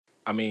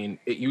I mean,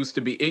 it used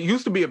to be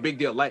a big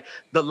deal. Like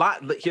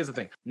here's the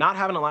thing: not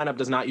having a lineup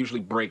does not usually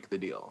break the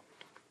deal.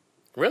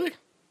 Really?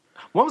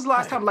 When was the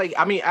last time? Like,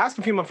 I mean,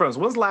 asking female friends,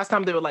 when was the last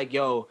time they were like,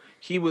 "Yo,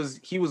 he was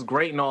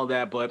great and all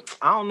that, but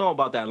I don't know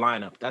about that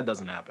lineup." That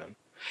doesn't happen.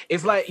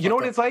 It's like, you know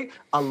what it's like?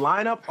 A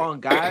lineup on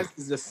guys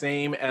is the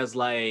same as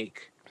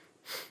like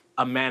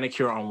a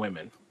manicure on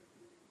women.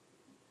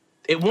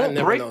 It won't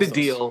break the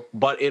deal,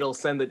 but it'll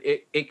send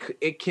it.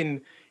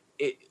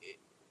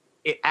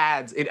 It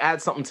adds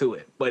something to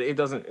it, but it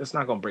doesn't. It's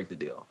not gonna break the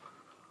deal.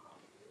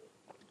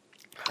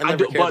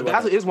 But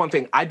that is one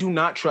thing. I do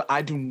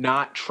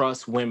not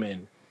trust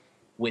women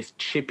with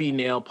chippy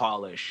nail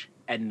polish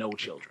and no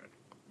children.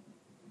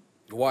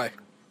 Why?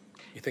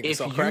 You think it's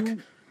all crack?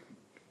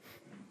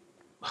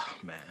 Oh,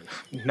 man,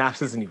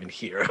 Naps isn't even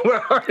here.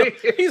 Where are you?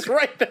 He's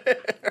right there.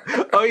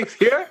 Oh, he's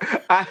here?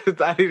 I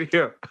didn't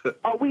hear.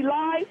 Are we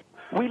live?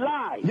 We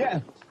live.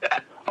 Yes.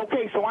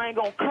 Okay, so I ain't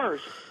gonna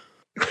curse.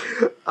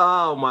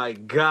 Oh my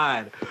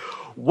God.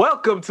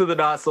 Welcome to the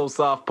Not So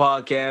Soft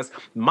podcast.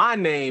 My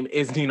name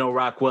is Nino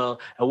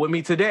Rockwell, and with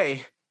me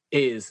today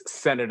is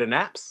Senator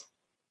Naps.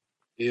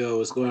 Yo,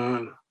 what's going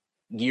on?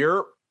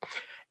 Yerp.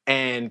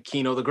 And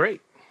Kino the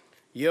Great.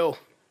 Yo.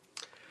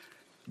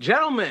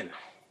 Gentlemen,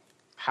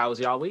 how's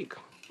y'all week?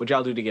 What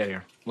y'all do to get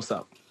here? What's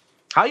up?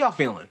 How y'all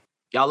feeling?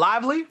 Y'all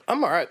lively?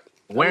 I'm all right.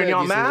 Wearing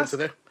y'all mask?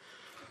 Today.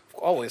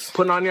 Always.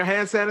 Putting on your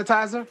hand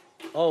sanitizer?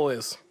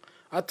 Always.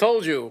 I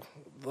told you.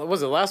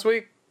 Was it last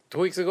week? 2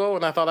 weeks ago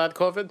when I thought I had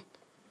COVID?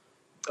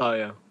 Oh,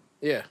 yeah.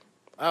 Yeah.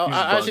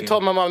 I actually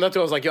told my mom that too.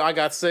 I was like, yo, I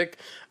got sick.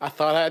 I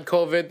thought I had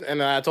COVID.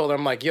 And then I told her,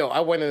 I'm like, yo, I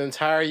went an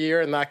entire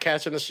year and not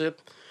catching the shit.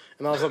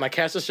 And all of a sudden I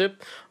catch the shit.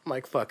 I'm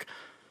like, fuck.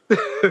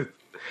 Yo,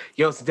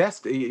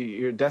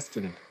 you're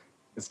destined.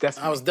 It's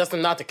destined. I was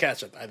destined not to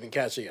catch it. I didn't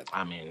catch it yet.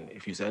 I mean,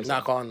 if you said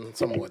Knock on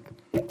some wood.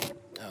 I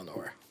don't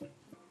know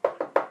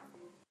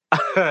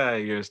where.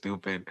 You're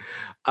stupid.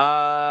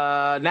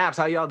 Naps,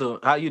 how y'all doing?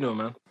 How you doing,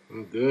 man?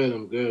 I'm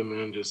good,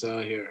 man. Just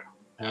out here.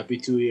 Happy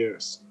 2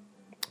 years.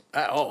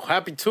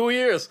 Happy 2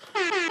 years.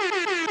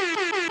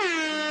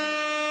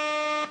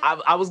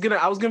 I was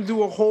gonna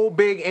do a whole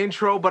big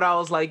intro, but I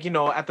was like,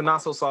 at the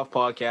Not So Soft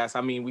podcast,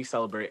 I mean, we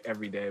celebrate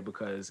every day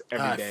because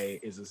every day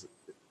is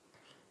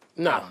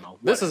no. I don't know.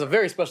 This is a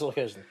very special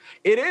occasion.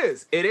 It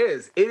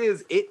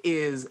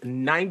is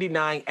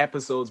 99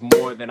 episodes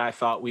more than I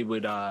thought we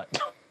would.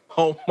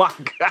 Oh my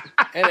God!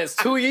 And it's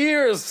 2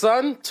 years,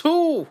 son.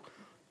 2.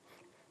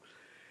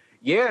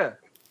 Yeah.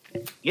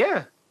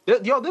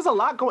 Yo, there's a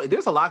lot going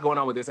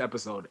on with this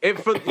episode. And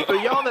for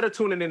y'all that are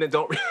tuning in and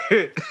don't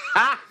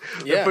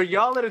for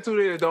y'all that are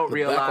tuning in and don't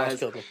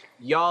realize,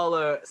 y'all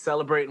are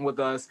celebrating with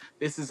us.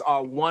 This is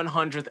our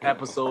 100th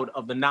episode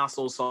of the Not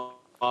So Soft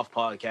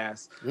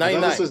podcast.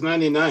 99. This is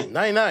 99.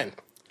 99.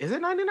 Is it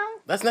 99?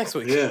 That's next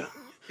week. Yeah.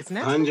 It's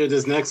next 100 week?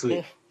 is next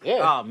week.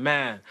 Yeah. Oh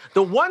man,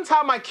 the one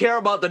time I care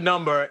about the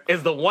number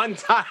is the one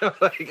time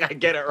like I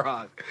get it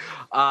wrong.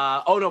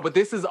 But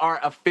this is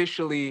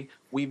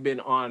we've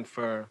been on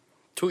for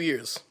 2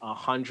 years.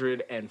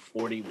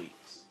 140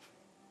 weeks.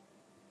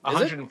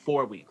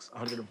 104 weeks.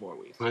 104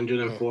 weeks.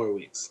 104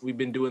 weeks. We've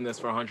been doing this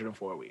for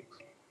 104 weeks.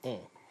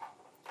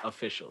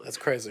 Officially. That's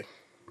crazy.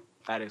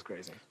 That is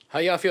crazy. How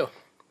y'all feel?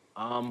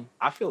 I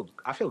feel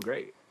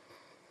great.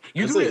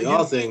 That's a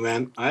y'all thing,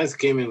 man. I just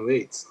came in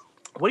late.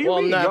 What do you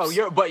mean? Naps,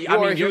 you're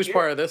a huge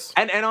part of this.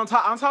 And on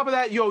top of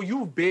that,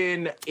 you've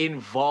been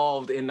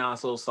involved in Not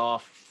So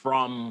Soft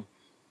from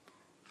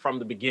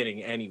the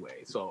beginning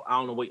anyway. So I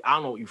don't know what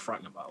you're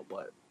fronting about,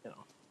 but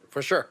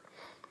For sure.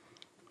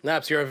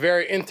 Naps, you're a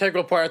very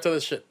integral part to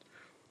this shit.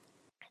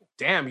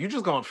 Damn, you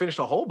just gonna finish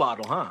the whole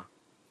bottle, huh?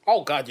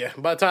 Oh God, yeah.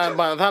 By the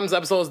time this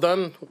episode's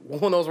done,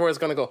 who knows where it's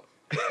gonna go?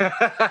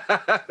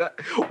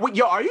 Wait,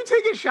 yo, are you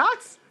taking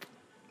shots?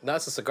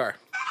 That's a cigar.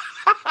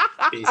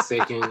 He's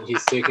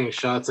taking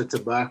shots of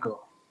tobacco.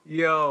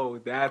 Yo,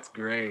 that's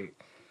great.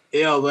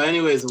 Yo, but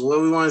anyways,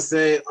 what we want to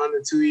say on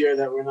the 2 year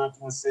that we're not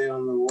going to say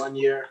on the 1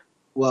 year.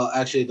 Well,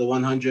 actually, the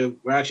 100,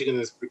 we're actually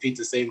going to repeat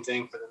the same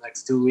thing for the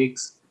next 2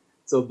 weeks.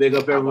 So big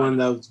up everyone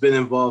that's been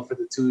involved for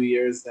the 2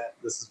 years that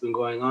this has been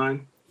going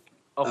on.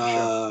 Oh, for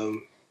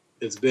sure.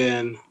 It's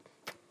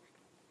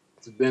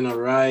been a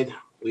ride.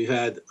 We've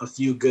had a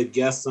few good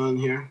guests on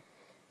here.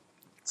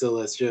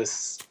 So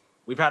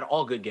we've had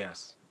all good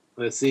guests.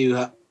 Let's see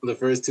how the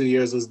first 2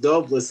 years was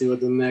dope. Let's see what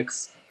the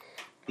next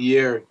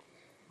year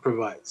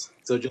provides.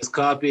 So just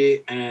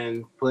copy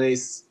and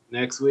place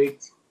next week.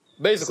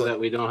 Basically, so that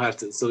we don't have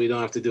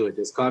to do it.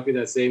 Just copy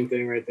that same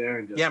thing right there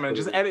and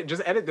just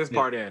edit this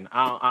part in.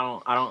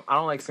 I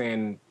don't like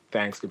saying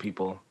thanks to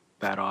people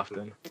that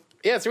often.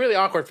 Yeah, it's really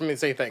awkward for me to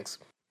say thanks.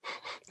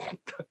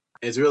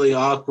 It's really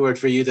awkward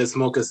for you to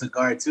smoke a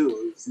cigar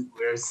too.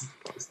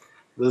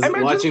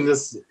 Watching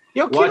this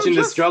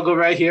struggle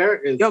right here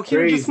is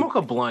crazy. Just smoke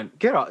a blunt.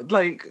 Get out,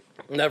 like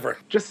never.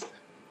 Just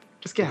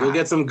get high. Go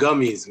get some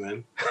gummies,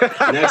 man.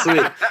 Next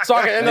week. So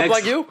I can end up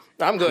like you?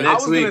 I'm good.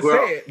 Next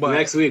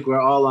week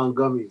we're all on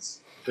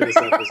gummies for this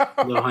episode,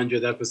 the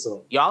 100th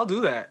episode. Yeah, I'll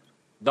do that.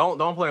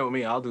 Don't play with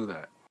me. I'll do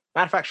that.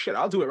 Matter of fact, shit,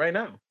 I'll do it right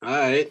now. All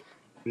right.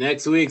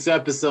 Next week's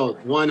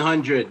episode,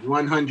 100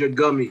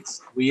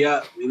 gummies. We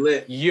up, we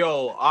lit.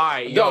 Yo, all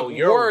right, yo,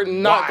 we're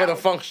not wild. gonna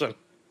function.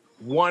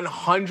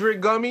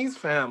 100 gummies,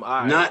 fam.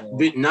 All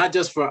right, Not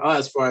just for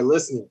us, for our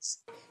listeners.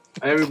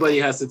 Everybody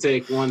has to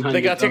take 100.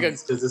 They gotta take I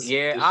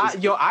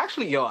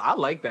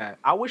like that.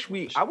 I wish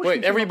Wait, we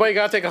everybody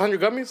gotta take 100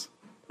 gummies?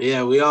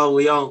 Yeah, we all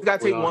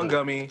gotta take one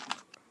gummy.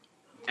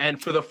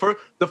 And for the first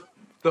No,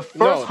 that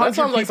 100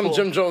 sounds like some people-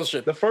 Jim Jones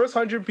shit. The first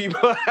 100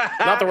 people,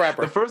 Not the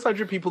rapper. The first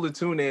 100 people to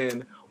tune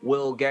in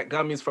will get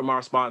gummies from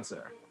our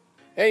sponsor.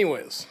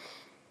 Anyways,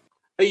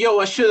 Hey, yo,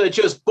 I should have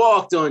just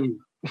balked on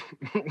you.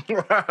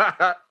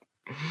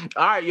 All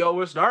right, yo,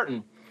 we're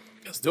starting.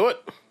 let's do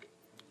it.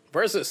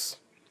 Versus.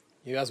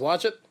 You guys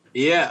watch it?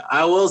 Yeah,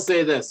 I will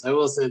say this.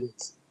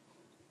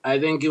 I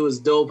think it was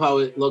dope how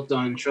it looked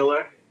on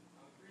Triller.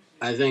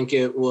 I think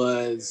it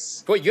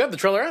was, Wait, you have the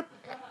Triller app?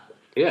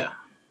 yeah,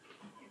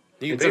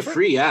 Do you it's pay a for it?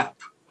 free app.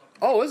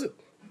 Oh, is it?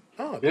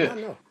 Oh, I did Yeah.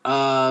 not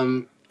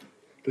know.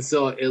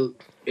 So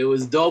it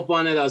was dope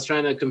on it. I was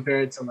trying to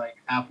compare it to like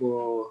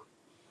Apple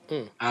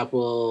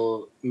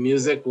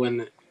Music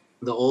when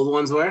the old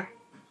ones were.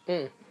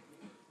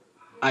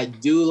 I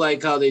do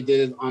like how they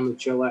did it on the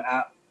Triller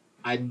app.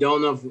 I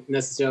don't know if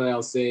necessarily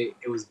I'll say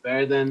it was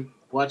better than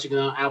watching it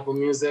on Apple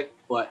Music,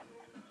 but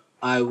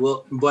I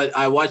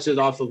watched it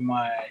off of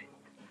my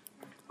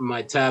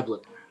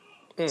tablet.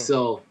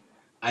 So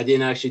I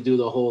didn't actually do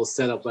the whole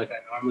setup like I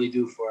normally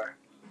do for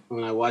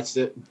when I watched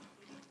it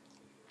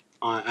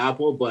on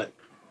Apple, but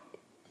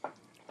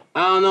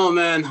I don't know,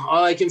 man.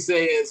 All I can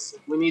say is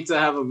we need to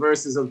have a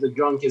versus of the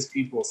drunkest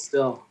people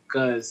still,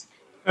 because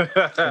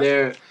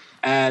they're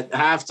at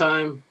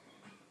halftime.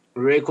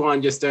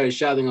 Raekwon just started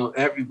shouting out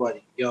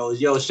everybody. Yo,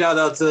 shout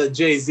out to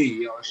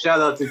Jay-Z. Yo, shout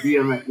out to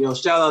DMX. Yo,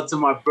 shout out to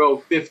my bro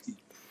 50.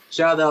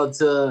 Shout out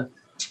to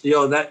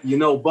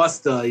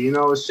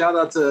Busta. Shout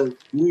out to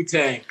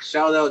Wu-Tang.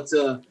 Shout out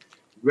to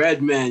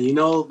Redman.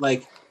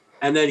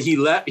 And then he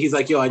left. He's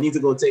like, yo, I need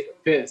to go take a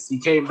piss. He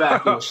came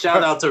back. Yo,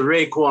 shout out to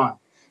Raekwon.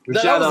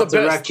 Shout out to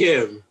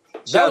Rakim.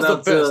 Shout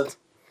out to,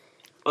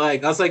 I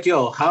was like,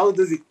 yo,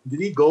 did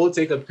he go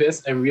take a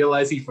piss and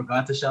realize he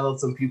forgot to shout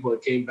out some people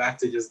and came back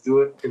to just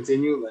do it,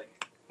 continue?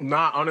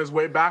 Nah, on his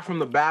way back from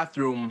the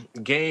bathroom,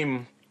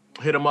 Game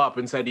hit him up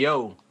and said,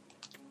 yo,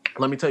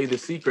 let me tell you the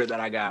secret that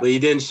I got. But he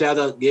didn't shout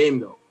out Game,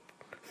 though.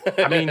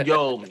 I mean,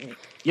 yo,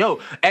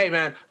 hey,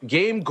 man,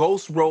 Game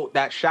Ghost wrote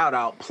that shout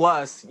out.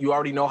 Plus, you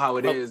already know how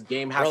it is.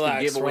 Game has to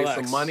give away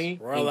some money.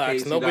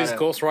 Relax. Nobody's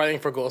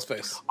ghostwriting for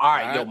Ghostface. All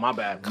right, yo, my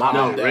bad.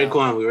 No,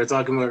 Raekwon. We were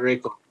talking about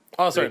Raekwon.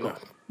 Oh, sorry. No.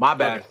 My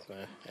bad.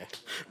 Okay.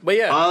 But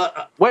yeah.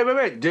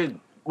 Wait. Did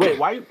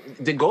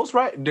Ghostface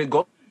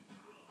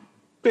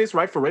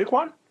write for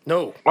Raekwon?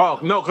 No. Oh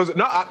no, because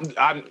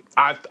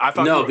I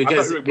thought no,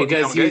 because you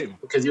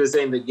were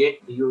saying the game.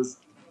 He was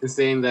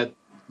saying that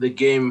the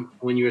game,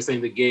 when you were saying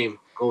the game,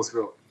 Ghost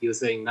wrote. He was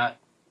saying not.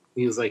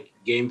 He was like,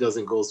 Game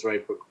doesn't Ghost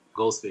write for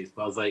Ghostface.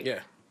 But I was like, yeah,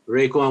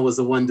 Raekwon was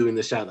the one doing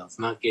the shoutouts,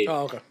 not Game.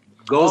 Oh, okay.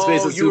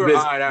 Ghostface was too busy.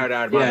 All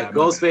right. Yeah,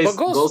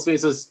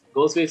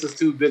 Ghostface was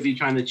too busy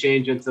trying to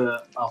change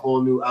into a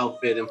whole new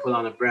outfit and put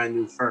on a brand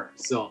new fur.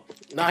 So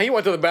nah, he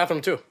went to the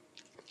bathroom too.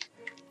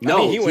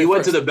 No, he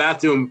went to the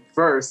bathroom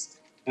first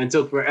and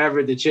took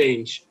forever to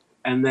change,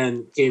 and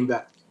then came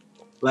back.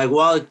 Like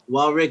while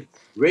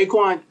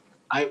Raekwon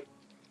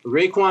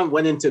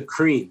went into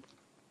Cream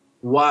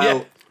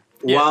while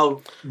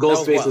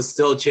Ghostface was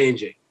still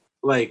changing.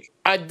 Like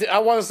I do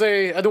want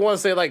to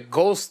say like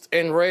Ghost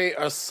and Ray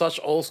are such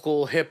old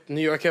school New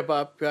York hip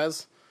hop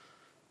guys,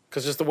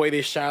 because just the way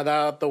they shout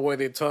out, the way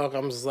they talk,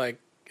 I'm just like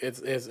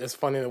it's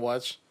funny to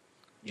watch.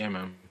 Yeah,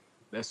 man,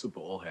 they're super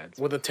old heads.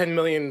 With the 10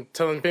 million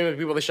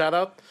people they shout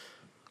out.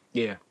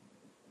 Yeah,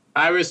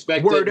 I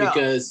respect it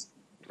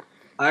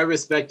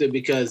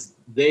because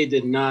they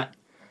did not.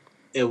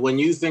 When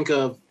you think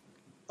of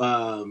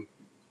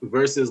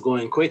verses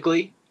going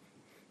quickly,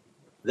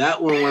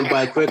 that one went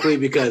by quickly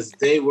because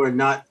they were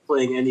not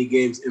playing any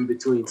games in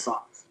between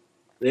songs.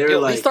 They were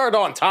they started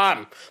on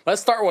time.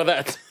 Let's start with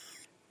that.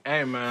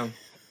 Hey, man.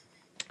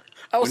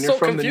 I was when you're so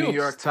from confused. the New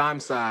York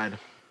Times side.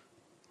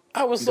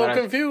 I was so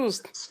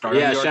confused. Shout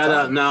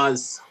out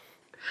Nas.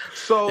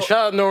 So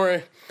shout out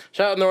Nori.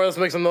 Let's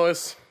make some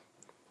noise.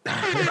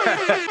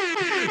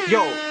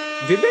 Yo,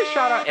 did they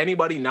shout out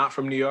anybody not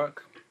from New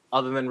York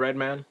other than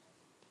Redman?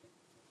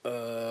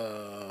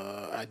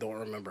 I don't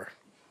remember.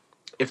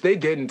 If they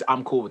didn't,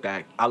 I'm cool with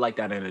that. I like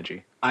that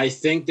energy. I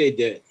think they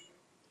did.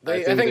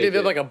 I think they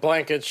did like a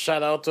blanket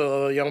shout out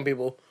to young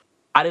people.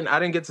 I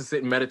didn't get to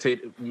sit and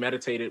meditate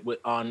it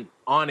on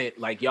it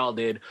like y'all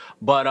did,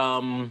 but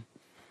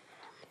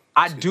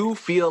I do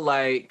feel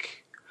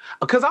like,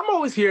 because I'm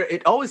always here,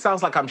 it always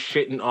sounds like I'm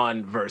shitting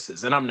on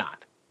verses, and I'm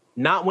not.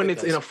 Not when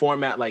it's in a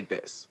format like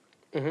this.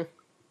 Mm-hmm.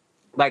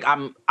 Like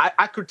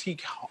I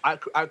critique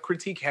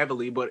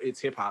heavily, but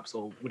it's hip hop,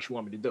 so what you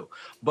want me to do?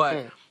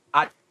 But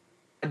I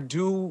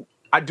do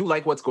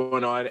like what's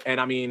going on, and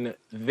I mean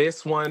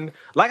this one,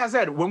 like I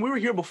said, when we were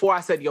here before, I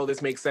said, "Yo,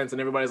 this makes sense,"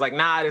 and everybody's like,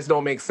 "Nah, this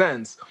don't make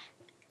sense."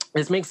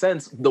 this makes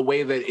sense the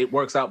way that it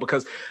works out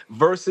because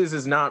versus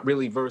is not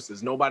really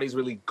versus. Nobody's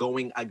really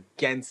going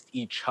against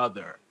each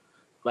other,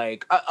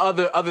 like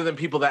other than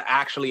people that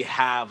actually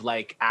have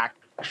like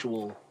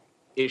actual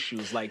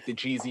issues, like the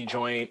Jeezy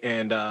joint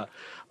and.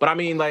 But I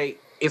mean, like,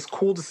 it's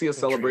cool to see a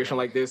celebration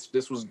like this.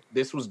 This was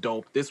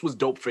dope. This was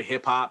dope for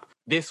hip hop.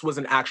 This was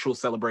an actual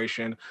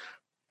celebration.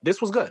 This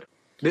was good.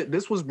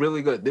 This was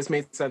really good. This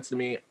made sense to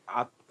me.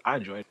 I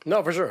enjoyed it.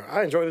 No, for sure.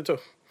 I enjoyed it too.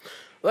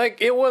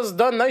 Like, it was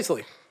done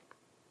nicely.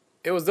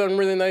 It was done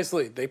really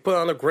nicely. They put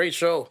on a great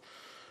show.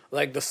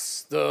 Like,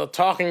 the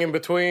talking in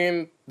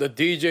between, the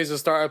DJs that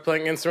started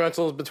playing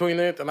instrumentals between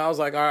it, and I was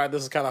like, all right,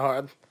 this is kind of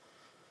hard.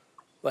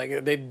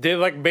 Like, they did,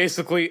 like,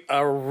 basically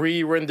a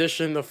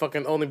re-rendition of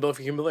fucking Only Built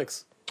for Human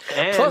Licks.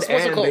 And, Plus,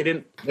 and they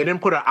didn't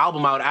put an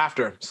album out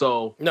after,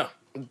 so no,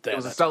 it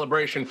was a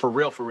celebration for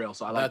real.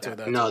 So I like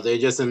that. No, they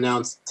just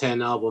announced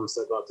 10 albums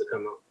about to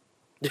come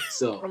out.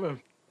 So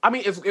I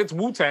mean, it's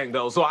Wu-Tang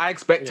though, so I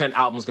expect 10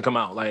 albums to come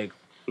out. Like,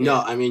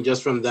 no, I mean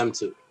just from them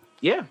two.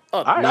 Yeah,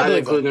 not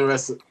including the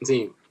rest of the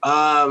team.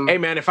 Hey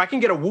man, if I can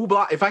get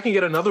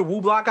another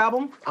Wu Block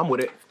album, I'm with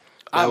it.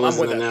 That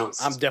wasn't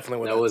announced. I'm definitely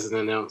with that. That wasn't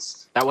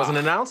announced. That wasn't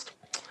announced?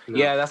 No.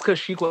 Yeah, that's because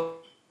Sheik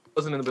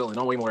wasn't in the building.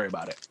 Don't even worry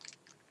about it.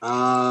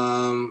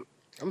 I'm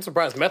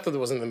surprised Method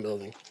wasn't in the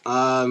building.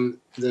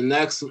 The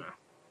next,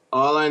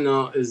 all I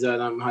know is that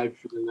I'm hyped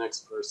for the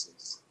next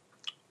verses.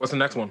 What's the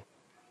next one?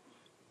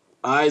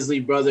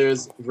 Isley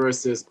Brothers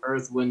versus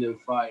Earth, Wind, and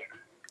Fire.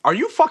 Are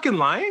you fucking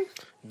lying?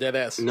 Dead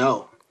ass.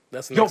 No.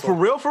 That's the Yo, next for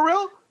one. real? For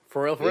real?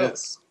 For real?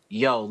 Yes.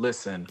 Yo,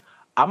 listen.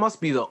 I must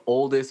be the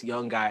oldest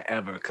young guy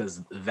ever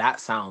because that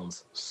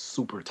sounds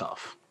super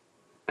tough.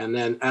 And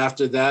then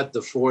after that,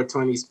 the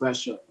 420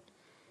 special,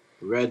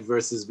 Red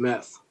versus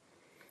Meth.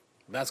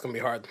 That's gonna be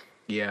hard.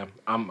 Yeah,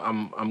 I'm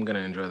gonna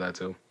enjoy that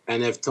too.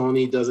 And if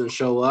Tony doesn't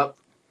show up,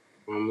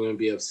 I'm gonna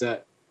be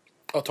upset.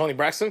 Oh, Tony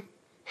Braxton?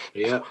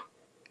 Yeah.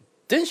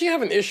 Didn't she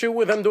have an issue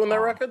with them doing that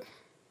record?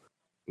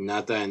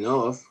 Not that I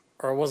know of.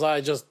 Or was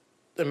I just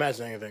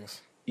imagining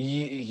things?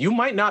 You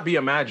might not be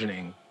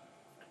imagining.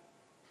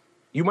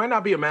 You might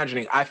not be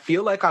imagining. I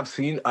feel like I've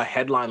seen a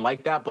headline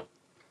like that, but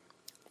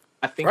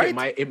I think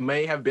it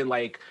may have been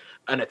like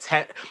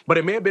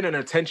it may have been an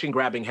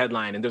attention-grabbing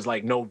headline, and there's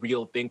like no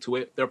real thing to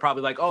it. They're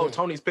probably like, "Oh,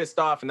 Tony's pissed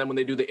off," and then when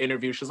they do the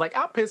interview, she's like,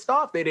 "I'm pissed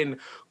off. They didn't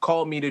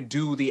call me to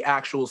do the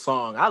actual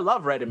song." I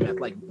love Red and Meth,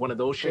 like one of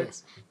those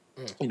shits.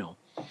 You know,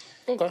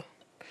 okay,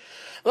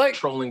 like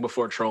trolling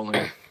before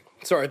trolling.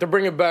 Sorry to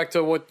bring it back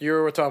to what you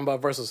were talking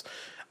about. Versus,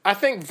 I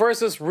think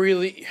Versus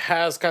really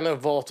has kind of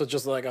evolved to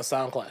just like a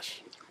sound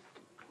clash.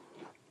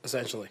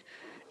 Essentially,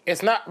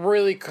 it's not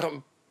really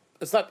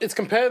it's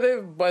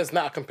competitive, but it's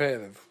not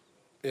competitive.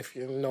 If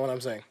you know what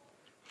I'm saying.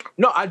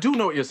 No, I do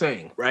know what you're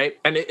saying, right?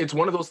 And it's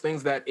one of those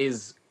things that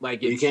is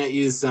like you can't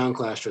use sound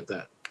clash with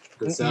that.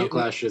 The sound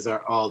clashes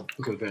are all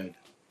competitive.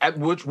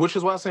 Which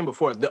is what I was saying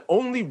before. The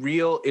only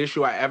real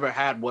issue I ever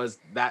had was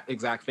that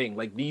exact thing.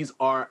 Like, these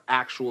are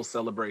actual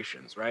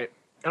celebrations, right?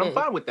 And I'm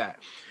fine with that.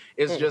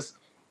 It's just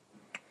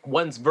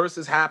once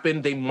Versus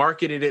happened, they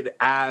marketed it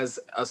as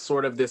a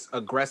sort of this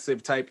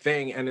aggressive type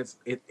thing, and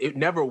it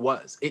never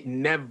was. It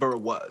never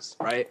was,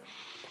 right?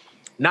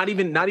 Not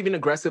even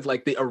aggressive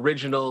like the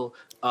original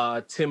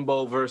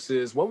Timbo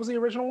versus what was the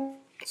original one?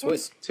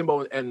 Swiss.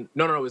 Timbo and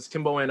no, it was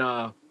Timbo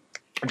and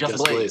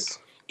Just Blaze.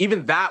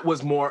 Even that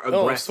was more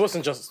aggressive. No, Swiss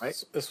and Just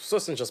right? It's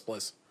Swiss and Just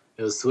Blaze.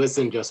 It was Swiss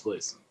and Just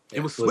Blaze.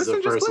 It was Swiss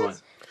and Just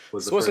Blaze?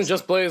 Swiss and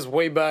Just Blaze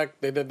way back.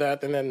 They did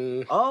that, and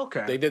then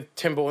they did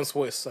Timbo and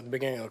Swiss at the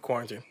beginning of the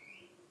quarantine.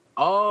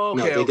 Oh,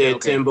 okay. No, they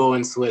did Timbo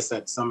and Swiss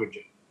at Summer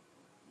Jam.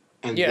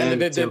 And then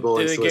they Timbo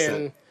and Swiss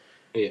again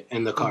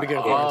in the car.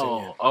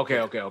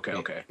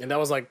 Okay. And that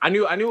was like I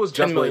knew it was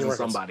Just Blaze and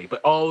somebody,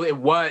 but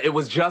it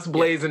was Just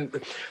Blaze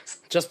and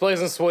Just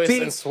Blaze and Swiss,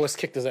 and Swiss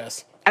kicked his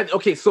ass. And,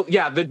 okay, so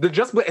yeah, the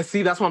Just Blaze.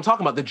 See, that's what I'm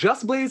talking about. The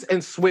Just Blaze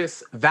and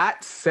Swiss,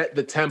 that set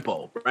the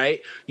tempo, right?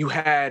 You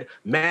had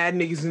mad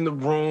niggas in the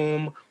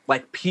room,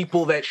 like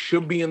people that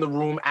should be in the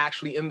room,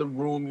 actually in the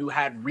room. You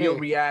had real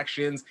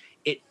reactions.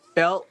 It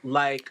felt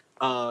like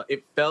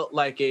an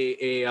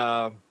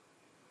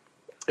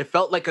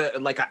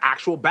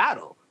actual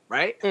battle,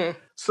 right?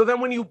 So then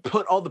when you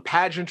put all the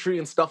pageantry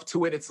and stuff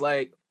to it, it's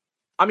like,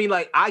 I mean,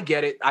 like, I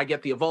get it. I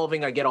get the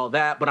evolving. I get all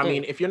that. But I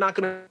mean, if you're not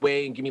going to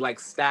weigh and give me like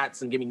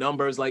stats and give me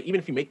numbers, like even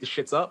if you make the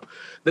shits up,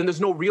 then there's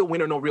no real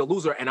winner, no real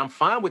loser. And I'm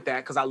fine with that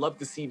because I love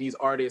to see these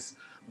artists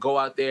go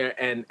out there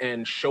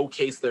and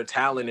showcase their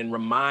talent and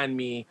remind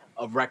me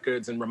of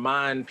records and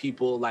remind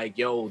people like,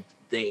 yo,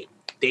 they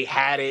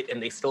had it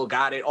and they still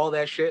got it, all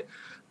that shit.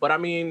 But I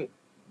mean,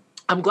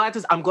 I'm glad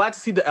to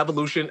see the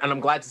evolution, and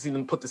I'm glad to see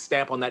them put the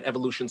stamp on that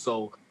evolution.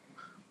 So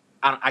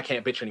I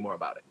can't bitch anymore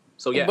about it.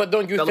 So yeah, but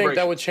don't you think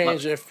that would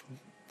change if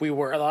we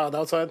were allowed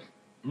outside?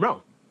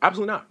 No,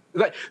 absolutely not.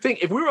 Like,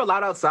 think if we were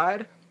allowed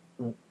outside,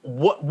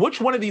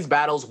 which one of these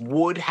battles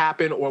would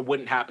happen or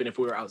wouldn't happen if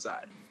we were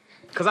outside?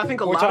 Because I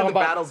think a lot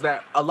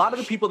of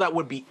the people that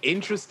would be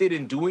interested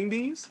in doing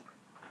these,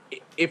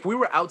 if we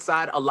were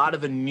outside, a lot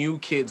of the new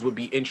kids would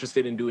be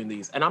interested in doing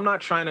these. And I'm not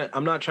trying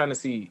to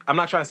see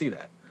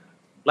that.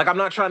 Like, I'm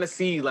not trying to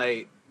see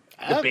like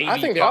the baby.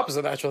 I think the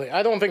opposite, actually.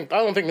 I don't think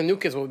the new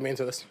kids would be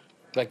into this.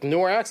 Like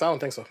newer acts, I don't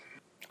think so.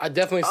 I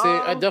definitely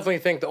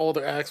think the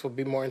older acts would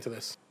be more into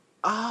this.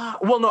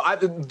 Well, no,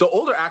 the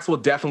older acts will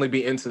definitely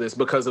be into this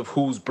because of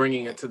who's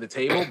bringing it to the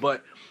table.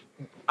 But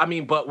I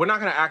mean, but we're not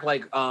gonna act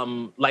like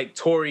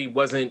Tory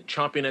wasn't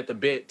chomping at the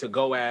bit to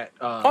go at.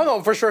 Oh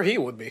no, for sure he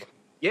would be.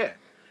 Yeah,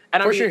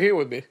 and for sure he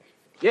would be.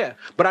 Yeah,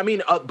 but I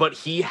mean, but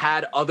he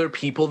had other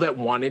people that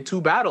wanted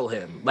to battle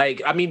him.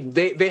 Like, I mean,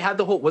 they had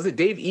the whole. Was it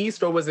Dave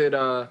East or was it?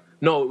 No,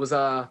 it was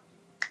God,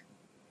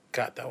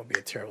 that would be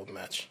a terrible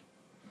match.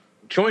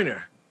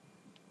 Joyner.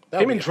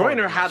 Him and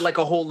Joyner had like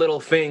a whole little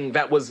thing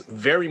that was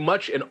very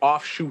much an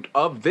offshoot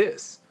of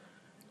this.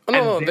 Oh,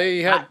 no,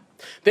 they had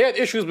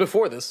issues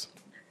before this.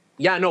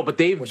 Yeah, no, but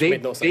they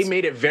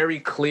made it very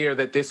clear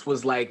that this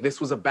was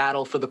a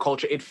battle for the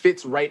culture. It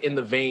fits right in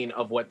the vein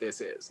of what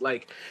this is.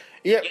 Like,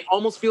 yeah, it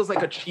almost feels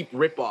like a cheap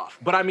ripoff.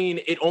 But I mean,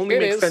 it only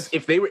makes sense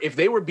if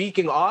they were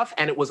beaking off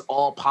and it was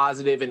all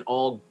positive and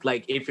all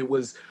like if it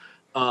was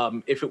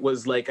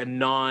like a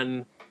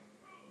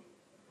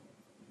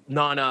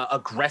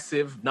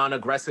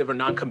non-aggressive or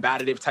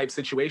non-combative type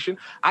situation,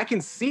 I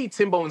can see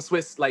Timbo and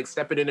Swiss like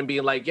stepping in and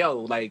being like, yo,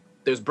 like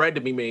there's bread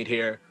to be made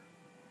here.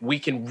 We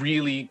can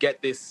really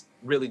get this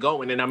really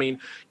going. And I mean,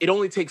 it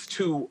only takes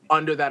two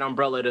under that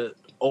umbrella to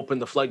open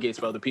the floodgates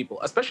for other people,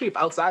 especially if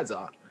outside's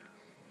on.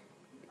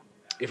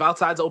 If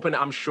outside's open,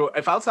 I'm sure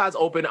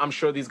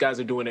these guys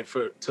are doing it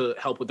to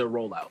help with their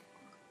rollout.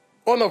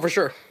 Oh no, for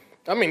sure.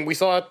 I mean, we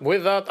saw it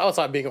with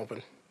outside being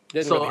open.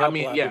 So I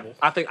mean, yeah,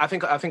 I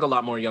think a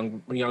lot more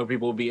younger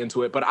people will be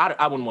into it, but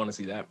I wouldn't want to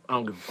see that. I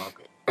don't give a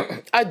fuck.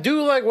 I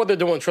do like what they're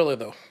doing with Triller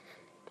though.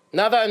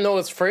 Now that I know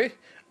it's free,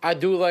 I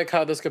do like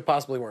how this could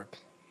possibly work.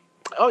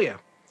 Oh yeah,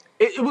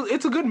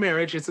 it's a good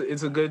marriage. It's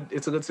a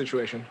good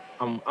situation.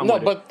 No,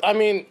 but I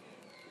mean,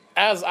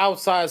 as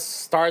outside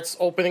starts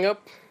opening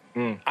up,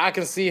 I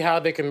can see how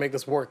they can make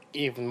this work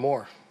even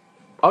more.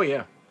 Oh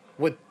yeah,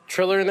 with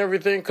Triller and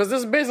everything, because this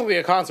is basically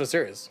a concert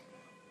series.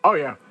 Oh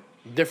yeah.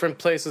 Different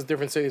places,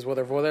 different cities,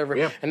 whatever.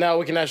 Yeah. And now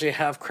we can actually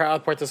have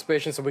crowd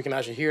participation, so we can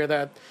actually hear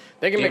that.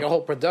 They can make a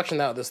whole production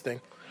out of this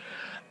thing.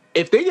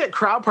 If they get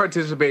crowd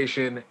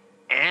participation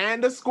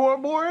and a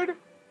scoreboard,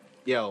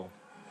 yo,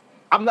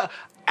 I'm not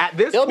at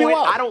this point.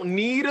 I don't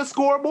need a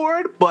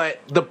scoreboard, but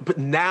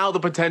now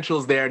the potential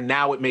is there.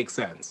 Now it makes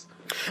sense.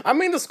 I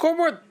mean, the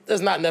scoreboard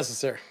is not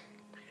necessary.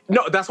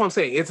 No, that's what I'm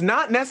saying. It's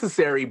not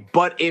necessary,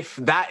 but if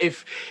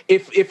I've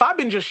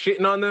been just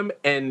shitting on them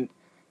and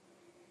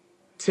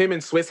Tim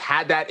and Swiss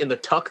had that in the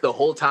tuck the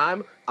whole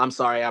time, I'm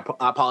sorry, I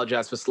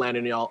apologize for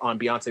slandering y'all on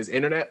Beyonce's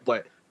internet,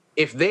 but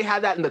if they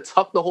had that in the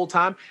tuck the whole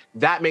time,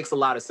 that makes a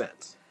lot of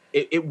sense.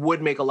 It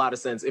would make a lot of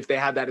sense if they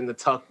had that in the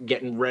tuck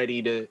getting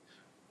ready to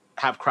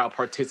have crowd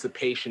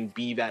participation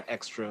be that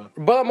extra.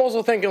 But I'm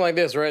also thinking like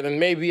this, right? And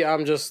maybe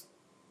I'm just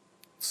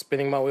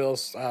spinning my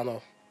wheels. I don't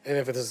know. And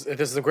if this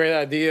is a great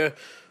idea,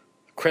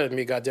 credit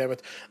me,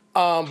 goddammit.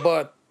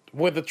 But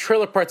with the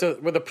Triller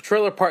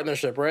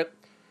partnership, right?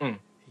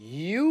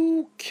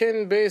 You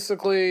can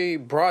basically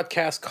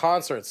broadcast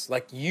concerts.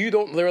 Like, you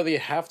don't literally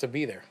have to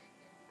be there.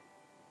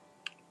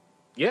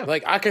 Yeah.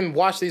 Like, I can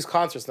watch these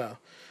concerts now.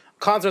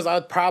 Concerts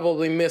I'd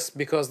probably miss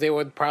because they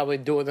would probably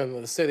do it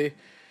in the city.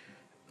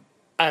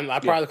 And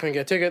I probably couldn't get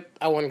a ticket.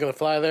 I wasn't going to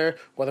fly there.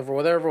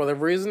 Whatever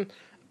reason.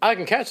 I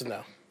can catch it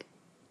now.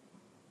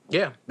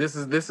 Yeah. This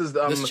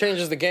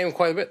changes the game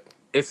quite a bit.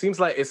 It seems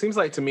like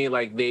to me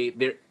like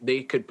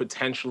they could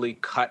potentially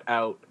cut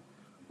out,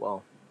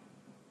 well,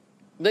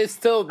 They would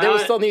still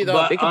need.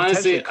 They can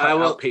honestly, potentially cut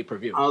out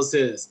pay-per-view. I'll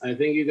say this: I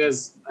think you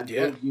guys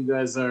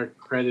are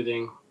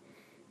crediting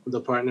the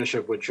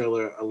partnership with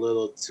Triller a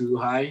little too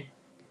high.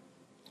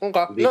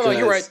 Okay, no,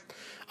 you're right.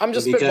 I'm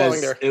just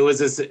spitballing there. It was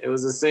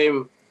the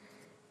same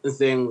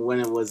thing when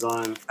it was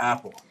on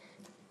Apple,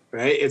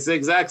 right? It's the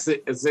exact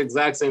same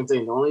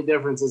thing. The only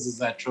difference is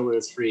that Triller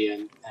is free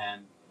and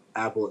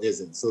Apple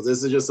isn't. So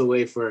this is just a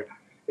way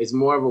it's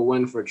more of a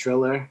win for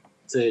Triller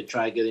to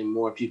try getting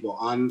more people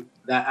on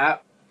that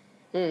app.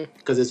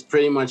 Because it's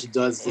pretty much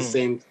does the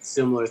same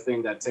similar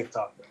thing that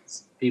TikTok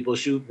does. People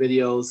shoot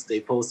videos, they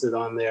post it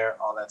on there,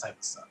 all that type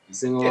of stuff. You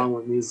sing along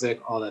with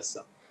music, all that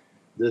stuff.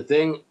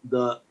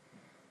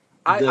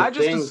 I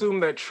just assume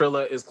that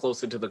Triller is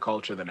closer to the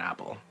culture than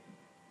Apple.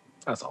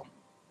 That's all.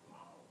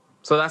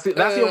 So that's the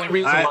only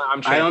reason why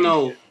I'm trying.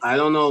 I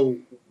don't know.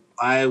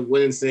 I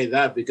wouldn't say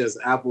that because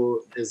Apple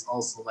is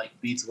also like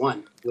Beats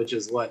One, which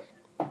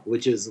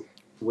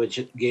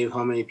gave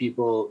how many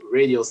people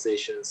radio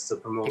stations to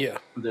promote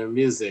their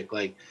music.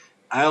 Like,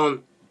 I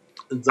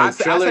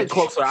said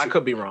closer. I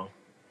could be wrong.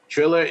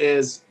 Triller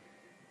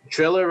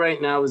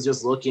right now is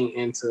just looking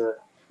into.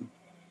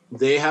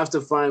 They have to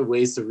find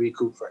ways to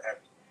recoup for everything.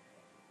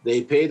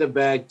 They pay the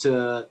bag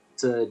to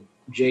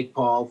Jake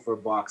Paul for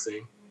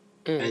boxing,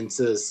 and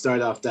to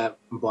start off that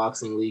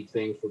boxing league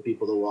thing for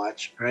people to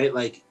watch. Right,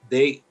 like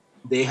they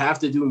have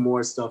to do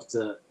more stuff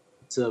to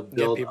to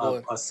build people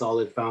up a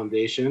solid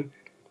foundation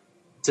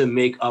to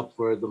make up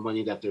for the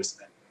money that they're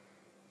spending.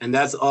 And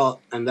that's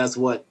all, and that's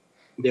what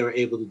they were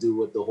able to do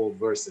with the whole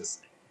Versus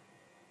thing.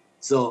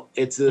 So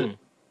it's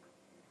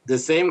the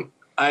same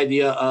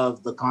idea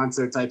of the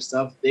concert type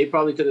stuff. They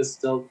probably could have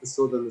still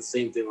done the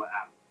same thing with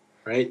Apple,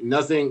 right?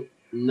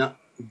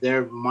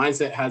 Their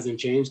mindset hasn't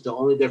changed. The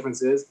only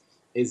difference is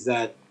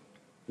that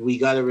we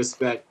got to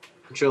respect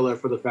Triller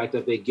for the fact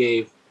that they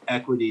gave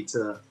equity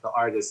to the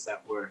artists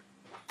that were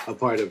a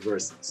part of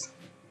Versus,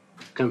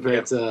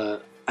 compared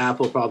to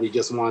Apple probably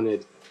just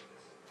wanted.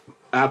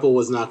 Apple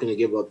was not going to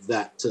give up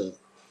that to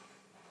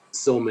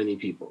so many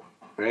people,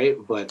 right?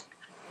 But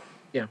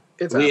Yeah,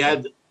 it's we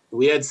Apple.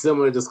 had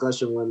similar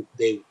discussion when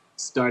they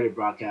started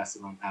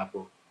broadcasting on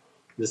Apple,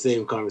 the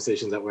same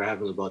conversations that we're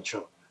having about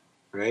Trump,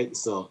 right?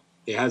 So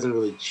it hasn't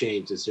really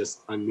changed. It's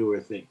just a newer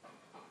thing.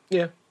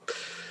 Yeah.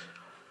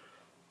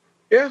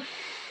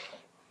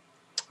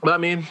 But I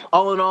mean,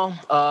 all in all,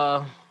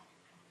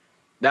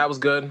 that was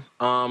good.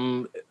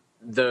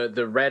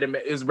 The Red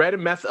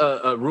and Meth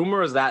a rumor,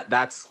 or is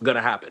that's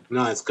gonna happen?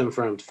 No, it's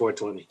confirmed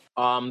 420.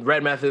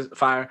 Red Meth is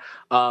fire.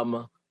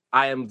 I'm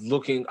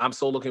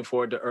so looking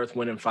forward to Earth,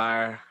 Wind, and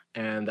Fire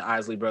and the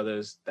Isley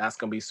Brothers. That's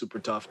gonna be super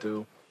tough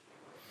too.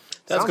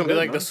 That's Sounds gonna be good,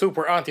 like man. the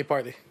super auntie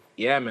party.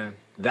 Yeah, man.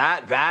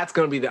 That's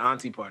gonna be the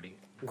auntie party.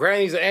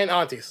 Grannies and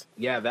aunties.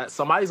 Yeah, that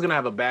somebody's gonna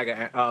have a bag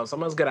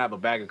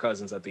of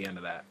cousins at the end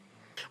of that.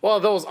 Well,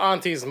 those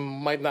aunties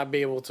might not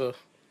be able to.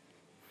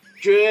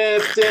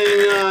 Drifting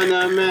on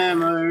a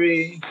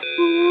memory.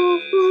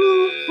 Ooh,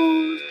 ooh,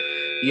 ooh.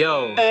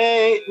 Yo,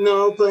 Ain't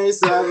no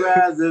place I'd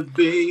rather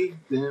be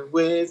than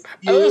with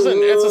you. Hey, listen,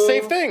 it's a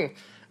safe thing.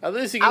 At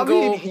least you can I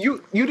go. mean,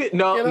 you didn't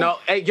no You know? no.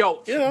 Hey,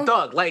 yo, You know?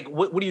 Doug, like,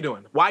 what are you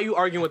doing? Why are you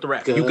arguing with the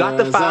ref? You got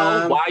the 'Cause foul.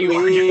 I'm Why are you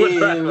arguing with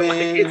the ref? Like,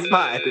 leaving it's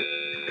fine.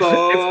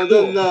 for It's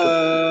the cool.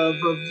 love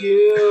of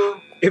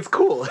you. It's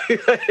cool.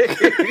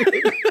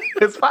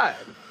 It's fine.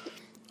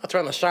 I'm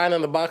trying to shine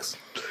in the box.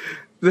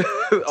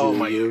 Oh Do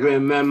my you god.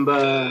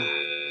 remember?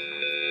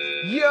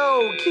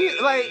 Yo,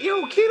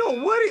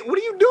 Keto, what are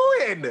you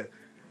doing?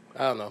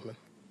 I don't know, man.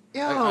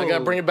 Yo, I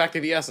gotta bring it back to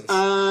the essence.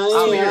 I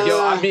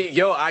Say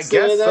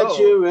guess that so.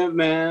 you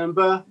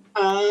remember.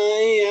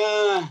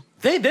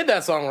 They did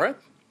that song, right?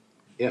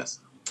 Yes.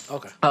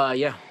 Okay.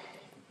 Yeah.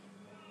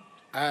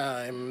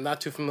 I'm not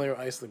too familiar with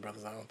Isley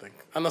Brothers, I don't think.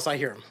 Unless I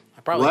hear him.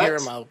 I probably What? hear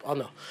him, I'll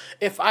know.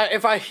 If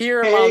I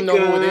hear him, Hey I'll know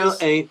who it girl,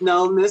 is. ain't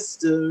no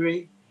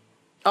mystery.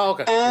 Oh,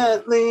 okay.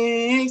 At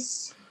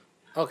least,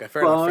 Okay,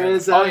 fair enough. far Fair enough.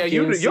 as Oh I yeah,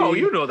 can see,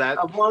 you know that.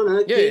 I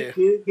wanna Yeah, keep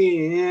you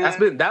here.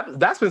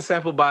 That's been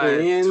sampled by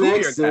being 2 year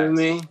next to cats.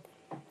 me.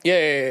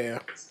 Yeah.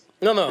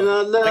 No. And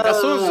I Like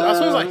as soon as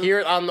I love hear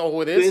it, I'll know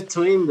who it is.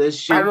 Between the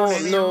sheets. I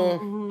won't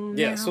know.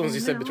 Yeah, as soon as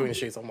you said between the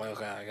sheets, I'm like,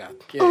 okay, I got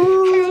it. Yeah.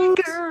 Hey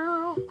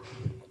girl,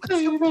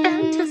 what's your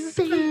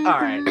fantasy? All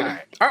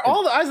right. Are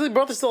all the Isley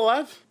Brothers still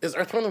alive? Is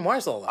Earth, Wind, and Fire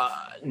still alive?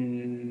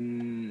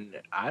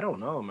 I don't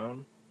know,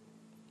 man.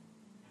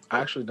 I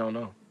actually don't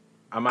know.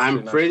 I'm I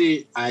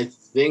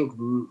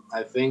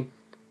think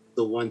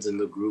the ones in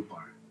the group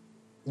are.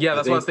 Yeah,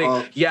 that's what I was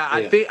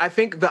thinking. I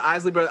think the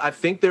Isley brother. I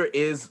think there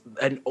is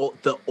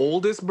the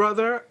oldest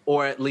brother,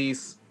 or at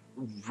least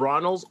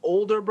Ronald's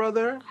older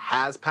brother,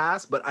 has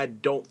passed, but I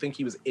don't think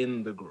he was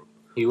in the group.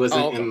 He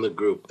wasn't okay. in the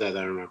group that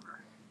I remember.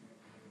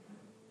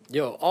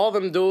 Yo, all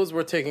them dudes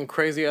were taking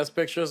crazy ass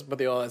pictures, but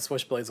they all had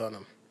switchblades on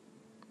them.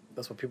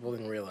 That's what people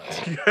didn't realize.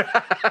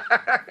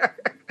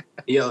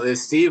 Yo, if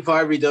Steve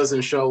Harvey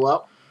doesn't show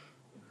up,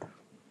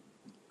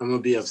 I'm gonna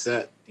be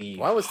upset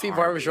Why would Steve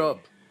Harvey show up?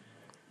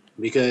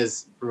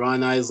 because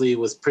Ron Isley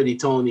was pretty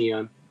Tony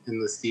in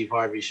the Steve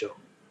Harvey show.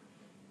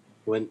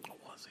 When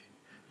Was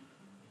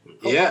he?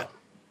 Oh, yeah, wow.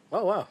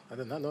 Oh wow, I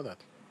did not know that.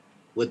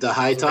 with the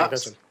high Wasn't paying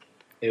tops, attention.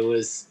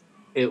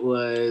 it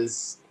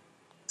was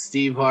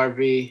Steve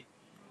Harvey,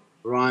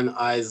 Ron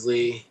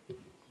Isley.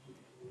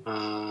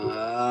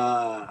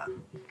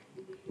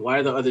 Why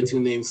are the other two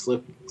names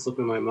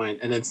slipping my mind?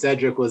 And then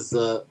Cedric was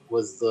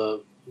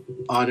the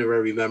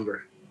honorary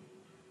member.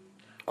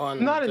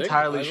 I'm not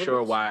entirely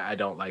sure why I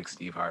don't like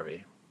Steve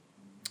Harvey.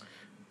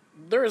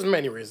 There's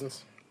many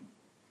reasons.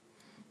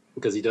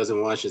 Because he doesn't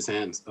wash his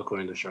hands,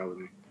 according to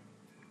Charlemagne.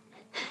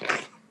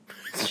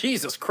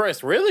 Jesus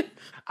Christ, really?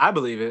 I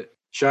believe it.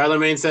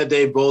 Charlemagne said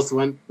they both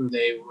went.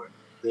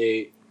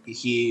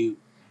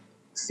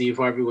 Steve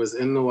Harvey was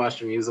in the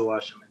washroom, used the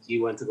washroom. He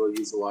went to go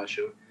use the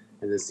washroom,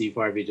 and then Steve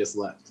Harvey just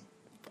left.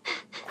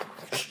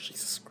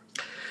 Jesus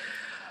Christ.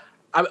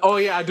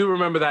 I do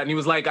remember that. And he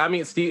was like,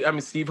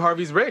 Steve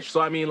Harvey's rich,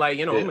 so Yeah.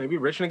 maybe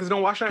rich niggas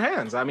don't wash their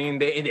hands. I mean,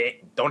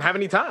 they don't have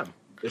any time.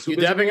 They're You super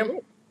busy. dabbing him?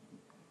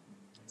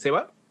 Say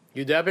what?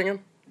 You dabbing him?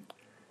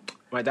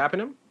 Am I dapping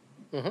him?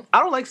 Mhm. I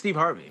don't like Steve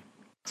Harvey.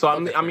 So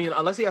Okay, I mean,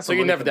 unless he has So some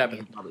you money never for dap me,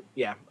 him? probably-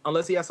 yeah,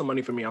 unless he has some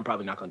money for me, I'm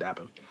probably not gonna dap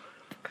him.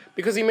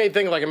 Because he made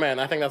Think Like a Man.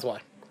 I think that's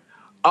why.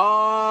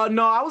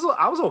 No, I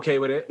was okay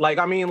with it. Like,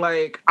 I mean,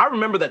 like, I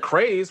remember the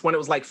craze when it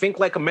was like, think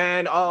like a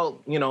man.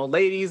 Oh,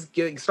 ladies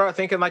start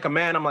thinking like a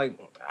man. I'm like,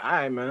 all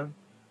right, man.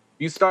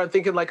 you start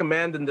thinking like a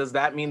man, then does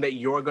that mean that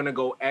you're gonna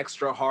go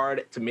extra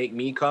hard to make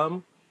me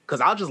come? Because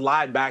I'll just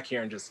lie back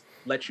here and just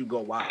let you go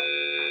wild.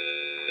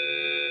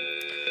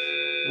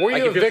 Were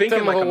Like, you if a you're victim thinking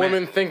of like a a man.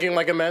 woman thinking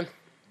like a man?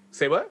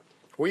 Say what?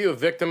 Were you a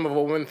victim of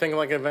a woman thinking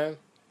like a man?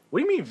 What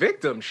do you mean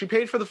victim? She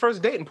paid for the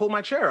first date and pulled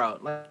my chair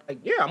out. Like,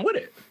 yeah, I'm with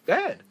it. Go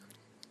ahead.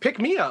 Pick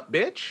me up,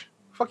 bitch.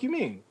 Fuck you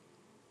mean?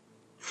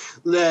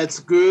 Let's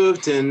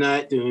groove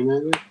tonight. Dun,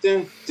 dun,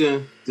 dun,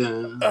 dun,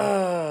 dun.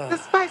 The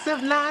spice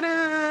of life.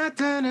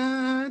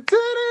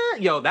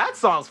 Yo, that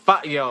song's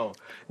fire. Yo,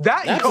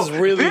 That's yo,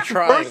 really this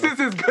trying. versus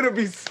is gonna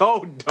be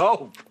so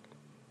dope.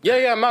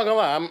 Yeah, I'm not gonna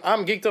lie.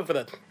 I'm geeked up for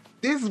that.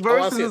 This wanna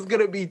versus see is it.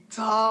 gonna be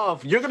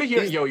tough. You're gonna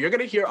hear, These- you're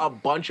gonna hear a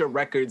bunch of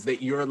records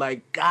that you're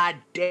like, God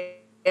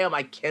damn,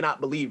 I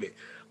cannot believe it.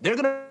 They're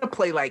gonna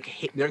play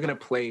they're gonna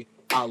play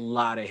a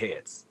lot of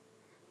hits.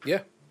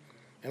 Yeah.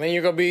 And then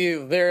you're gonna be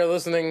there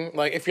listening.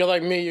 Like, if you're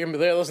like me, you're gonna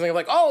be there listening.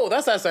 Like, oh,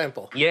 that's that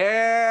sample.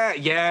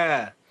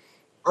 Yeah.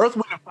 Earth,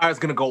 Wind, and Fire is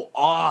gonna go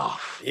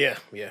off. Yeah.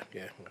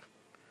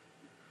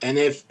 And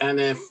if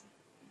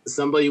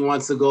somebody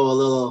wants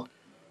to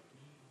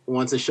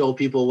show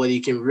people what he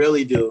can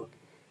really do,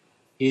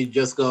 he'll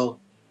go,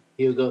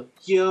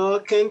 you're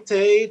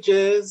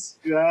contagious,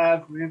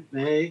 drive me,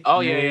 make Oh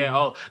me, yeah.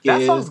 Oh,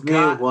 that song's give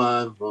me got.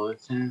 one more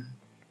chance.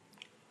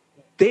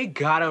 They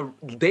gotta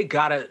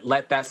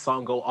let that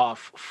song go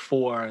off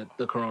for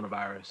the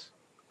coronavirus.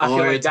 I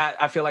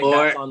feel like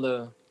that's on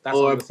the. That's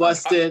Or on the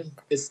busted,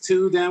 it's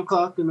 2 damn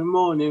o'clock in the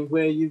morning,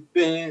 where you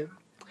been?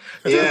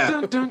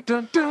 Yeah,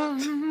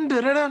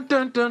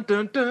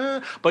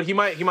 But he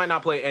might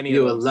not play any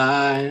you of those.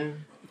 alive.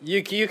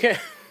 You can't.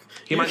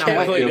 He might you not can't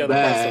play play the You're other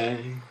parts. back.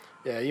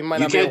 Yeah, you might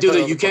You not. can't be able do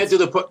to the. You can't do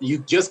the. You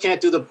just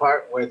can't do the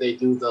part where they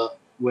do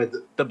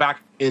The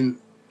back. in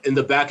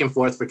the back and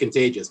forth for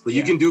Contagious, but you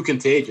Yeah. can do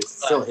Contagious.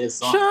 It's still his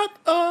song. Shut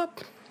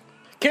up!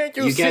 Can't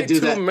you, You see can't do two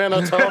that. men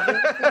are talking?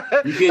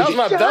 You can That was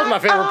my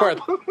favorite part.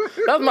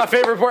 That was my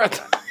favorite part.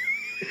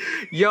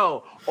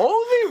 Yo,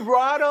 only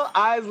Ronald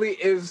Isley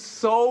is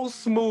so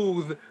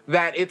smooth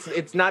that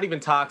it's not even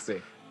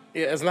toxic.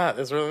 Yeah, it's not.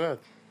 It's really not.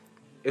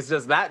 It's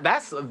just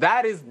that's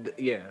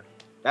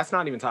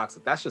not even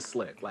toxic. That's just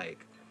slick.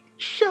 Like,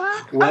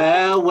 shut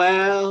Well.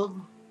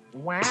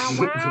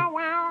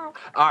 wow.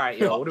 All right,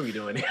 yo, what are we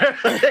doing here?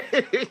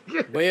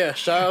 But yeah,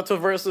 shout out to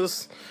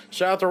Versus.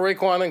 Shout out to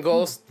Raekwon and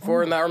Ghost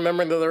for not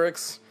remembering the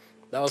lyrics.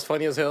 That was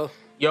funny as hell.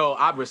 Yo,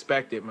 I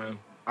respect it, man.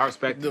 I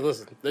respect it.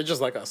 Listen, they're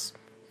just like us.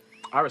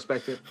 I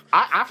respect it.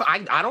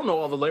 I don't know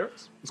all the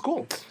lyrics. It's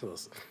cool.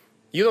 Listen.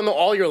 You don't know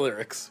all your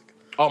lyrics.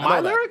 Oh, know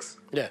my that. lyrics?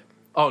 Yeah.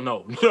 Oh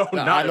no, No,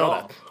 not I at know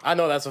all. that. I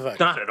know that's a fact.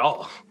 Not at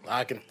all.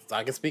 I can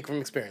speak from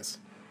experience.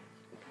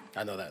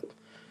 I know that.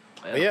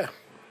 But yeah.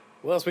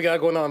 What else we got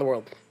going on in the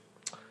world?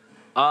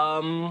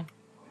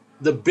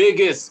 The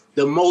biggest,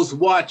 the most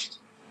watched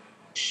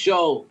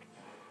show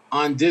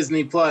on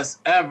Disney Plus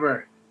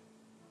ever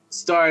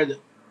starred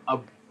a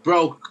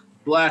broke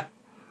black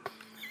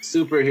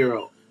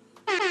superhero.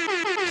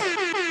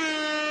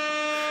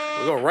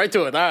 We're going right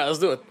to it. All right, let's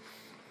do it.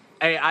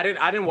 Hey, I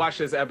didn't watch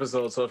this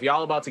episode, so if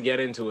y'all about to get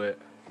into it,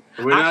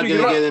 We're not Actually, going to you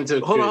know get what? into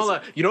it. Hold Chris.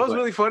 on. You know what's But-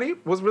 really funny?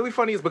 What's really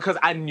funny is because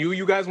I knew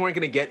you guys weren't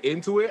gonna get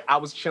into it. I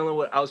was chilling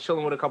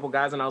with a couple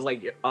guys, and I was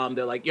like,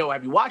 they're like, "Yo,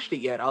 have you watched it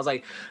yet?" I was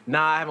like,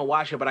 "Nah, I haven't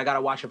watched it, but I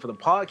gotta watch it for the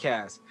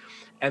podcast."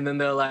 And then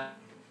they're like,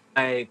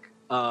 then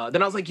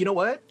I was like, you know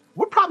what?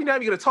 We're probably not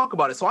even gonna talk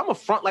about it. So I'm gonna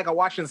front like I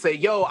watched it and say,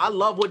 "Yo, I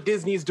love what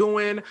Disney's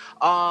doing.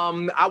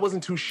 I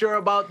wasn't too sure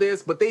about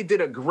this, but they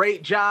did a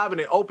great job, and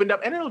it opened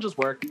up, and it'll just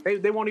work.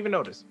 They won't even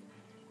notice."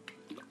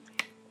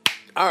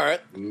 All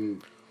right.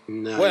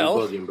 Nah, Well-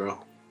 you're bugging, bro.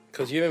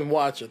 Because you didn't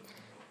watch it.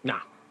 Nah.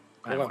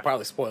 I'm going to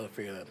probably spoil it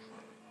for you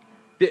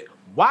then.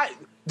 Why?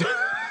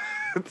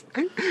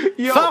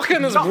 Yo,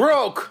 Falcon is no.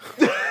 broke.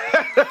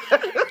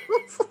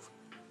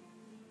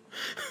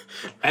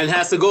 And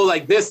has to go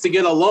like this to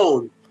get a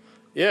loan.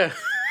 Yeah.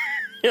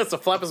 He has to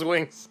flap his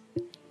wings.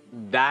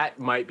 That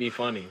might be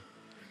funny.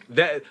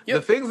 The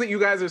things that you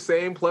guys are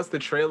saying plus the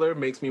trailer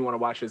makes me want to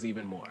watch this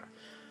even more.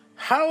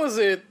 How is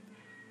it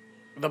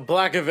the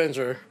Black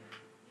Avenger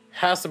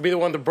has to be the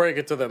one to break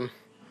it to them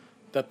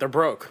that they're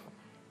broke?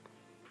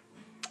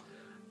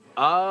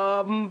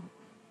 I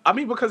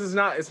mean, because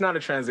it's not a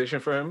transition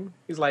for him.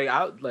 He's like,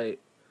 I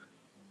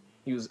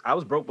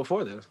was broke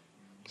before this.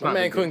 It's My not a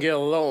man big couldn't deal.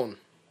 get a loan.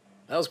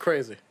 That was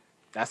crazy.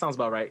 That sounds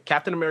about right.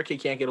 Captain America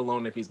can't get a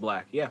loan if he's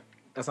black. Yeah,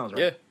 that sounds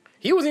right. Yeah.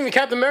 He wasn't even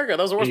Captain America.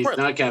 That was the worst He's part.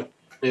 not Cap.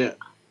 Yeah.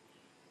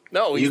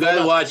 No, he's You gotta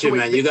not. watch it, wait,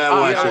 man. You gotta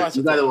oh, watch yeah, it.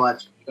 You gotta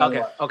watch it. You gotta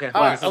watch it. Okay.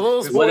 All right, a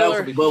little What else-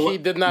 spoiler. but- He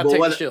did not but take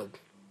what- the shield.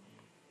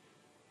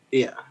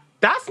 Yeah.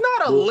 That's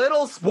not a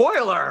little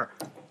spoiler.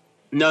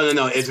 No.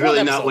 It's one really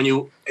episode. not when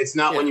you. It's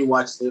not when Yeah. you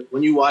watch it.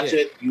 When you watch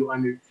Yeah. it, you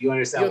understand You why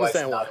it's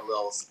understand not why. a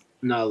little,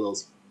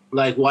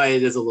 like why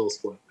it is a little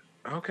spoiler.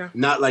 Okay.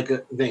 Not like a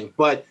thing.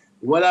 But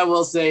what I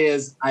will say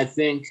is, I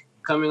think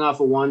coming off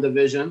of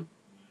WandaVision,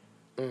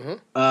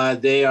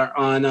 they are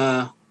on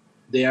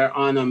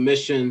a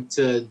mission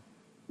to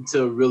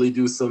really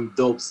do some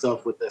dope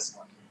stuff with this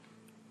one.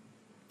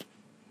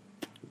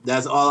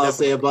 That's all I'll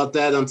say about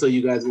that until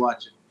you guys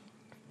watch it.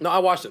 No, I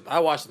watched it. I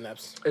watched the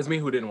Neps. It's me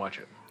who didn't watch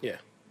it. Yeah.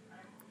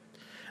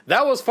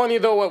 That was funny,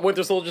 though, what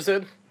Winter Soldier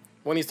said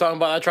when he's talking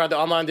about I tried the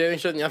online dating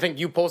shit, and I think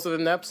you posted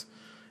the Neps.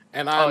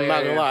 And I'm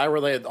not going to lie, I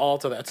related all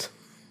to that.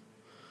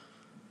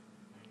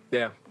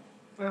 Yeah.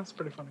 That's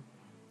pretty funny.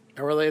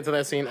 I related to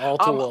that scene all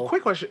too well.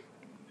 Quick question.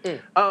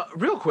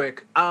 Real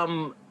quick.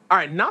 All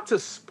right, not to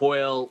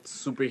spoil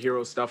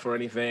superhero stuff or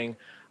anything,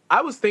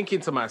 I was thinking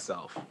to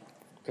myself,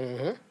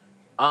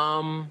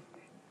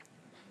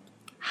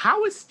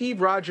 how is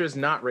Steve Rogers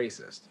not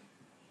racist?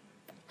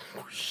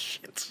 Oh,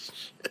 shit.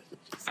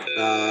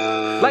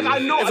 Like I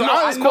know, It's an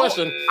honest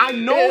question. I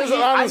know, It is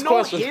an honest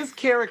question. his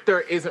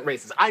character isn't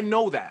racist. I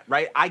know that,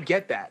 right? I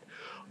get that.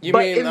 You but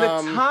mean, in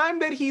the time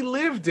that he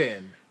lived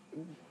in,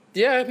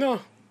 yeah,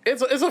 no.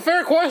 It's a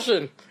fair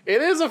question.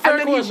 It is a fair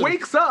and then question. he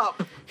wakes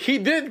up. He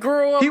did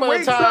grow up He at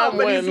wakes a time up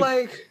when... and he's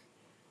like,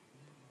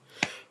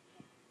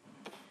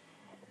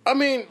 I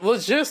mean,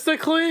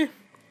 logistically,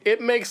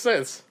 it makes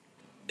sense.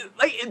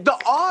 like the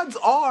odds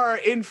are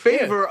in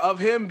favor of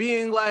him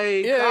being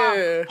like,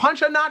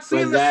 punch a Nazi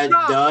But in the that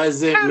snout,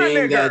 doesn't and a mean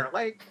nigger. that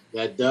Like,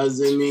 that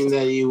doesn't mean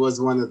that he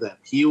was one of them.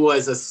 He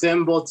was a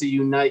symbol to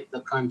unite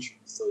the country,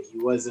 so he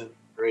wasn't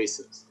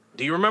racist.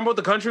 do you remember what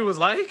the country was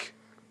like?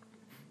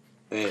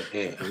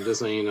 Hey, I'm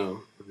just letting you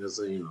know.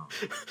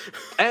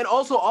 And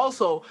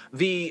also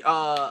the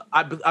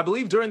I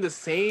believe during the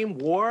same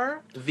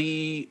war,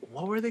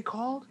 what were they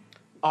called?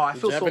 Oh, I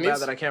feel so bad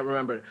that I can't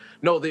remember.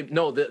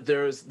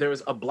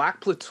 There's a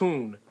black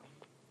platoon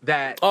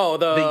that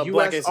the U.S.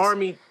 Black Aces.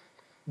 Army.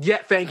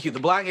 Yeah, thank you. The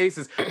Black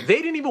Aces.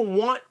 They didn't even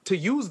want to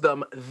use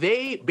them.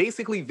 They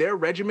basically their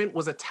regiment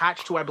was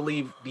attached to, I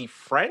believe, the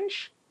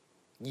French.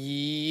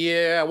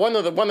 Yeah, one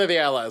of the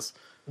allies.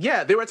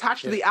 Yeah, they were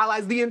attached to the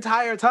Allies the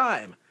entire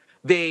time.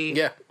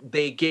 They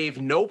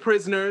gave no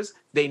prisoners.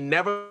 They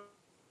never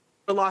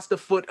lost a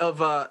foot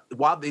of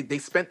while they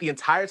spent the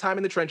entire time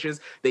in the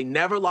trenches. They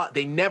never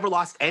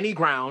lost any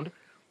ground.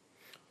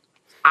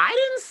 I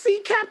didn't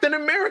see Captain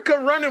America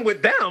running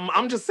with them.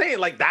 I'm just saying,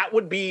 like, that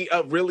would be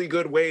a really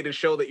good way to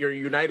show that you're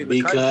united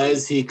the country.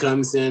 Because he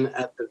comes in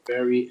at the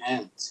very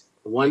end.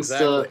 Once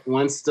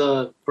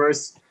the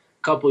first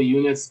couple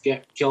units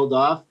get killed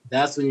off,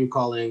 that's when you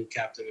call in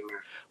Captain America.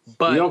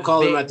 But you don't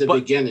call him at the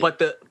beginning. But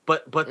the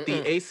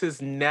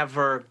Aces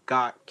never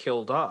got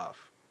killed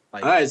off.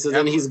 Like, all right, so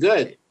then he's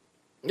good.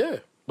 Yeah.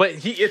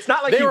 But it's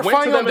not like they he were went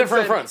fighting to them on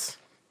different and said, fronts.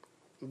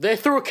 They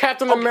threw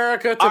Captain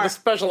America to the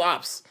special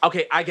ops.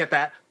 Okay, I get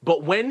that.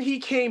 But when he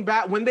came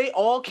back, when they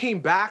all came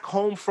back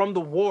home from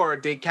the war,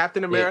 did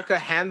Captain America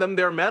hand them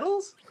their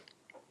medals?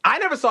 I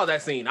never saw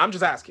that scene. I'm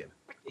just asking.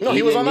 No,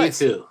 he was on ice.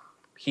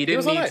 He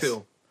didn't need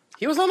to.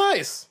 He was on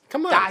ice.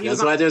 Come on.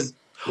 That's why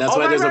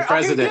there's a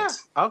president.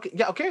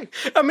 Okay.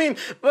 I mean,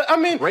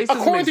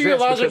 Racism according to your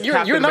logic, you're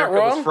not America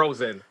wrong. Was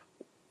frozen.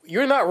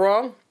 You're not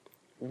wrong.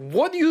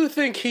 What do you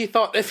think he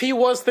thought? If he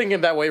was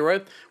thinking that way,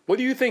 right? What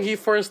do you think he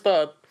first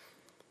thought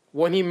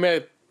when he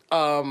met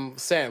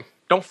Sam?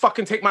 Don't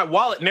fucking take my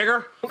wallet,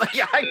 nigger. Like,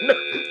 I know.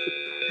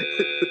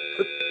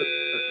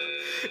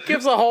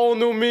 Gives a whole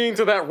new meaning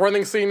to that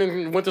running scene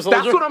in Winter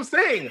Soldier. That's what I'm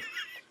saying.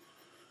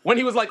 When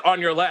he was like on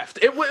your left,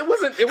 it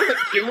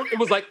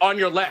was like on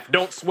your left.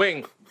 Don't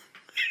swing.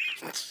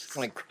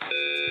 Like,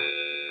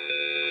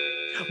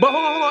 but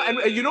hold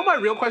on. And you know my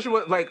real question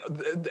was like,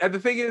 and the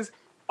thing is,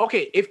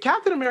 okay, if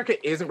Captain America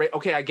isn't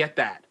okay, I get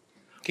that.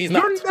 He's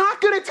not. You're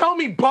not gonna tell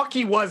me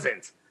Bucky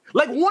wasn't.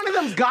 Like, one of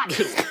them's got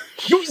to.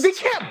 They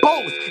can't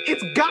both.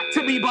 It's got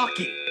to be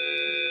Bucky.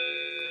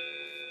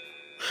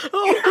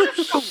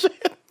 Oh,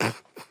 shit.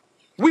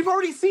 We've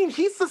already seen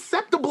he's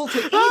susceptible to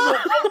evil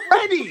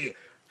already.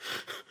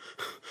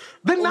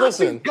 The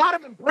Nazis got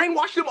him and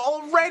brainwashed him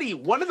already.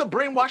 One of the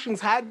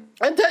brainwashings had...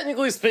 And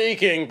technically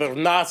speaking, the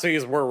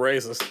Nazis were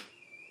racist.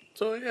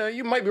 So, yeah,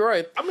 you might be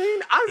right. I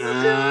mean,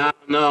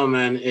 no,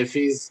 man. If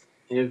he's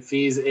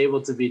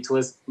able to be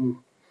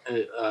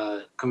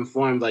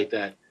conformed like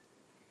that,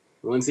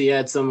 once he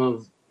had some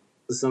of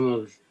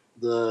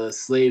the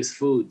slaves'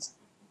 foods,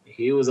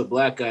 he was a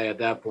black guy at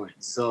that point.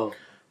 So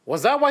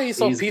was that why he's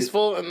so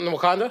peaceful in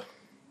Wakanda?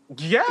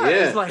 Yeah.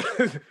 It's like,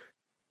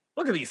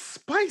 look at these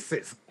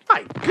spices.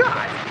 My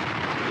God.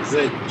 Is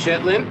it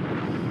chitlin?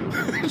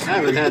 I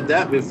haven't had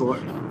that before.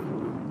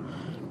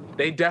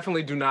 They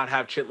definitely do not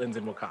have chitlins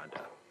in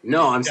Wakanda.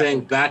 No, I'm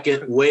saying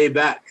way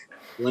back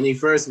when he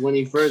became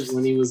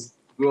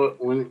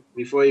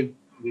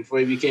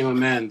a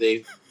man,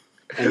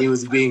 and he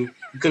was being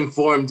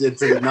conformed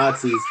into the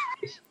Nazis.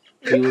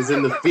 He was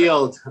in the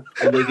field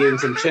and they gave him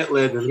some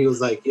chitlin and he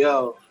was like,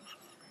 yo,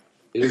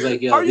 these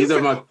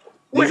are my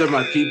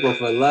people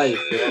for life.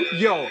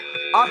 Yo,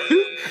 all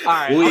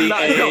right.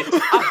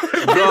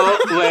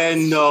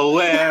 Going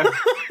nowhere.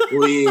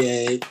 We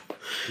ain't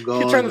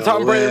going You turn to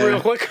Tom Brady real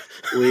quick.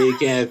 We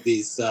can't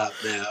be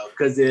stopped now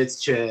because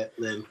it's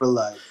chitlin for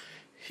life.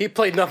 He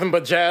played nothing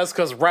but jazz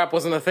because rap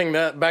wasn't a thing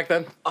back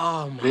then.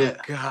 Oh my Yeah.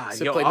 god!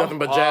 So he played nothing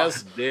but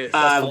jazz.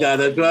 I've got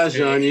a crush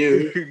on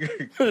you.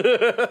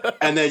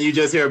 And then you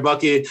just hear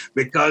Bucky,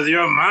 because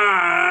you're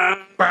mine.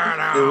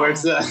 It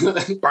works out.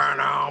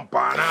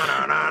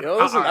 Yo,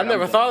 listen, I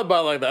never thought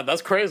about it like that.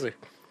 That's crazy.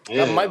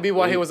 Yeah. That might be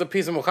why he was a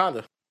piece of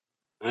Wakanda.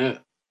 Yeah.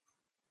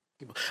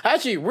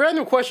 Actually,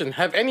 random question.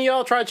 Have any of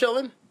y'all tried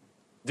chilling?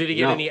 Did he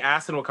get No. any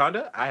ass in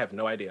Wakanda? I have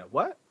no idea.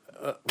 What?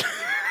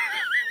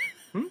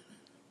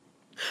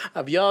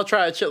 Have y'all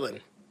tried chilling?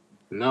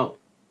 No.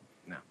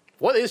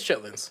 What is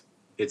chitlins?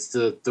 It's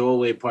the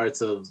throwaway parts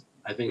of,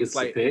 I think it's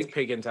like the it's pig.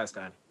 pig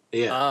intestine.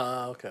 Yeah.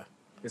 Ah, okay.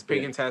 It's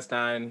pig Yeah.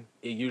 intestine.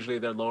 Usually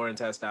their lower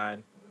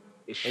intestine.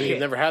 It's And shit. you've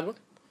never had one?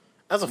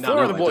 As a No,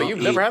 Florida I boy, don't you've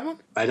eat- never had one?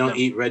 I don't No.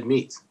 eat red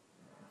meat.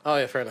 Oh,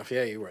 yeah, fair enough.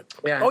 Yeah, you read.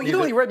 Yeah, Oh, you don't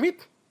neither- eat red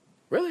meat?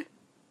 Really?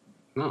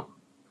 No.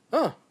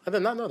 Oh, I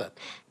did not know that.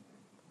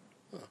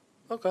 Oh,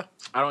 okay.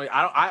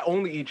 I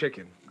only eat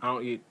chicken. I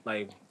don't eat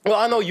like. Well,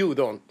 I know you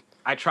don't.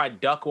 I tried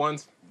duck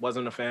once.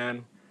 Wasn't a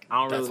fan. I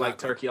don't That's really like not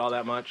turkey all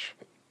that much.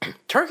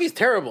 Turkey's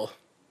terrible.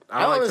 I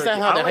don't like understand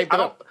turkey. how they I don't hype it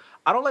like- up.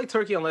 I don't like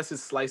turkey unless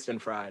it's sliced and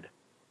fried.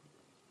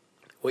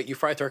 Wait, you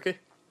fry turkey?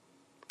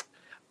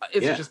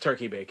 It's Yeah. just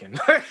turkey bacon.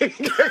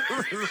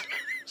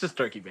 Just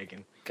turkey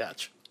bacon.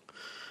 Gotcha.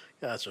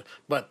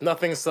 But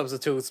nothing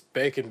substitutes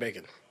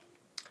bacon.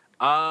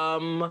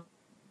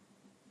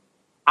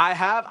 I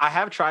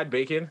have tried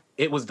bacon.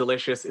 It was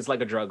delicious. It's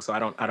like a drug, so I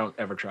don't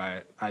ever try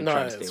it. I No,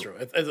 try to it's stay. true.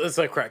 It's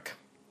like crack.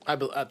 I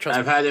trust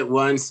I've me. had it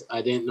once.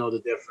 I didn't know the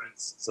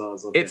difference, so I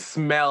was okay. It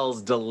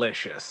smells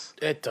delicious.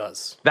 It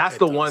does. That's It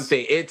the does. one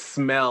thing. It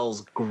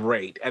smells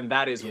great, and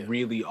that is Yeah.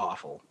 really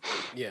awful.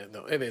 Yeah,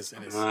 no, it is.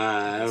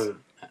 I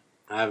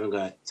haven't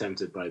got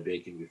tempted by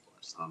bacon before,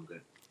 so I'm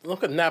good.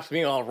 Look at Naps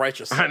being all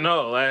righteous. I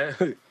know,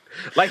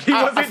 like he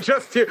wasn't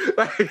just here.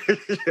 Like,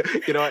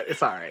 you know what?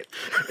 It's all right.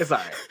 It's all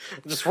right.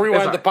 Just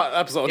rewind It's the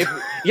episode.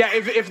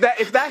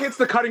 If that hits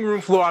the cutting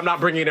room floor, I'm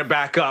not bringing it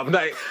back up.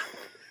 Like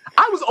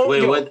I was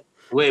Wait, what?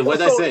 Wait, what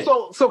did I say?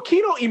 So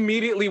Kino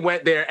immediately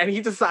went there, and he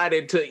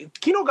decided to.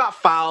 Kino got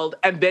fouled,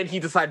 and then he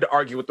decided to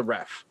argue with the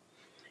ref.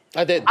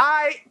 I did.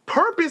 I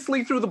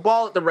purposely threw the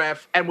ball at the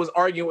ref and was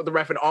arguing with the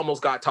ref and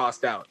almost got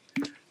tossed out.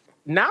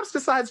 Naps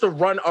decides to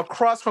run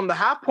across from the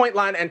half-point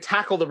line and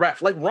tackle the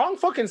ref. Like, wrong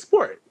fucking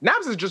sport.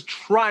 Naps is just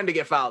trying to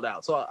get fouled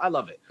out. So I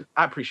love it.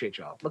 I appreciate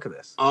y'all. Look at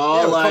this. Yeah,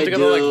 All we come I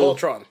together do. like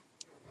Voltron.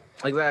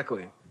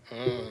 Exactly.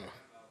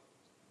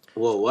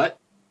 Whoa, what?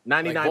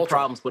 99 Voltron.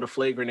 problems, but a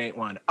flagrant ain't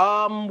one.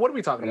 What are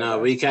we talking about? No,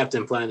 guys? we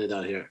Captain Planet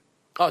out here.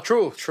 Oh,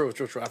 true. I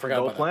forgot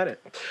Go about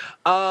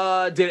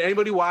Planet. Did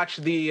anybody watch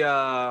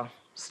the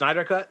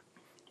Snyder Cut?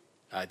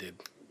 that. I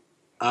did.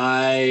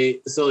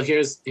 So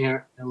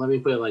here, and let me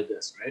put it like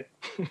this, right?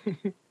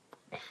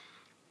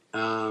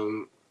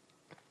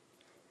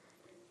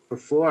 For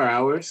 4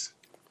 hours,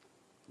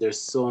 there's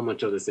so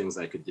much other things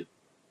I could do.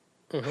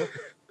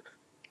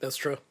 That's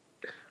true.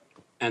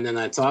 And then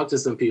I talked to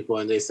some people,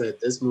 and they said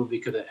this movie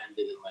could have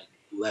ended in like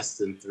less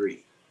than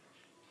 3.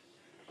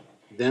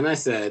 Then I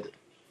said,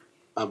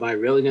 am I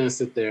really gonna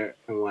sit there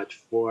and watch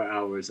 4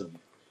 hours of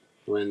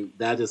when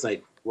that is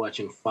like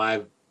watching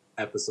 5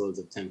 episodes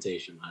of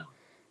Temptation Island?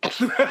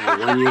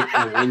 And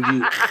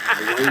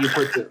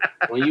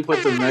when you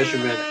put the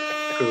measurement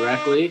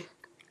correctly,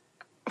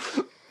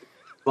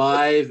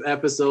 5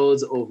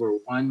 episodes over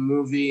 1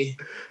 movie,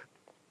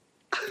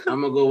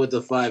 I'm gonna go with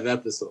the 5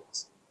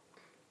 episodes.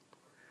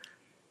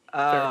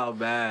 Oh,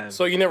 man.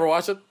 So you never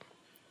watched it?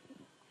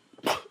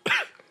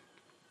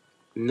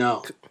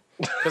 No,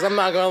 Because I'm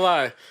not gonna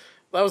lie,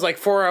 that was like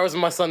 4 hours of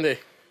my Sunday.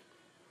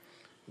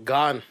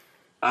 Gone.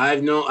 I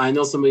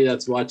know somebody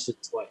that's watched it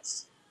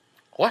twice.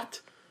 What?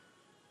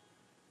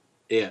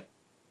 Yeah.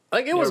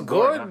 Like it was You're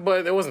bored, good, huh?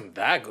 but it wasn't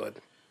that good.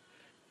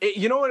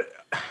 You know what?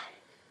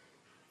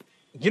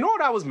 You know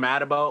what I was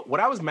mad about? What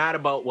I was mad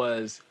about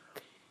was,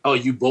 Oh,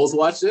 you both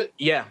watched it?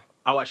 yeah,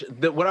 I watched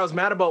it. What I was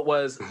mad about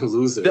was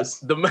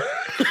Losers.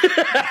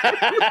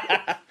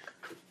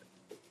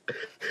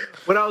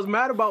 what I was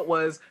mad about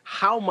was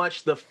how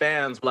much the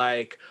fans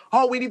like,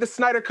 oh, we need the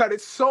Snyder Cut.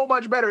 It's so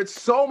much better. It's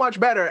so much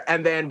better.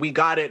 And then we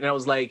got it, and I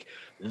was like,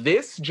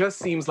 this just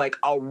seems like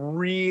a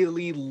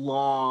really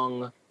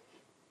long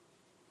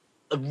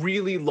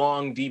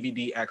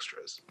DVD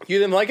extras. You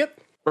didn't like it?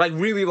 Like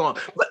really long.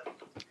 But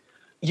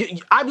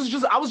I was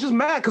just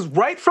mad because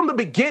right from the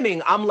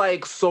beginning, I'm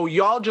like, so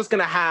y'all just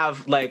gonna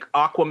have like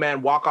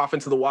Aquaman walk off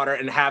into the water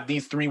and have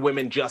these 3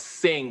 women just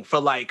sing for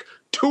like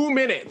 2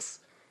 minutes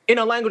in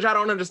a language I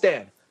don't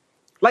understand.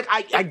 Like,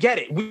 I get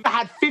it. We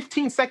had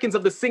 15 seconds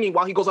of the singing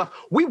while he goes off.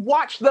 We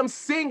watched them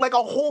sing like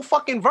a whole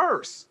fucking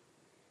verse.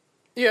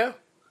 Yeah.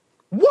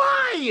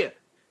 Why?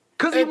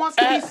 Because he It- wants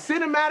to be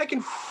cinematic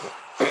and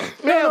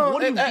man, No,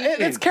 what are you doing?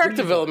 it's character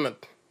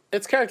development.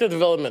 It's character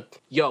development.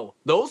 Yo,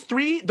 those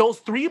three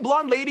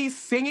blonde ladies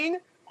singing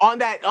on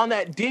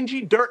that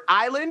dingy dirt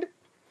island.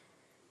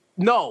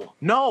 No,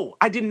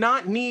 I did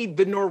not need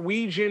the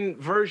Norwegian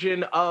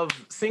version of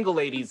Single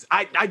Ladies.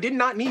 I did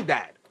not need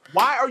that.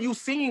 Why are you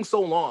singing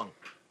so long?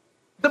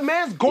 The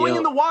man's going Yo.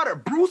 in the water.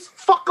 Bruce,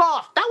 fuck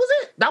off. That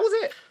was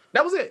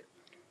it.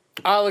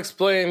 I'll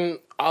explain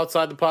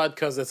outside the pod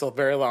because it's a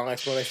very long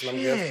explanation I'm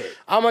gonna give.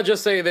 I'm gonna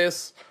just say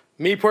this.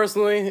 Me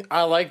personally,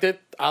 I liked it.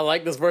 I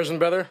like this version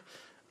better.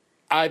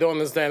 I don't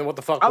understand what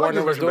the fuck I like Warner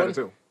this was version doing.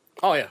 better too.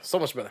 Oh yeah, so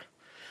much better.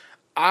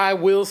 I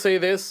will say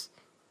this.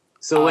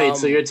 So wait,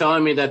 so you're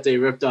telling me that they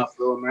ripped off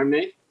Little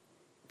Mermaid?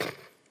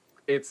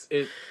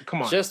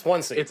 Come on. Just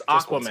one scene. It's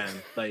Just one Aquaman.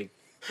 scene. Like,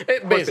 It of course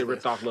they basically.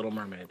 ripped off Little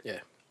Mermaid. Yeah.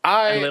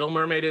 And Little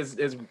Mermaid is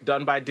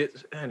done by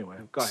anyway,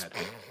 go ahead.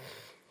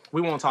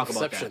 We won't talk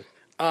about Inception.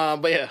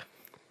 that. But yeah.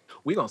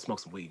 We gonna smoke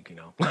some weed, you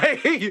know.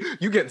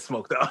 you getting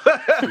smoked up.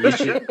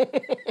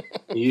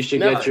 You should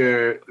Never. get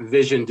your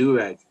Vision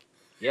do-rag.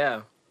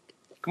 Yeah.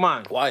 Come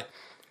on. Why?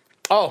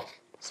 Oh,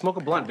 Smoke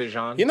a blunt,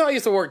 Vision. you know I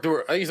used to wear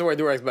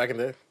durags back in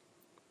the day.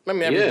 I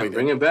mean, Yeah, everybody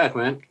bring did. it back,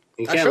 man.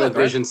 You I can't should, let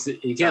right? Vision.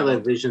 You can't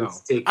let Vision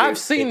take. I've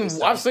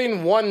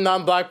seen one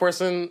non-black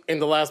person in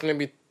the last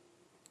maybe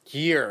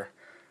year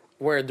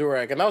wear a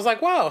durag, and I was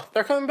like, wow,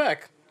 they're coming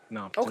back.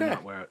 No, Okay.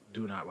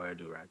 do not wear a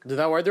do-rag. Did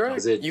not wear a durag?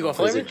 Is it? You gonna Is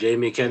flame it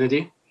Jamie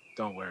Kennedy?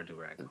 Don't wear a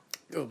do-rag.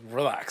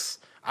 Relax.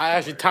 I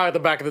actually tied the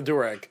back of the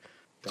durag.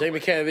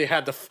 Jamie Kennedy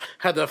had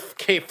the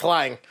cape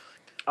flying.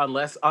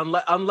 Unless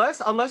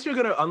you're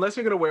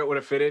gonna wear it with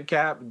a fitted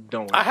cap,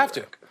 don't wear I a have to.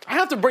 do-rag. I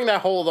have to bring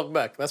that whole look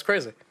back. That's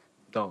crazy.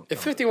 Don't.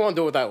 If 50 won't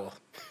do it, I will.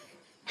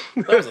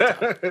 That was a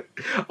time.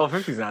 Oh,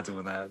 50's not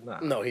doing that. Nah.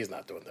 No, he's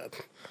not doing that.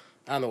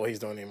 I don't know what he's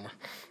doing anymore.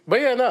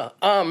 But yeah,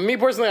 no. Me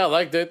personally, I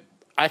liked it.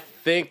 I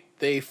think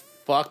they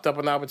fucked up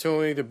an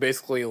opportunity to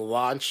basically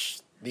launch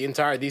the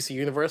entire DC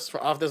universe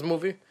off this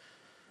movie,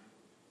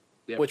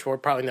 Yep. which we're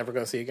probably never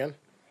going to see again.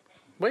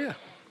 But yeah,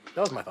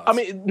 that was my thoughts. I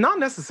mean, not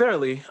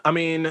necessarily. I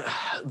mean,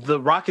 The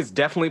Rock is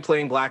definitely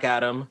playing Black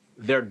Adam.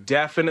 They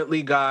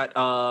definitely got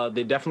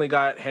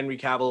Henry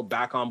Cavill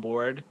back on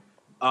board.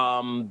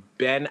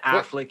 Ben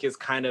Affleck is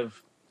kind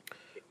of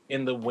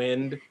in the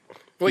wind.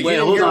 wait, wait, you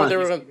didn't hold hear on.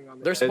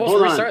 what they're supposed Hold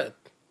to on. restart it.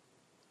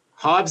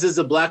 Hobbs is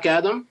the Black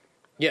Adam.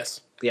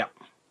 Yes, Yeah.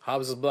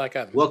 Hobbs is Black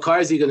Adam. What car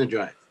is he gonna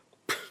drive?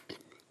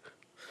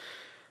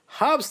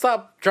 Hobbs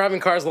stopped driving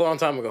cars a long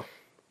time ago.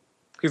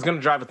 He's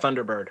gonna drive a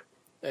Thunderbird.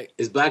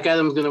 Is Black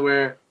Adam gonna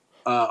wear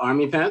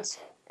army pants?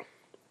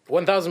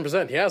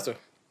 1,000%, he has to.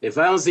 If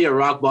I don't see a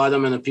rock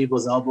bottom and a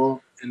people's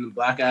elbow in the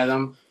Black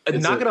Adam,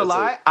 Not gonna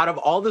lie, out of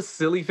all the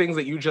silly things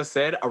that you just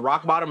said, a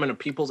rock bottom and a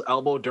people's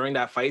elbow during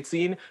that fight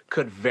scene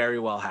could very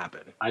well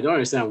happen. I don't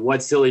understand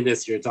what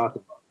silliness you're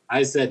talking about.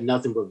 I said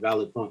nothing but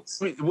valid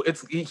points.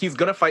 He's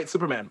gonna fight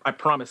Superman. I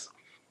promise.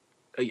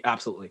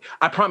 Absolutely.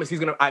 I promise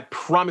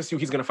you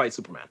he's gonna fight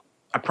Superman.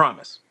 I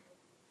promise.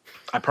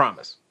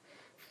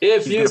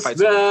 If He's you gonna fight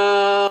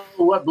smell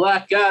what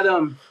Black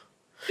Adam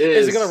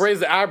Is he going to raise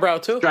the eyebrow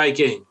too?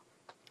 striking.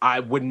 I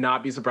would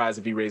not be surprised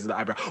if he raises the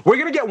eyebrow. We're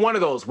gonna get one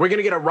of those. We're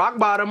gonna get a rock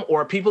bottom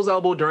or a people's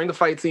elbow during the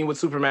fight scene with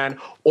Superman,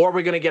 or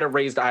we're gonna get a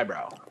raised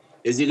eyebrow.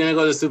 Is he gonna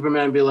go to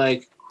Superman and be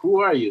like, "Who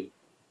are you?"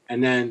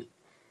 And then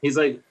he's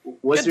like,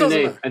 "What's It your doesn't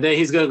name?" matter. And then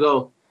he's gonna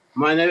go,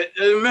 "My name. It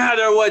doesn't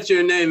matter what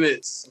your name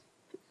is."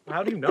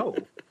 How do you know?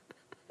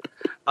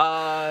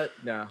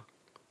 No.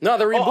 No,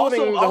 they're rebooting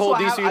also- the whole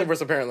also, DC universe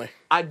apparently.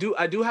 I do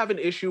have an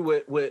issue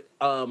with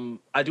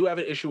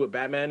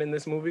Batman in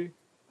this movie.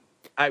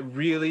 I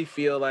really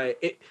feel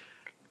like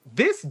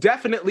this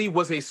definitely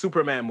was a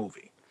Superman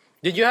movie.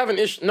 Did you have an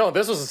issue? No,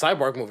 this was a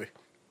cyborg movie.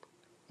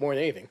 More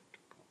than anything.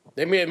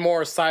 They made it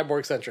more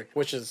cyborg centric,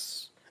 which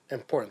is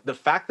important. The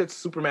fact that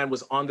Superman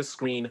was on the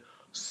screen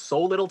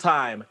so little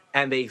time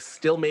and they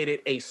still made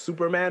it a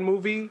Superman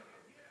movie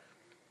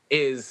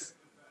is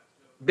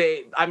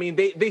they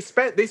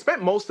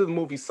spent most of the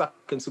movie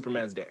sucking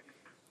Superman's dick.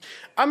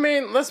 I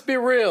mean, let's be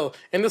real.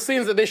 In the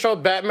scenes that they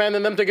showed Batman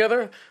and them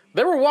together,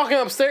 they were walking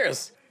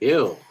upstairs.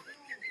 Ew.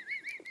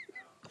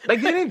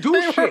 Like they didn't do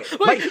They were,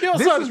 shit. yo,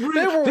 this son, is they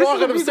were this is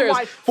walking the reason upstairs.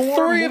 why 4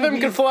 Three of them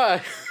movies- could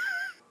fly.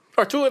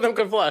 Or 2 of them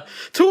could fly.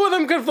 2 of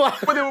them could fly.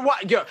 But they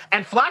were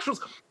and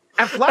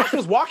Flash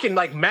was walking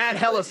like mad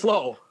hella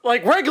slow.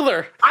 Like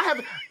regular.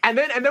 And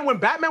then when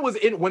Batman was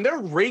when they're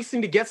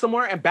racing to get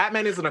somewhere and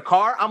Batman is in a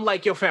car, I'm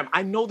like, yo, fam,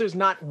 I know there's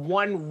not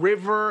one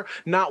river,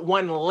 not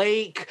one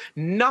lake,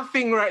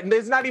 nothing, right?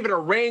 There's not even a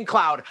rain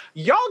cloud.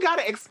 Y'all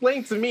gotta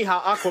explain to me how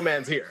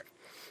Aquaman's here.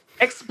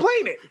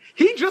 Explain it.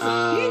 He just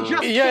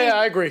Yeah,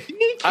 I agree. He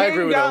I came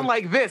agree with that down one.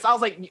 like this. I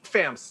was like,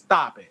 fam,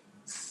 stop it.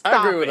 Stop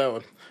I agree with it. that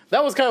one.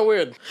 That was kind of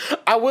weird.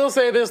 I will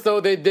say this though,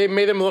 they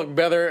made him look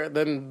better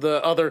than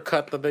the other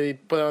cut that they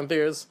put on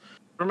theaters.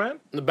 Superman?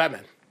 The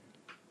Batman.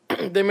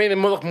 They made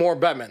him look more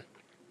Batman.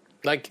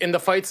 Like in the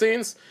fight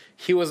scenes,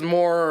 he was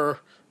more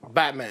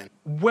Batman.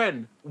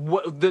 When?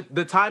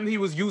 The time he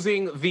was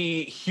using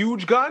the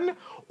huge gun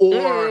or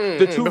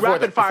the 2 before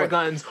rapid that, fire before-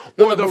 guns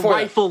No, or no, the before that.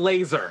 rifle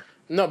laser?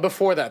 No,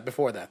 before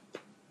that.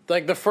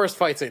 Like the first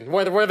fight scene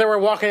where they were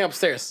walking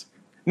upstairs.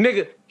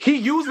 Nigga, he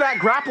used that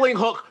grappling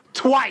hook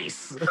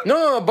twice.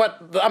 No,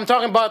 but I'm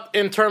talking about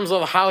in terms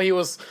of how he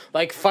was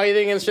like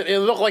fighting and shit. It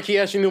looked like he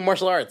actually knew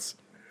martial arts.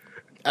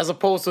 As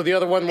opposed to the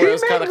other one where it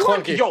was kind of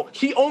clunky. Yo,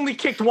 he only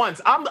kicked once.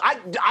 Yeah,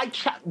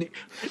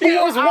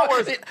 it was one-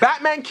 hours.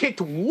 Batman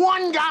kicked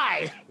one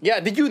guy. Yeah,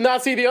 did you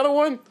not see the other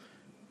one?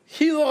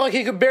 He looked like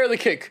he could barely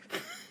kick.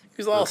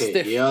 He's all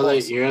stiff.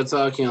 You're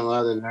talking a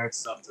lot of nerd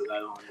stuff that I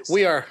don't understand.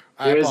 We are.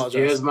 I apologize.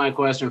 Here's my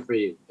question for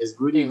you: Is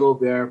Rudy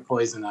Gobert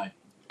poison ivy?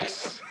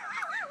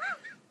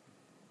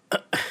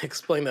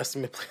 Explain this to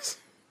me, please.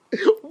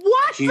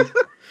 What?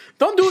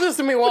 Don't do this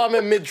to me while I'm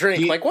in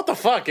mid-drink. Like, what the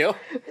fuck, yo?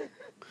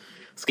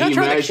 This guy He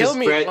trying to managed kill to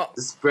me.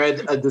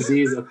 spread a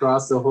disease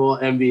across the whole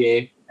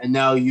NBA, and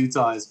now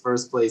Utah is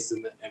first place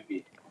in the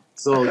NBA.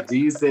 So, do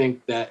you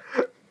think that?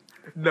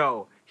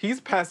 No,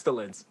 he's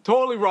pestilence.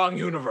 Totally wrong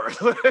universe.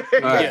 All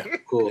right, Yeah.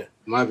 cool. Yeah.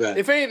 My bad.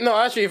 If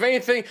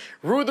anything,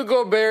 Rudy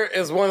Gobert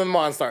is one of the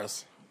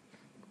Monstars.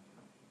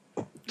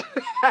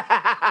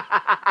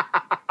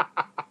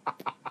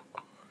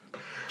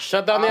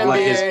 Shut down the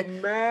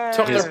NBA. Man.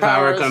 Took His their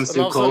power powers, comes and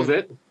through all of a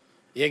sudden- COVID.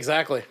 Yeah,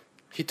 exactly.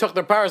 He took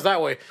their powers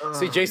that way.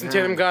 See, Jason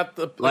Tatum got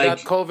Like-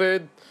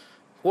 COVID.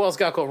 Who else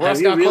got COVID?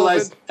 Russ got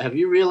COVID. Have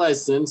you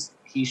realized since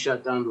he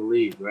shut down the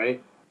league,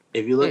 right?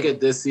 If you look at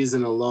this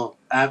season alone,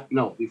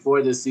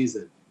 before this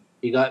season,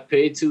 he got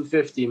paid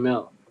 $250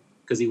 million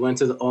because he went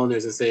to the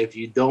owners and said, "If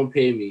you don't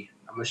pay me,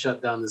 I'm gonna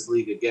shut down this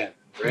league again."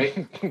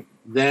 Right?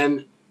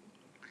 then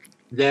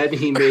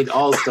he made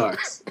All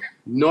Stars.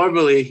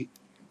 Normally,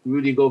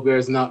 Rudy Gobert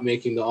is not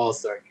making the All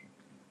Star game.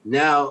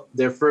 Now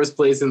they're first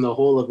place in the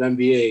whole of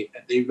NBA,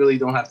 and they really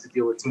don't have to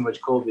deal with too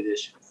much COVID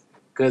issues.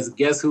 Because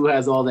guess who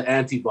has all the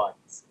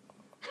antibodies?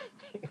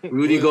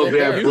 Rudy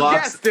Gobert You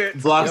blocks guessed it.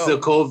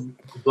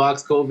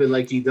 COVID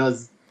like he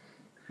does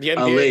The a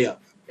NBA layup.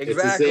 It's the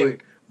Exactly. same.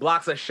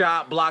 Blocks a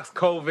shot, blocks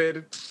COVID.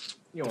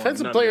 You don't want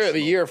Defensive none Player this of the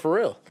smoke. Year for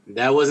real.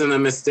 That wasn't a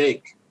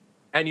mistake.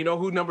 And you know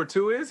who number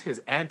 2 is?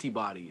 His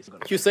antibodies.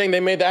 You saying they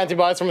made the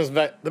antibodies from his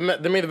they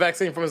made the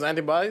vaccine from his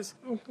antibodies?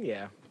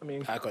 Yeah, I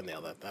mean, I couldn't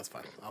nail that. That's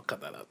fine. I'll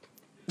cut that out.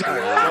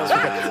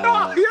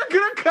 no, you're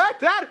gonna cut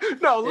that.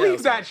 No, leave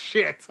that's that fine.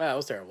 shit. That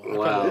was terrible.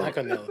 Wow. I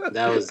couldn't nail it.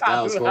 That was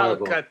I'll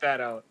horrible. cut that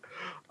out.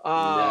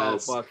 Oh,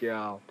 That's- fuck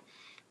y'all.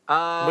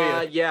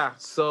 yeah. Yeah.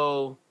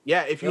 So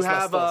yeah, if you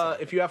Let's not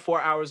have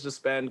 4 hours to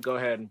spend, go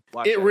ahead and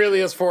watch. It that really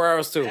shit. is 4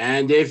 hours too.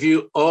 And if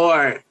you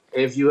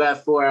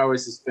have 4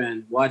 hours to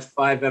spend, watch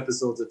 5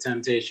 episodes of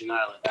Temptation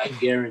Island. I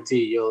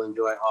guarantee you'll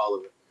enjoy all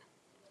of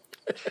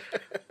it.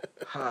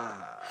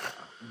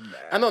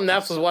 I know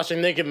Naps was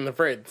watching Naked and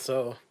Afraid,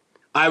 so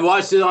I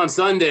watched it on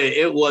Sunday.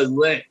 It was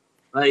lit.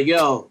 Like,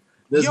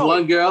 this Yo,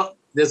 one girl,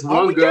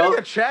 Are we getting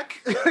a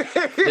check?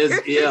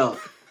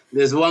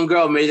 this one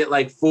girl made it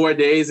like 4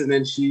 days, and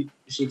then she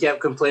kept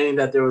complaining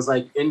that there was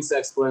like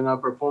insects going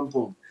up her pum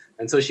pum,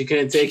 and so she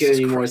couldn't take Jesus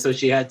it anymore, Christ. so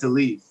she had to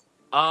leave.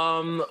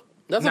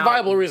 that's Now- a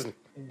viable reason.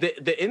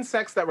 the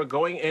insects that were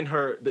going in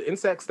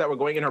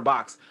her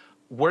box,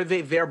 were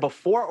they there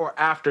before or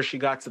after she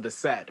got to the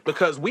set?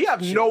 Because we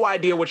have no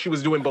idea what she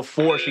was doing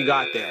before she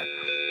got there.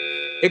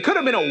 It could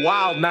have been a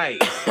wild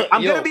night.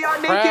 I'm Yo, gonna be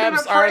on Naked and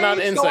crabs are not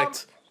Afraid, so I'm-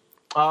 insects.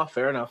 Oh,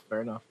 fair enough.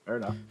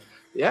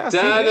 Yeah,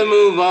 Time to see,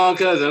 move on,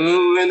 cause I'm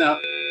moving up.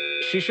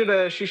 she should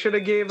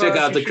have gave. Check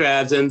out she the should-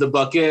 crabs in the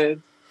bucket.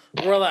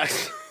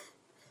 Relax.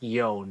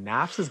 Yo,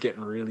 Naps is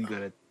getting really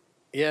good at.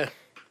 Yeah.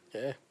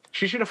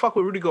 She should have fucked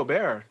with Rudy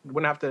Gobert.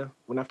 Wouldn't have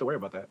to worry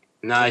about that.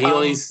 Nah, he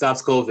only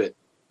stops COVID.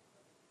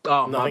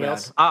 Oh, my Nothing bad.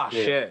 else? Ah,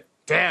 Yeah. shit.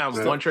 Damn,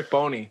 Yeah. one trick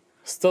pony.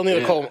 Still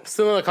need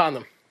Yeah. a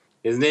condom.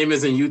 His name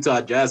isn't Utah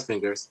Jazz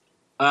Fingers.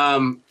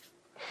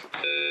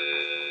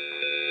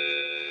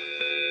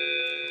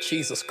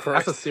 Jesus That's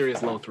Christ. a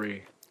serious low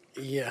 3.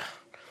 Yeah.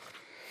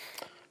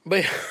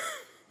 But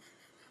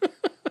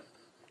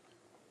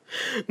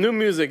new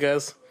music,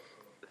 guys.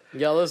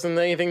 Y'all listen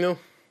to anything new?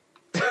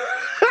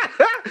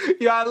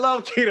 Yeah, I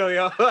love Cheeto,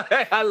 yo.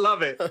 I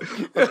love it.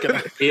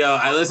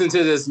 I listened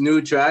to this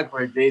new track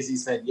where Jay-Z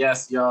said,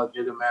 "Yes, y'all,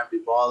 Jigga Man be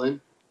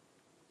ballin'.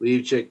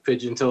 Leave chick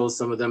pigeon toes,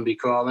 some of them be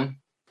crawling."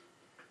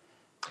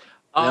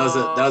 That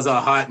was a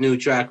hot new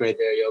track right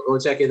there, yo. Go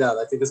check it out.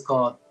 I think it's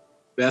called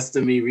 "Best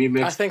of Me"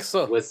 remix. I think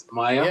so. With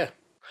Maya. Yeah.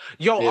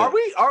 Yo, Yeah.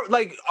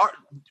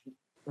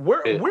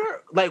 we're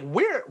Yeah.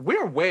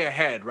 we're way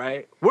ahead,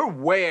 right? We're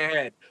way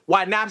ahead.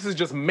 Why Naps is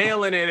just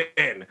mailing it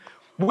in.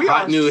 We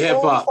Hot are new so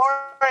hip-hop.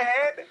 far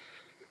ahead.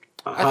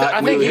 Hot I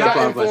new think he got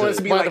hip-hop, I influenced said.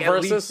 To be by like the at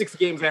least verses. 6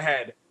 games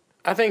ahead.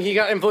 I think he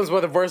got influenced by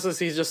the verses.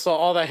 He just saw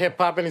all that hip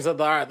hop and he said,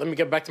 "All right, let me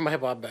get back to my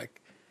hip hop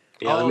back."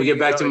 Yeah, let Oh, me get you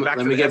back got to it back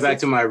let to me the get back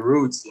essence? to my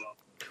roots, yo.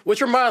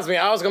 Which reminds me,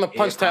 I was gonna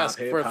punch Hip-hop, Task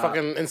for hip-hop.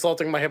 fucking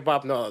insulting my hip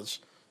hop knowledge.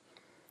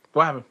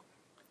 What happened?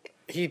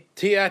 He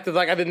acted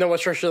like I didn't know what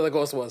Church of the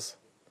Ghost was.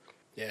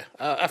 Yeah,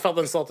 I felt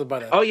insulted by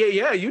that. Oh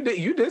yeah, you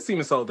did seem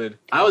insulted.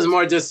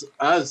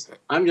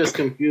 I'm just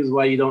confused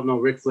why you don't know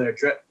Ric Flair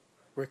drip.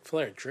 Ric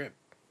Flair drip.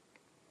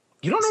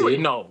 You don't know See? what?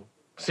 No,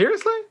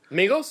 seriously?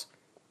 Migos?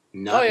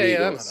 Not Oh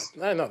yeah,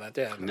 Migos. I know that.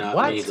 Yeah. Not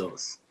What?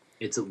 Migos.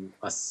 It's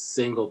a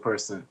single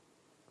person.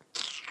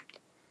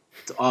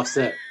 It's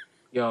Offset.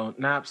 Yo,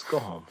 Naps, go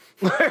home.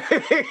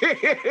 I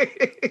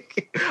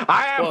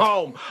am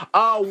home.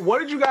 What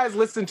did you guys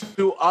listen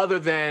to other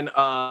than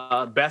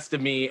Best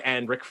of Me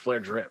and Ric Flair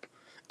Drip?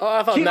 Oh,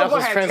 I thought Kino, Naps go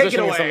was ahead, take it transitioning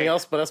to away. something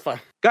else, but that's fine.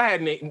 Go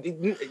ahead,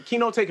 Nate.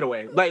 Kino, take it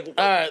away. Like,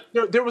 Alright.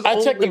 there was. I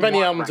checked the only Benny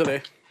one album record.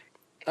 today.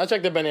 I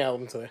checked the Benny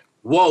album today.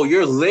 Whoa,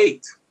 you're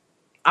late.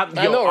 I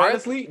know, right?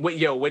 honestly, when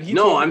he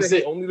No, told me I'm that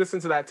saying- he only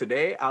listened to that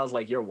today, I was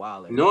like, you're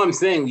wild. No, I'm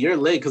saying you're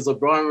late because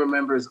LeBron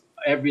remembers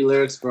every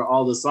lyrics for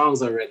all the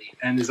songs already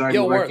and is already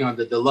Yo, working word. on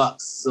the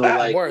deluxe. So Ah,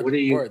 like, word, what are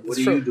you? word. What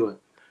It's are you true. doing?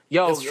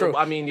 Yo, It's true.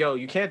 I mean,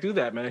 you can't do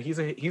that, man. He's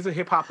a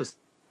hip hop. Do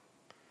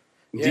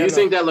Yeah, you no.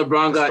 think that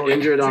LeBron got Historian.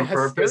 injured Is on it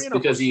purpose historian or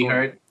because he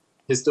historian? hurt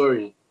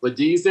historian? But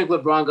do you think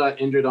LeBron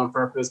got injured on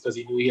purpose because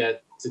he knew he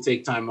had to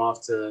take time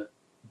off to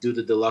do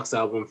the deluxe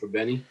album for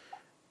Benny?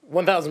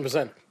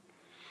 1000%.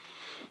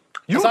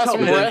 You don't Aside tell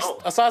from me the that. rest,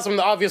 aside from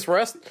the obvious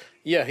rest,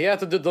 yeah, he had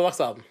to do the deluxe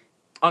album.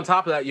 On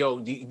top of that, yo,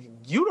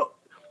 you don't.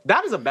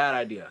 That is a bad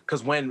idea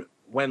because when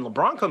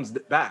LeBron comes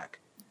back,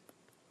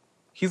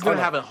 he's gonna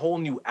no. have a whole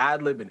new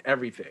ad lib and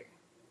everything.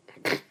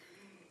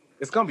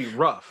 It's gonna be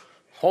rough.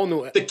 Whole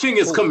new. The king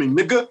is coming,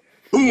 nigga.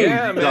 Boom.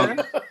 Yeah, Done.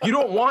 man. You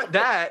don't want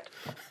that.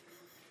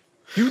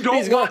 You don't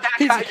He's going. want that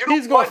guy. You don't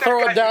He's going want to throw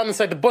that it guy. down and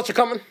say the butcher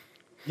coming,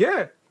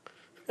 Yeah,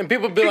 and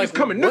people be he's like,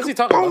 coming. "What's nigga. he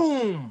talking about?"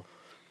 Boom.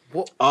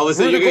 All of a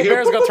sudden, Rudy you're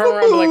gonna Gobert's hear. gonna turn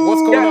around and be like,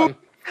 "What's going on?"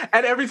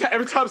 And every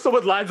time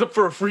someone lines up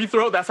for a free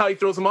throw, that's how he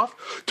throws him off.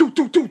 Two.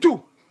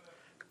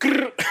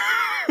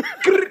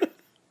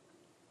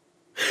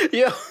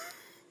 Yo,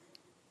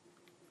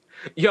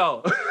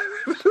 Yo,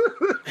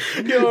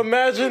 yo,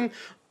 imagine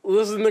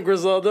listening to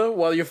Griselda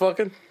while you're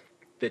fucking.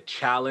 the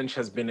challenge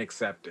has been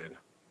accepted.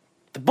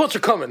 The butcher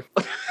coming.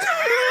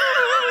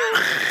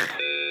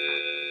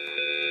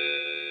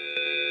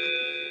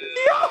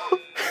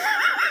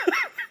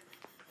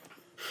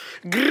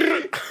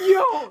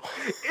 Yo,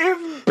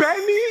 if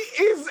Benny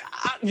is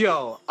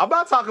I'm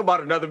not talking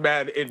about another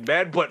man in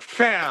bed, but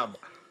fam,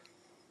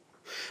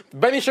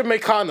 Benny should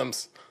make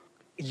condoms.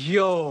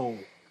 yo,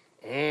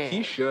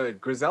 he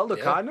should. Griselda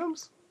Yeah.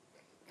 condoms,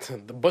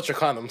 The butcher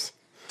condoms.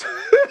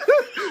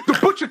 the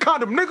butcher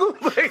condom,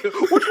 nigga. Like,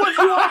 which ones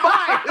do I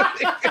buy?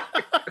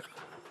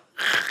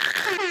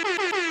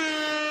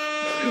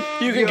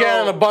 You can get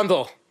it in a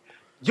bundle.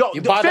 Yo,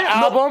 You buy the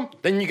fam, album,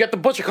 then you get the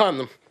butcher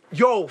condom.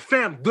 Yo,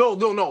 fam,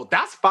 no,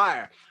 that's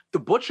fire. The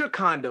butcher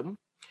condom,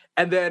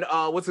 and then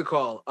what's it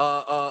called?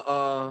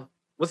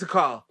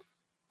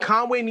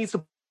 Conway needs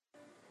to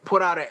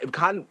put out a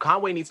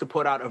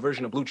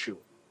version of Blue Chew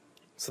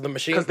So the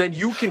machine. because then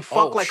you can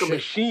fuck Oh, like a shit.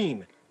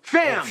 machine,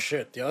 fam. Oh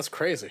shit, yo, that's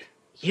crazy.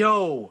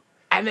 Yo,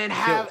 and then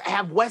have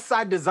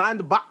Westside design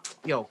the box.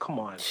 Yo, come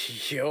on,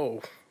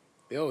 Yo,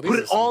 these put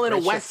are it some all in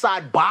a great shit.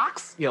 Westside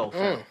box. Yo,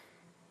 fam.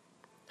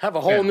 Have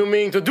a whole Fam. new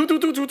meaning to do.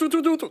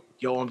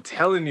 Yo, I'm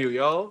telling you,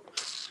 yo.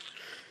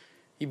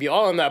 You be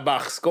all in that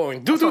box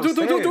going That's what I'm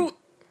saying.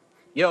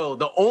 Yo,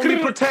 the only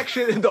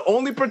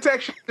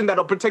protection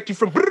that'll protect you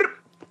from,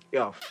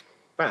 yo,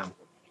 fam.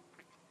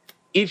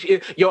 If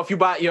you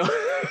buy, you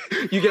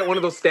get one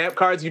of those stamp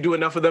cards. You do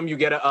enough of them, you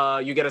get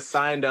a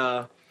signed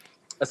You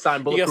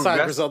bulletproof get signed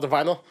vest. Griselda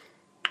vinyl.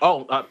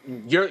 Oh,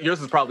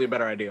 yours is probably a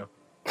better idea.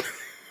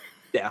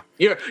 Yeah,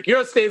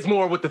 yours stays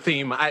more with the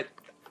theme.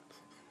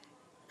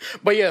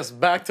 But yes,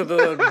 back to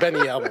the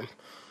Benny album.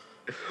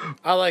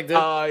 I liked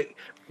it.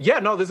 Yeah,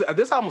 no,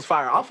 this album's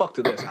fire. I'll fuck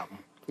to this album.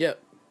 Yeah,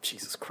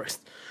 Jesus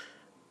Christ,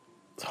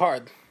 it's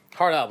hard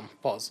album.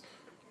 Pause.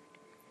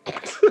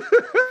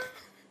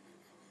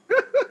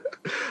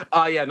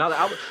 Yeah, no,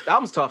 the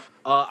album's tough.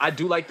 I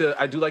do like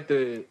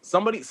the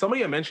somebody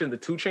had mentioned the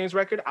 2 Chainz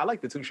record. I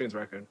like the 2 Chainz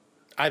record.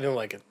 I didn't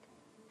like it.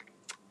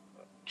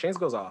 Chainz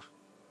goes off.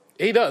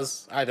 He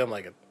does. I didn't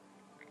like it.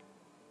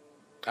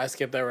 I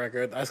skipped that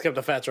record. I skipped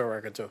the Fat Joe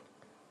record too.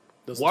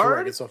 Those are 2 Word?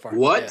 records so far.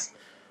 What? Yeah.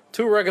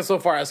 2 records so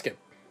far. I skipped.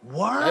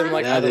 What? I didn't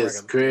like That either is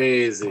record.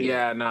 crazy.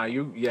 Yeah, nah,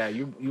 you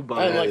bug.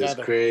 I didn't That like is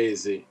either.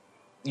 crazy.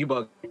 You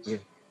bug.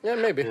 Yeah,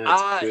 maybe.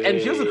 That's And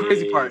here's the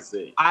crazy part.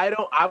 crazy.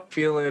 I'm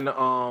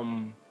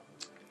feeling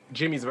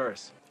Jimmy's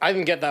verse. I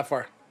didn't get that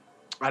far.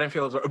 I didn't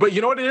feel his verse. But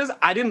you know what it is?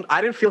 I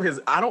didn't feel his.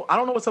 I don't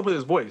know what's up with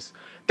his voice.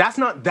 That's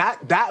not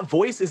that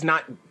voice is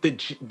not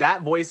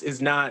that voice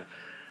is not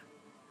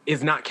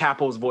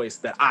Capo's voice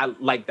that I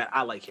like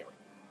hearing.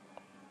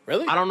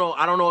 Really? I don't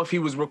know if he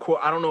was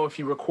I don't know if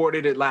he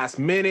recorded it last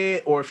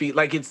minute or if he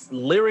like it's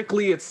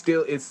lyrically it's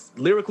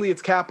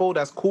Capo.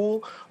 That's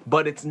cool,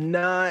 but it's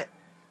not.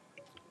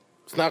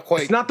 It's not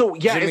quite. It's not the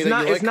Jimmy It's that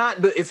not. you It's like?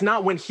 not. It's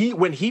not when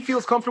he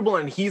feels comfortable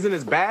and he's in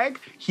his bag.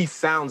 He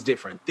sounds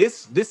different.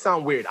 This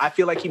sound weird. I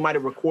feel like he might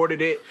have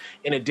recorded it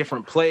in a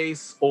different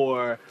place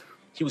or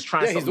he was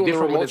trying Yeah, he's something doing the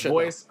different with remote his shit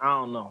voice. I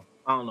don't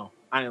know.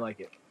 I didn't like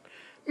it.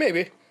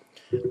 Maybe.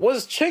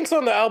 Was Chinks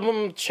on the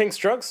album Chinks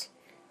Drugs?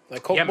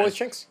 Like Coke Yeah, man. Boys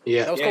Chinks?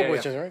 Yeah. That was Yeah, Coke yeah, Boys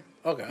yeah. Chinks, right?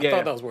 Okay, I Yeah, thought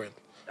yeah. that was weird.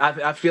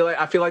 I feel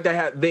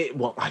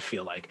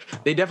like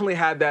they definitely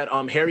had that.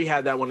 Harry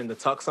had that one in the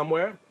tuck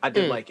somewhere. I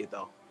did like it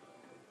though.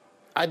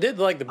 I did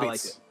like the I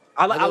liked beats. it.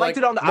 I did liked like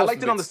it on the most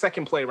of the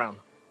second play round.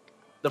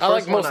 The I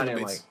like first one most I of the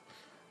didn't beats. like.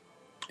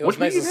 It Which was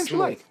nice Biggie and didn't you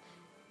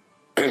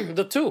smooth. like?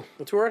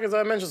 The two records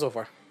I mentioned so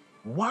far.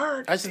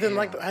 Word. I just didn't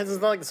like. I just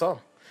didn't like the song.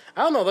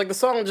 I don't know. Like the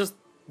song just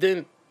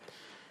didn't.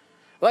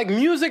 Like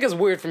music is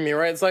weird for me,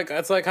 right?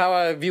 It's like how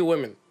I view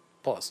women.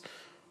 Pause.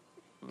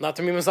 Not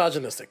to be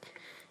misogynistic.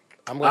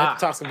 I'm gonna hit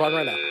the toxic button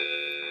right now.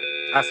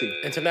 I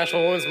see.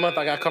 International Women's Month.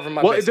 I got covered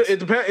my. Well, bases. it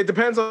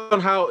depends on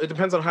how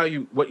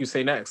you what you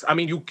say next. I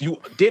mean, you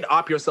did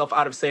opt yourself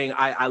out of saying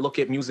I look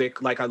at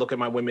music like I look at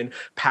my women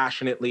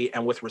passionately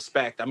and with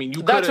respect. I mean,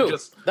 you could have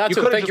just Thank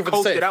you for the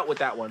coasted save. out with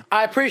that one.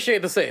 I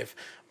appreciate the save,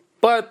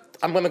 but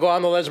I'm gonna go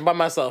on the legend by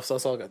myself, so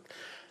it's all good.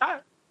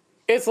 Alright.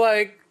 It's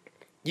like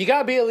you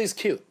gotta be at least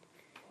cute.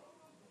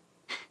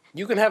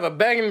 You can have a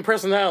banging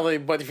personality,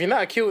 but if you're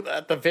not cute,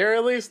 at the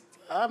very least,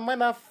 I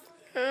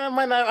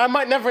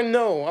might never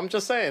know. I'm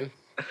just saying.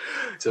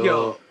 So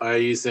Yo. are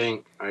you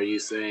saying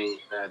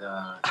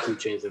that 2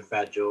 Chainz and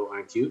Fat Joe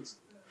aren't cute?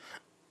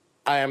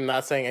 I am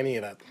not saying any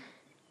of that.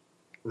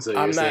 So you're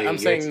I'm not- I'm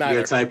saying your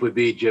neither. type would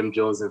be Jim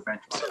Jones and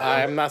French Montana.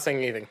 I am not saying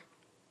anything.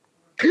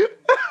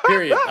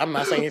 Period. I'm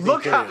not saying anything.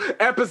 Look how period.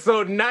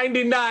 episode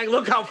 99.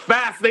 Look how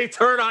fast they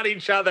turn on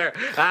each other.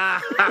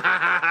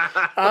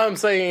 I'm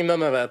saying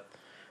none of that.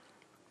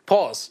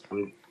 Pause.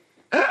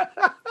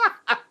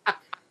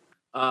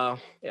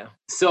 Yeah.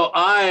 So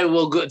I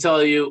will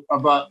tell you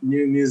about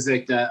new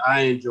music that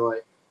I enjoy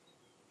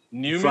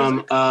New from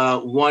music.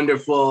 a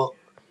wonderful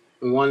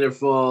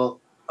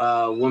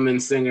woman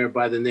singer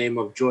by the name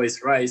of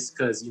Joyce Rice.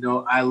 Because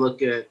I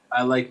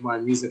like my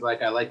music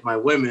like I like my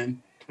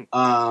women.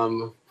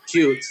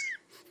 Cute.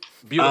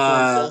 Beautiful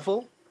and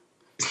soulful.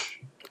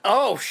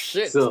 Oh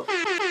shit. So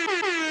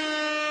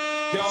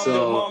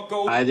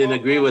I didn't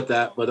agree with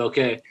that, but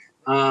okay.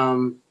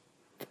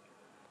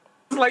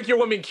 Like your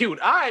woman cute.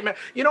 All right, man.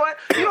 You know what?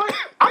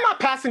 I'm not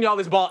passing y'all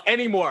this ball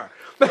anymore.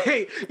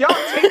 Hey, y'all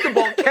take the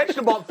ball, catch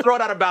the ball, throw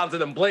it out of bounds,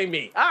 and then blame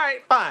me. All right,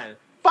 fine.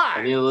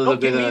 I need a little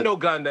Don't give bit me of- no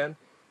gun then.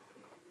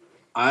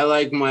 I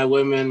like my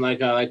women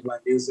like I like my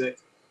music.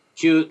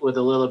 Cute with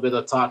a little bit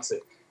of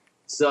toxic.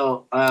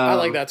 So I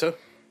like that too.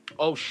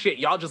 Oh shit,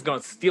 y'all just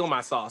gonna steal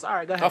my sauce. All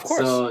right, go ahead. Of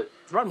course. So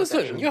Run with that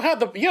Listen, shit.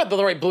 you had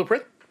the right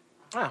blueprint.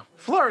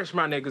 Flourish,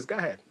 my niggas. Go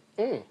ahead.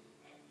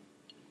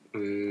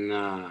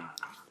 nah,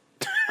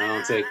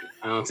 I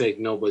don't take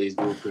nobody's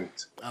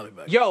blueprint. I'll be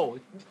back. Yo,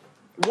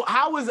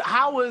 how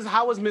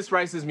was Miss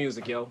Rice's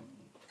music, yo?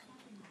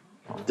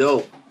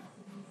 Dope.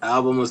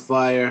 Album was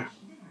fire.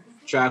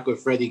 Track with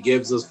Freddie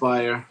Gibbs was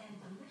fire.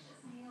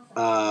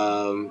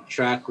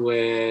 Track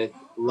with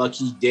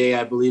Lucky Day,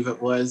 I believe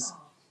it was.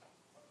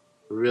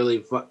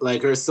 Really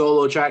like her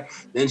solo track.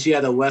 Then she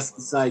had a West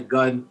Side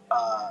Gun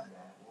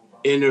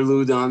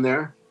interlude on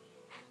there.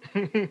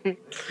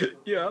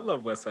 Yeah, I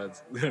love West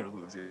Side's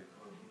interludes.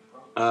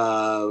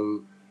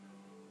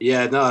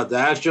 Yeah, no,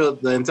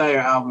 the entire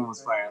album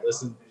was fire.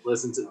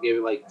 Listen to gave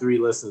it like 3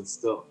 listens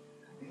still,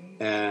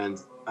 and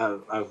I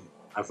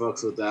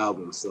fucks with the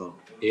album. So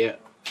yeah.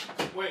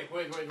 Wait.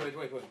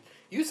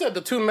 You said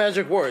the 2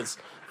 magic words.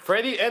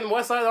 Freddie and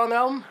Westside on the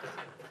album?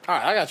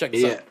 Alright, I gotta check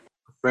this Yeah, out.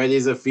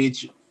 Freddie's a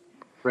feature.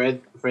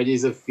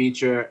 Freddie's a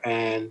feature,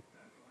 and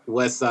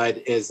West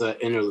Side is an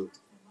interlude.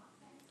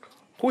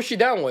 Who's she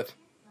down with?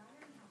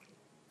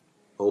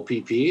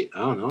 OPP? I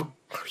don't know.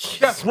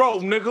 That's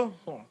roll, nigga.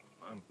 Oh,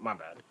 my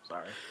bad.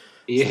 Sorry.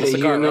 Yeah,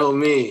 cigar, you know right?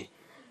 me.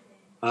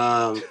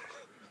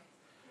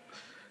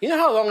 You know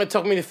how long it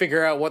took me to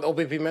figure out what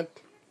OPP meant?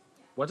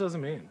 What does it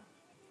mean?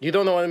 You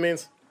don't know what it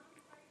means?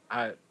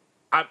 Now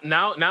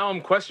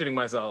I'm questioning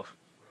myself.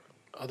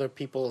 Other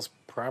people's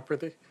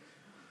property?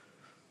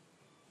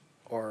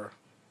 Or,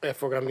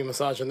 if we're gonna be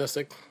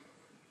misogynistic,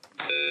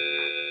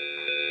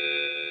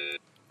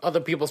 other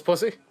people's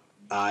pussy?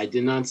 I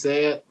did not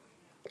say it.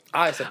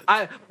 I said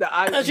it.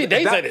 Actually,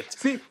 they said it.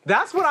 See,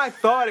 that's what I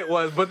thought it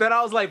was, but then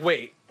I was like,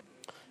 wait,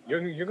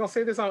 you're gonna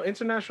say this on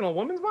International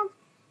Women's Month?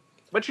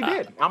 But you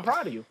did. I'm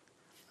proud of you.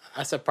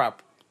 I said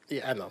prop.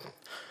 Yeah, I know.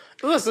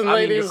 Listen, I mean,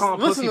 ladies, you're calling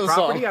listen pussy to the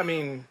property. song. I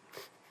mean,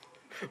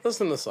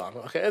 Listen to the song,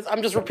 okay?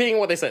 I'm just repeating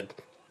what they said.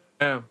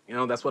 yeah,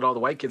 that's what all the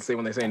white kids say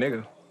when they say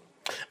nigga.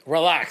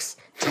 Relax.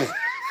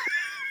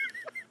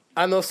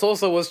 I know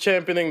Sosa was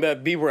championing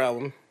that Bieber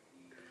album.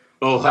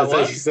 Oh, I what?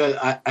 thought you said.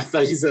 I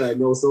thought you said. I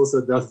know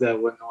Sosa does that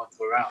when no one's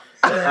around.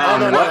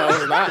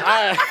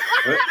 No.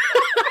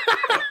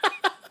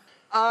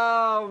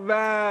 Oh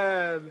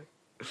man.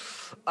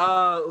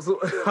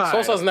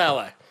 Sosa's an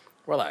ally.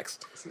 Relax.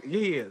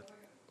 Yeah.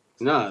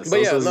 Nah, But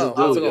yeah, Sosa's no, a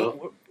I'll dude,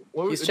 go.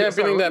 yo. He's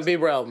championing that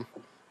Bieber album.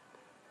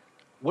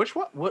 Which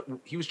one? What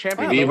he was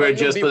championing? Yeah, Bieber Bieber.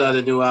 just put out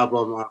a new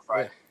album on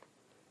Friday,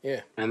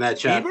 Yeah. and that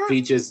track Bieber?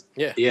 Peaches.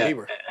 Yeah, yeah,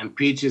 Bieber. and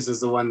Peaches is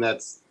the one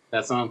that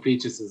song.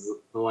 Peaches is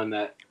the one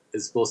that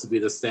is supposed to be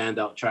the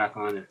standout track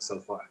on it so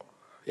far.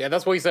 Yeah,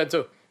 that's what he said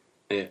too.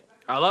 Yeah,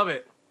 I love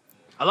it.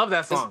 I love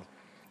that song.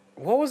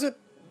 What was it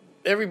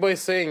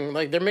everybody's saying?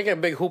 Like, they're making a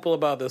big hoople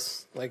about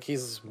this. Like,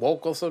 he's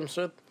woke or some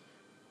shit.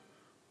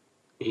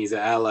 he's an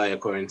ally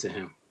according to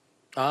him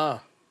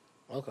Ah,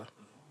 okay.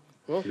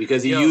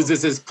 because he Yo.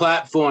 uses his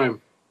platform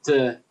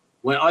to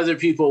when other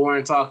people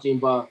weren't talking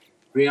about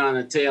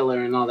Breonna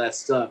Taylor and all that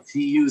stuff,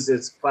 he used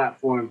his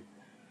platform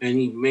and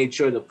he made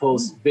sure to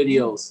post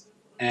videos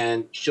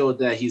and showed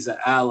that he's an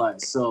ally.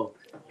 So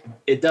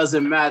it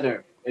doesn't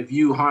matter if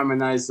you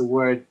harmonize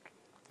the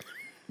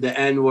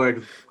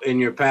N-word in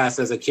your past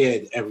as a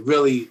kid and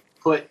really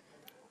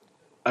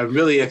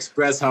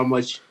express how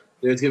much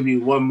there's going to be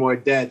one more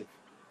dead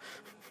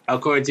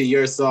according to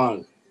your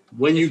song.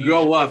 When you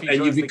grow up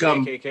and you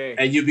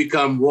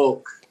become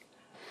woke,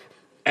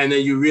 and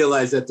then you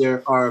realize that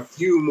there are a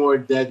few more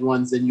dead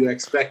ones than you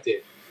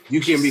expected,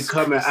 you can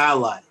become an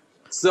ally.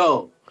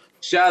 So,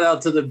 shout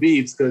out to the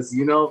Beebs, because,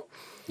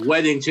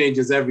 wedding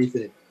changes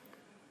everything.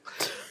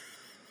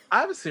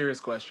 I have a serious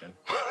question.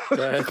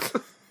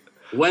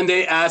 When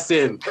they asked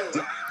him,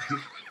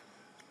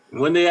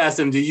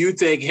 do you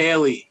take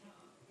Haley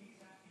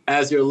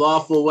as your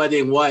lawful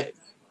wedding wife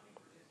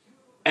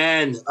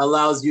and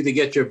allows you to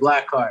get your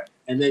black card?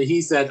 And then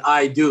he said,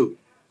 I do.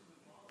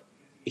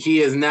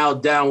 He is now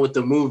down with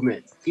the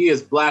movement. He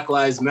is Black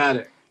Lives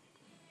Matter.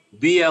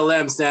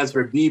 BLM stands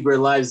for Bieber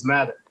Lives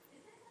Matter.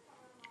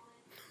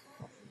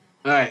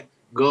 All right,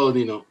 go,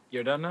 Dino.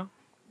 You're done now?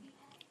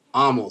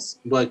 Almost,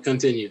 but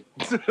continue.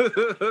 At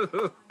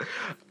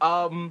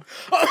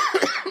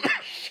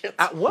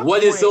what What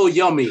point, is so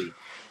yummy?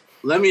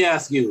 Let me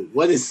ask you,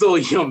 what is so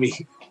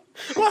yummy?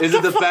 Is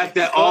it the fact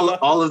that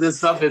all of this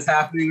stuff is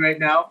happening right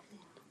now?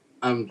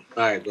 All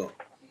right, go.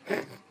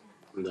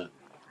 I'm done.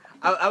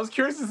 I was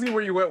curious to see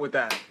where you went with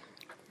that.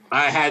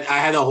 I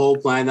had a whole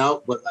plan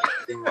out, but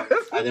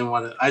I didn't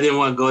want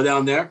to go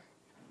down that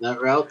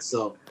route.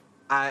 So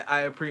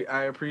I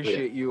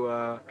appreciate you.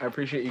 I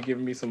appreciate you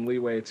giving me some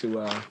leeway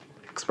to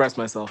express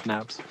myself,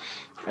 Naps.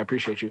 I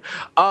appreciate you.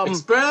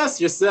 Express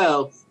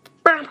yourself.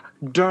 Express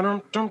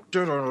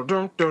yourself.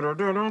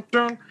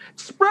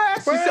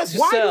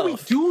 Why do we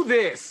do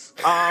this?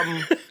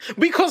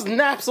 Because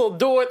Naps will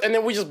do it, and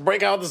then we just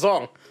break out the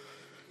song.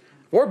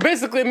 We're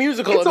basically a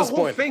musical at this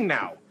point. It's a whole thing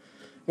now.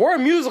 We're a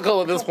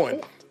musical at this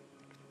point.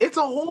 It's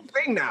a whole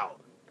thing now.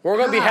 We're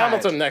gonna be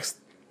Hamilton next.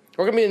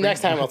 We're gonna be the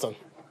next Hamilton.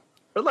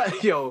 We're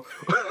like, yo.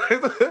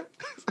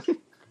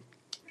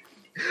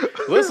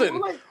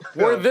 Listen,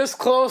 we're this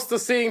close to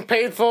seeing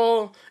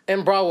Painful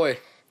and Broadway.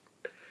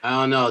 I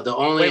don't know. The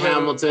only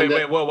Hamilton.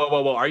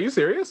 Whoa. Are you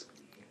serious?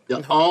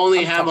 The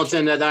only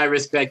Hamilton that I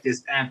respect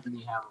is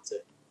Anthony Hamilton.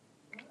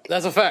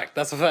 That's a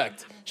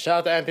fact. Shout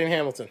out to Anthony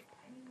Hamilton.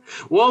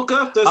 Woke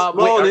up this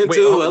morning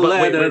to a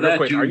letter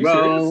that you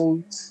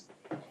wrote.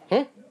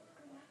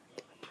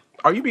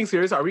 Are you being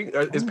serious?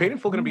 Is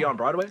Painful going to be on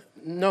Broadway?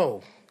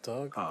 No,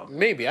 dog.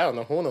 Maybe, I don't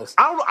know. Who knows?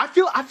 I don't know.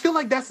 I feel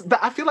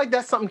like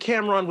that's something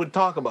Cameron would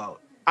talk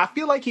about. I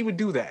feel like he would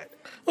do that.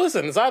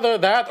 Listen, it's either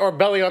that or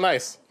Belly on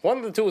Ice. One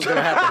of the two is going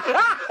to happen.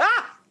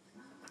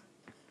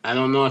 I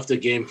don't know if the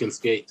game can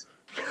skate.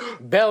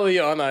 Belly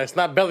on Ice,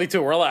 not Belly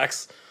 2.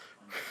 Relax.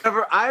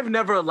 I've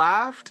never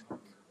laughed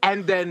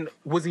and then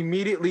was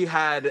immediately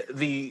had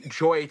the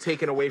joy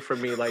taken away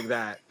from me like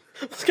that.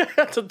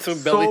 So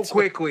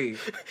quickly.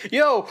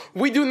 Yo,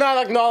 we do not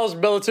acknowledge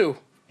Belly 2.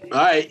 All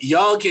right,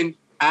 y'all can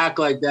act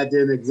like that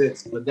didn't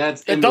exist, but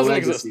that's in the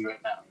legacy right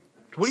now.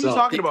 What are you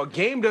talking about?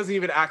 Game doesn't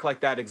even act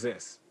like that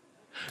exists.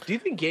 Do you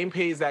think Game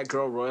pays that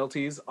girl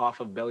royalties off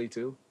of Belly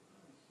 2?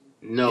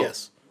 No.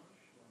 Yes.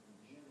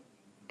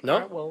 No?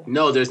 Right, well.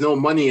 No, there's no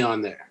money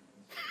on there.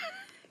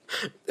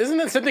 Isn't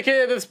it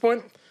syndicated at this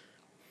point?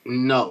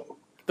 No.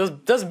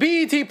 Does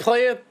BET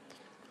play it?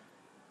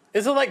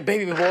 Is it like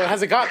Baby Boy?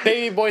 Has it got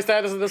Baby Boy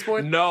status at this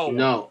point?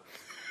 No.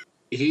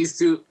 He's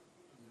too...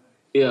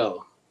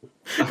 Yo.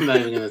 I'm not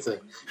even gonna say.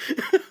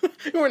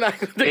 We're not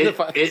gonna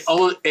dignify this.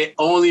 It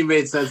only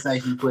made sense that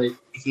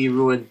he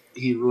ruined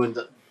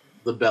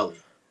the belly.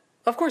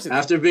 Of course it did.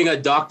 After being a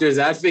doctor's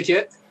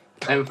advocate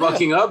and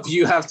fucking up,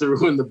 you have to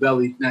ruin the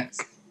belly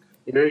next.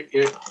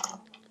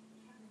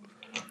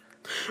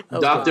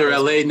 Dr.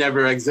 LA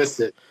never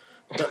existed.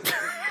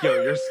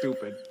 Yo, you're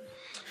stupid.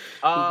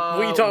 What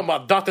are you talking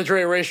about? Dr.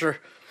 Dre erasure.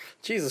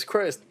 Jesus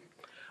Christ.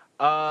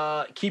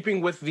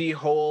 Keeping with the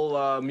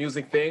whole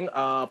music thing,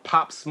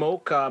 Pop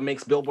Smoke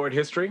makes Billboard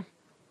history.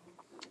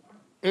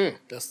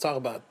 Let's talk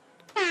about it.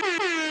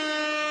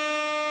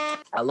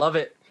 I love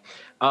it.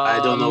 Um,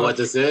 I don't know what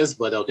this is,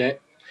 but okay.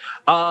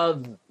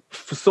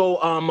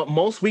 So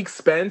most weeks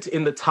spent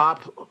in the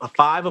top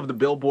 5 of the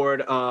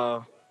Billboard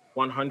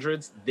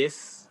 100s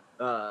this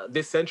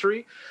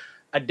century.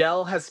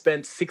 Adele has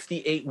spent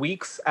 68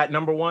 weeks at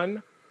number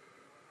 1.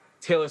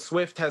 Taylor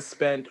Swift has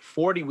spent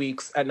 40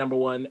 weeks at number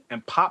 1,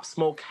 and Pop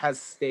Smoke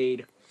has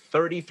stayed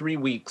 33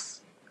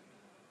 weeks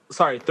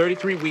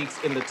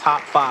in the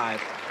top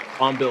 5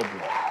 on Billboard.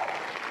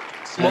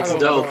 That's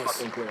dope.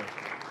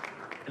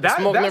 The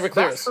smoke never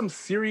clears. That's some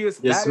serious.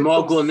 The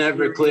smoke will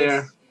never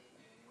clear.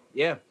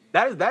 Yeah,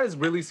 that is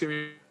really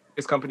serious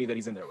company that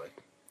he's in there with.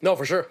 No,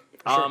 for sure.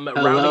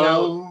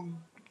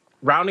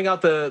 Rounding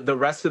out the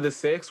rest of the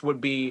 6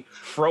 would be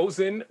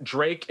Frozen,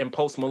 Drake, and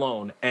Post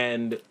Malone,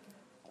 and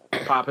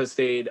Pop has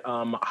stayed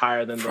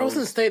higher than Frozen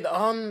those. stayed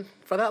on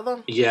for that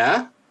long?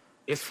 Yeah.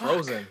 It's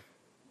Frozen.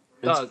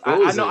 Doug, It's I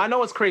frozen.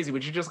 know it's crazy,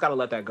 but you just gotta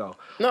let that go.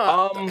 No.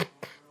 All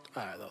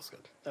right, that was good.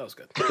 That was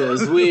good.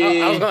 Because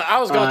we I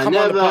was gonna come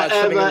on the never, pod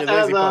shitting ever, on your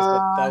lazy puns,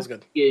 but that ever was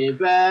good. get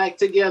back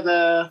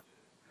together.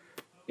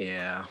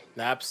 Yeah.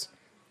 Naps.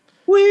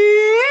 We.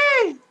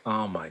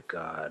 Oh my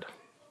god.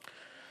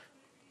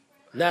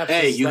 Naps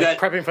Hey, is you like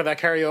got- prepping for that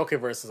karaoke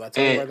verses. I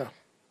tell Hey. you right now.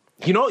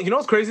 You know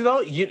what's crazy though?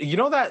 You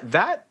know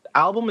that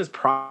album is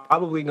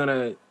probably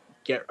gonna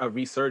get a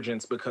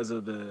resurgence because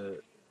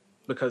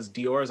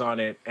Dior's on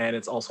it and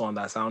it's also on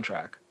that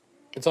soundtrack.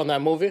 It's on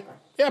that movie?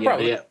 Yeah, Yeah,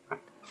 probably. Yeah.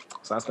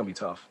 So that's gonna be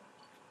tough.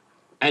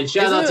 And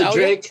shout Isn't out it to out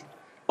Drake,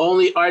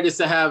 only artist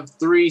to have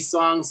 3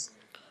 songs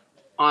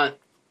on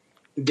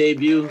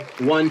debut,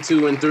 1,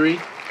 2, and 3,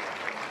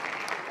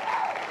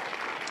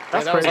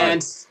 That's that was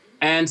crazy.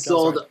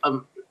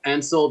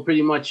 and sold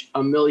pretty much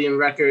 1 million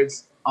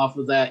records off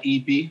of that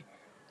E EP.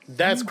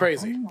 That's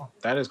crazy.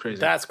 That is crazy.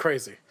 That's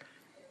crazy.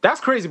 That's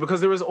crazy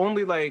because there was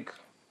only like.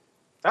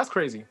 That's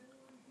crazy.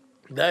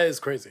 That is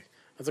crazy.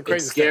 That's a It's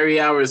crazy scary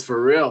hours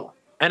for real.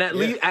 And at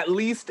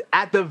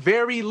the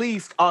very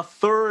least, a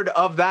third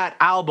of that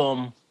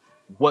album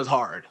was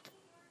hard.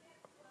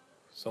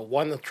 So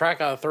 1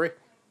 track out of 3.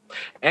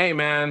 Hey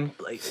man,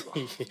 like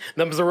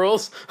Numbers the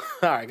rules?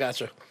 All right,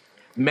 gotcha.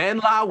 men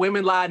lie,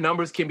 women lie,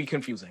 numbers can be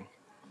confusing.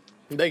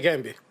 They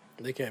can be.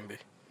 They can be.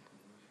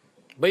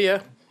 But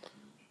yeah.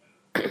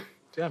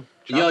 Yeah.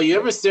 Yo, you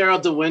ever stare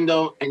out the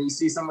window and you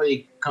see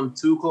somebody come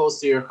too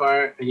close to your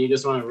car and you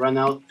just want to run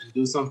out and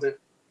do something?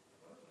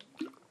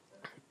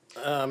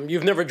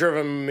 You've never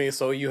driven me,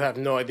 so you have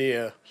no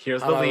idea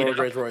Here's how the my lead road up.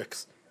 rage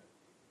works.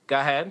 Go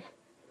ahead.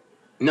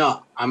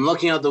 No, I'm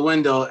looking out the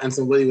window and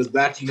somebody was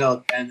backing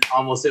out and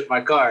almost hit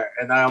my car,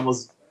 and I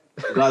almost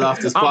got off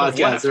this Almost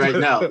podcast left. right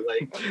now.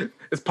 Like,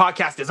 This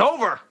podcast is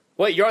over.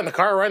 Wait, you're in the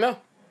car right now?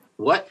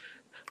 what?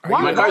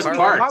 Why, My car's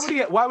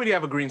parked. Why would he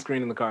have a green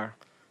screen in the car?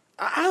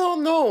 I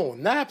don't know.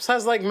 Naps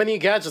has like many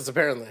gadgets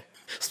apparently.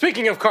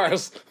 Speaking of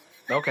cars,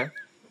 Okay.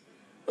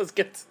 let's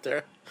get to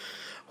there.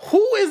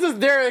 Who is this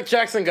Derek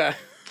Jackson guy?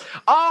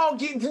 Oh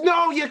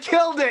no! You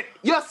killed it.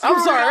 You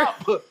screwed sorry.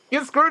 it up.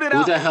 You screwed it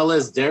Who up. the hell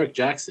is Derek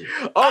Jackson?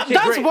 Okay,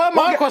 That's great. what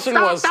my Okay, question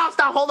stop, was.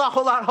 Stop. Hold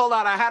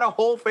on. I had a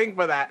whole thing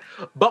for that.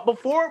 But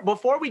before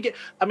we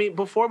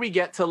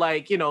get to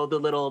like, you know, the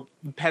little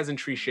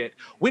peasantry shit,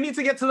 we need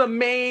to get to the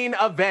main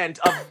event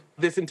of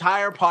this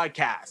entire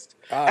podcast.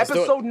 Let's do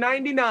it. Episode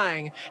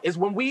 99 is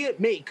when we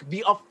make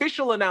the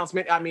official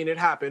announcement. I mean, it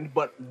happened,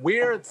 but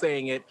we're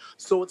saying it,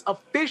 so it's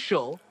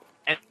official.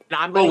 And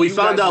I'm Oh, letting we you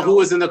found guys out know. who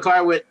was in the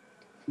car with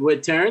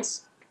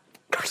Terrence.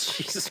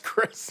 Jesus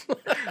Christ. Well,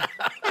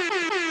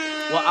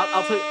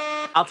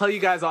 I'll tell you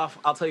guys off.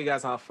 Oh, okay,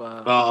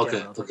 camera. I'll tell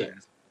you okay.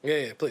 guys.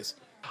 Yeah, please.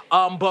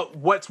 But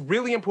what's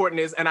really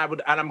important is, and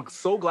I'm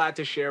so glad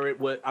to share it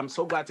with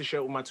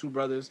my two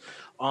brothers.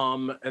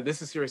 And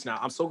this is serious now.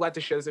 I'm so glad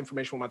to share this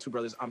information with my two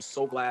brothers. I'm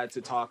so glad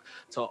to talk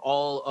to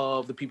all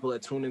of the people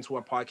that tune into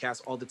our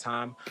podcast all the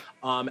time.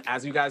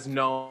 As you guys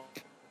know,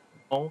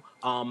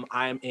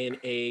 I'm in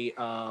a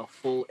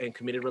full and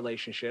committed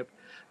relationship,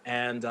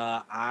 and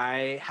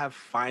I have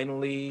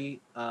finally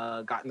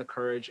gotten the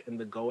courage and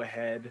the go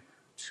ahead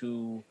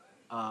to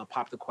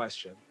pop the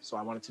question. So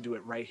I wanted to do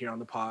it right here on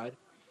the pod.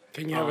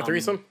 Can you have a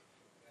threesome?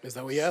 Is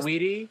that what you asked?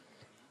 Sweetie,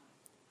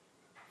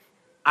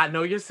 I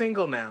know you're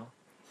single now,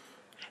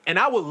 and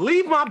I will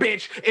leave my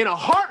bitch in a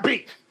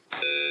heartbeat.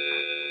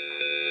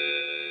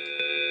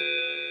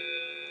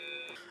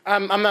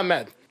 I'm not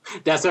mad.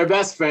 That's our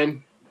best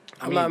friend.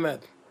 I'm not mad.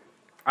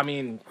 I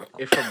mean,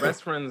 if her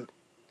best friends,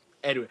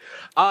 anyway.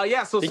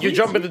 Yeah. So Did you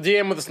jump in the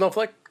DM with a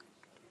snowflake?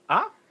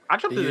 Huh? I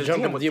jumped in Did the you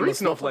jump DM in with the DM 3 with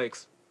snowflake?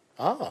 snowflakes.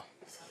 Oh.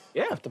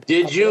 Yeah.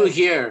 Did you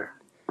hear?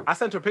 I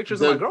sent her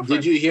pictures of my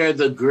girlfriend. Did you hear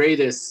the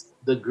greatest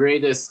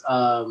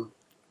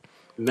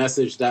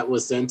message that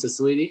was sent to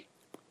Sweetie?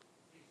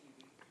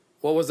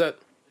 What was that?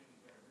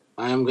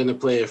 I am gonna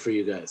play it for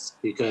you guys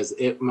because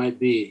it might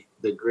be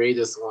the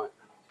greatest one.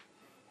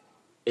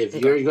 If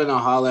you're gonna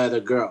holler at a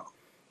girl,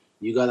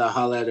 you gotta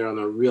holler at her on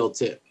a real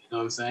tip. You know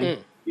what I'm saying?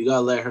 You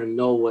gotta let her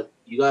know what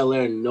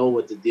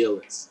the deal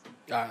is.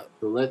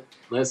 So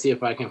let's see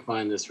if I can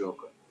find this real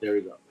quick. There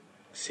we go.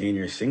 Saying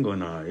you're single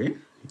now, eh?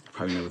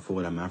 Probably never fought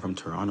with a man from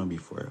Toronto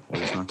before.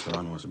 Well, it's not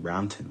Toronto, it's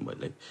Brampton, but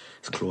like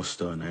it's close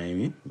to, you know what I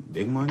mean?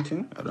 Big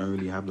mountain. I don't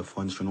really have the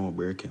funds for no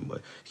Birkin, but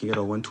you can get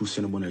a 1-2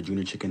 Cinnabon or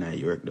Junior Chicken at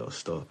York though,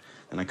 still.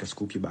 Then I can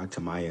scoop you back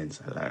to my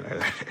ends.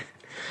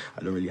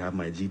 I don't really have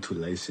my G2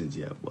 license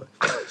yet, but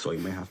so you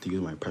might have to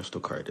use my Presto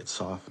card. It's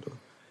soft though.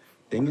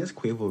 Thing is,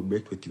 Quavo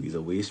bricked with you. He's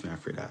a waste man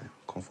for that.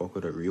 Come fuck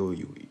with a real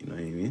you know what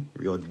I mean?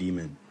 Real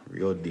demon.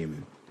 Real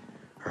demon.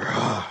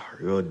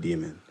 Real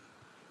demon.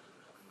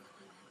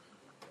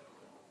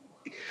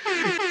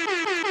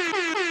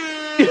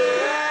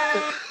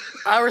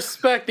 I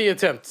respect the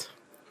attempt.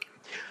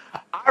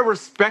 I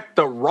respect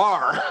the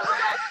RAR.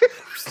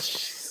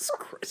 Jesus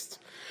Christ.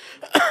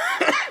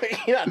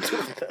 You're not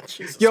doing that.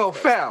 Jesus Yo,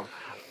 Christ. fam.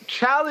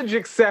 Challenge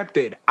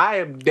accepted.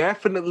 I'm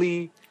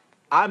definitely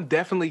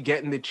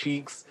getting the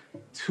cheeks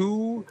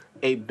to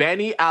a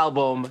Benny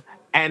album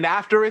And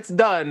after it's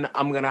done,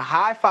 I'm gonna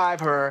high five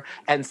her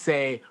and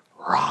say,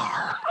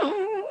 "Rawr."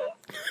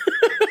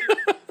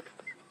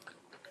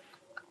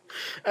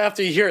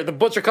 After you hear it, the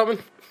butcher coming.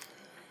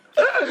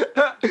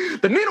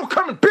 The needle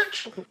coming,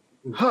 bitch.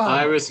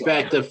 I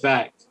respect the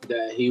fact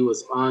that he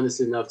was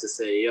honest enough to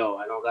say, yo,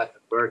 I don't got the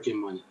Birkin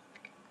money,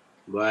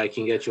 but I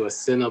can get you a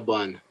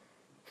Cinnabon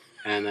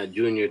and a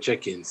junior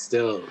chicken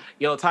still.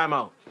 Yo, time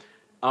out.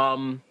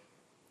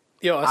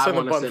 Yo, I I send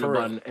a want a bun for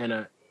real.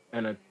 Cinnabon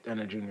and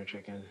a junior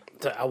chicken.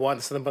 I want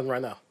a cinnamon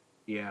right now.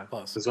 Yeah.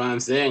 Pause. That's what I'm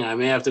saying. I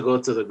may have to go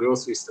to the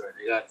grocery store.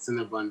 They got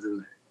Cinnabons in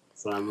there.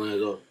 So I'm going to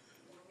go.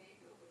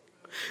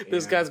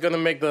 This guy's gonna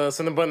make the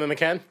cinnamon in a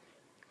can.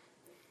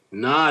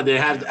 Nah, they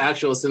have the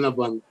actual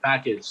Cinnabon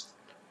packaged.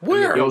 in the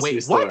Where? grocery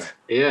Wait, store. what?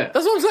 Yeah.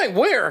 That's what I'm saying.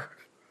 Where?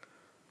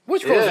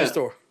 Which grocery Yeah.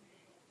 store?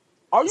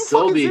 Are you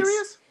fucking Sobeys.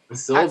 serious?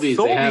 Sobeys.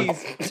 At They have,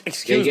 Sobeys?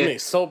 Excuse get- me.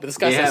 Sobeys. This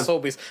guy they said have-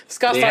 Sobeys. This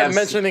guy they started have-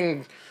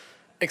 mentioning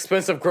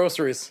expensive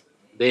groceries.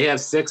 they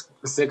have six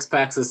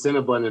packs of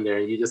Cinnabon in there,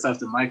 and you just have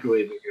to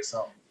microwave it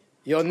yourself.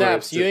 Yo,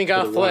 Naps, you ain't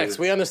got for the flex. ones.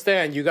 We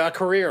understand. You got a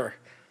career.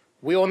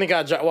 We only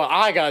got a job. Well,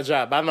 I got a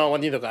job. I don't know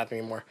what neither got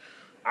anymore.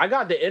 I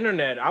got the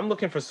internet. I'm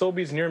looking for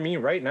Sobeys near me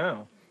right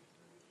now.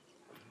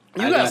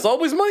 You I got got-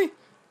 Sobeys money?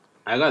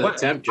 I got What? a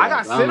temp job. I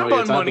got don't know what you're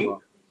Cinnabon talking money.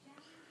 about.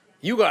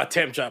 You got a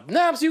temp job.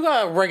 Naps, you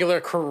got a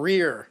regular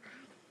career.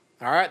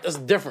 All right, that's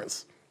the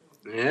difference.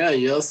 Yeah,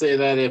 you'll say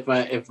that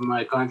if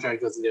my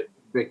contract doesn't get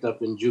picked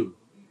up in June.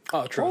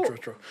 Oh, true, Oh.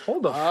 true.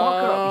 Hold the fuck Oh,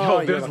 up. Yo,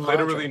 you there's have a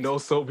literally contract. no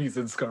Sobeys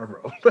in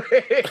Scarborough.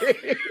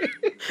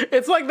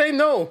 It's like they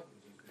know.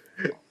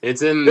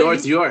 It's in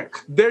North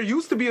York. There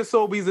used to be a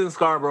Sobeys in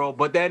Scarborough,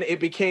 but then it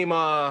became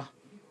a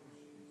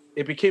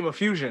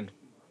fusion.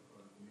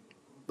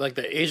 Like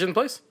the Asian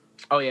place.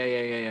 Oh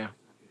yeah.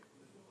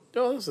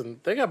 Yo, listen,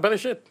 they got better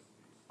shit.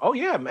 Oh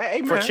yeah, man.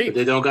 Hey, For man. cheap. But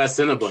they don't got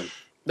Cinnabon.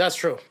 That's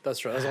true. That's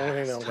true. That's the only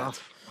thing they That's don't got.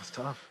 tough. That's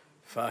tough.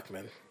 Fuck,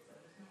 man.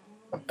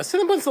 Is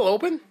Cinnabon still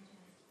open?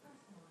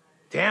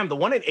 Damn, the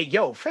one in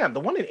the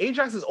one in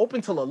Ajax is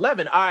open till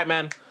 11. All right,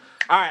 man.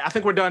 All right, I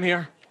think we're done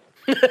here.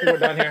 This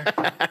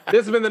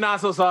has been the Not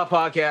So Soft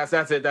podcast.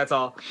 That's it. That's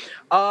all.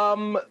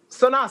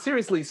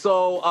 Seriously.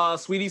 So,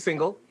 Sweetie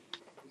single.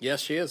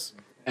 Yes, she is.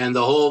 And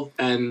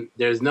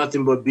there's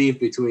nothing but beef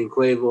between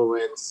Quavo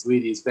and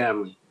Sweetie's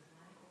family.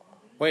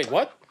 Wait,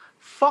 what?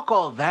 Fuck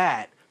all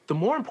that. The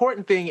more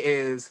important thing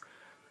is,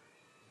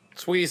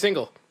 Sweetie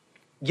single.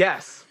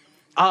 yes,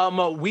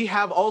 we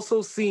have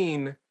also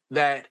seen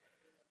that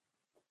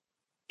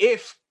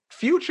if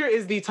Future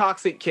is the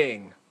toxic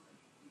king,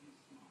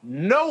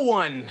 no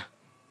one's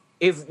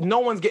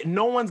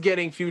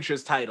getting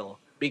Future's title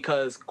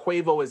because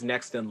Quavo is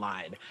next in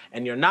line,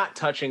 and you're not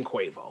touching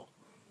Quavo.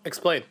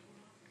 Explain.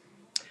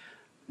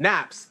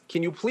 Naps,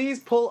 can you please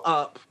pull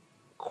up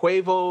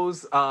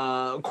Quavo's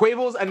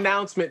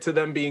announcement to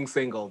them being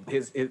single?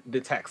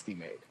 The text he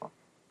made.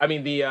 I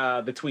mean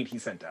the tweet he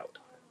sent out.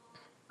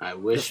 I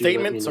wish The you let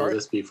statement, me know sorry?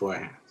 this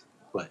beforehand.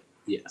 But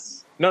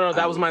yes. No,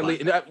 that I was will my find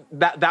lead.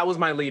 That was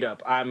my lead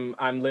up.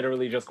 I'm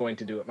literally just going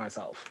to do it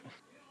myself.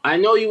 I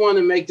know you want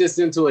to make this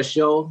into a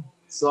show,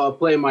 so I'll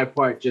play my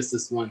part just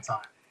this one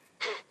time.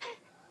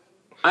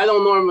 I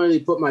don't normally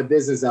put my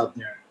business out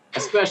there,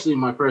 especially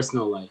my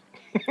personal life.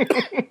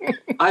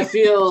 I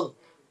feel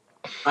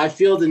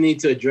the need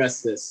to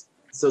address this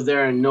so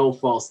there are no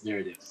false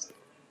narratives.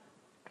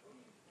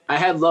 I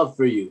had love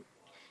for you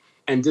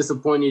and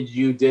disappointed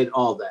you did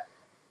all that.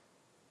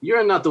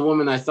 You're not the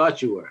woman I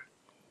thought you were.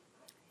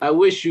 I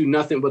wish you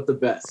nothing but the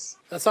best.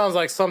 That sounds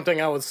like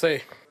something I would say.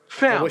 I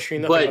Fam, wish you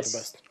nothing but But the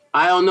best.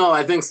 I don't know.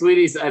 I think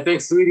Sweetie's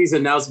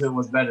announcement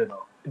was better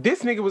though.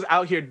 this nigga was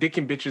out here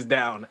dicking bitches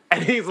down,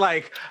 and he's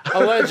like,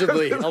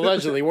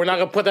 Allegedly. We're not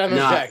gonna put that in his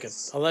Nah. jacket.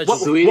 Allegedly.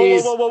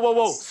 Sweetie's-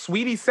 whoa.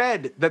 Sweetie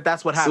said that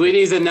that's what happened.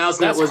 Sweetie's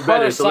announcement That's was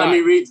better. her So let side. me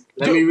read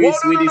Dude, whoa,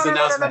 Sweetie's no.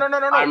 announcement.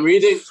 No. I'm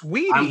reading.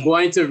 Sweetie. I'm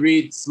going to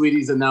read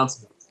Sweetie's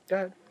announcement. Go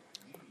ahead.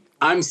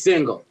 I'm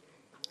single.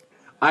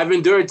 I've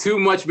endured too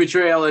much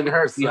betrayal and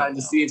hurt behind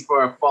the scenes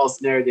for a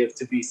false narrative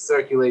to be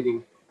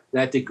circulating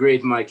that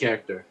degrades my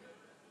character.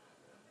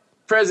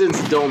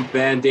 Presents don't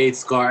band-aid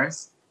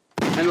scars,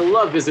 and the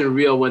love isn't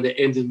real when the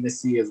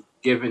intimacy is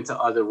given to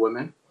other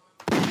women.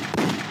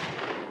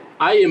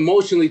 I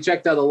emotionally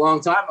checked out a long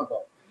time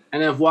ago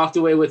and have walked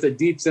away with a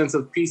deep sense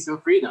of peace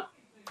and freedom.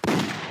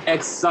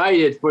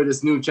 Excited for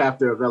this new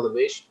chapter of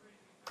elevation.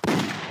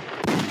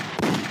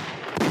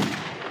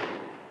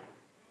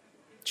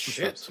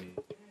 Shit.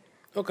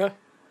 Okay.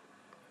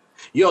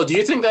 Yo, do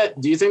you think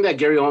that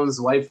Gary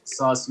Owen's wife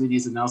saw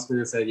Sweetie's announcement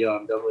and said, "Yo,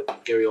 I'm done with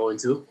Gary Owen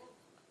too"?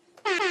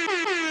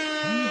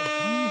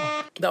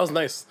 That was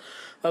nice.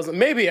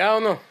 Maybe, I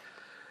don't know.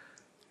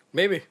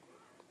 Maybe.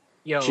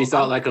 Yo, She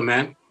thought like a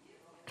man.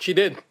 She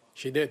did.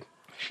 She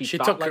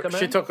thought took like a man?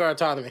 she took her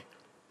autonomy.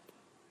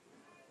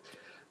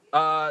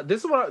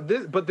 this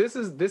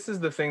is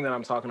the thing that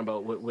I'm talking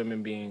about with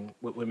women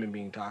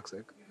being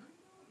toxic.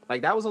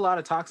 Like that was a lot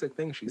of toxic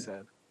things she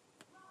said.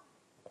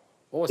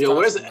 What was Yo,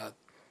 where's toxic it? about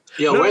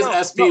Yo, No, where's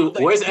no, SP? no,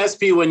 Where's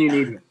SP when you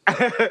need him?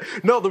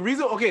 no, the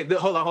reason. Okay,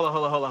 hold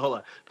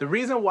on. The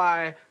reason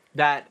why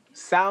that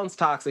sounds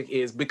toxic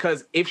is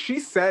because if she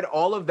said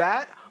all of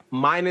that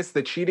minus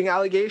the cheating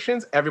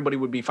allegations, everybody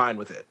would be fine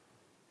with it.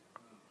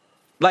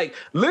 Like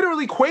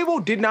literally,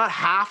 Quavo did not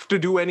have to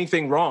do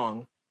anything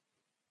wrong.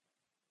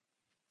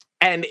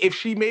 And if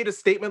she made a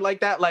statement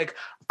like that, like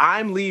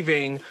I'm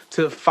leaving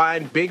to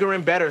find bigger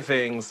and better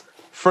things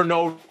for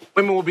no,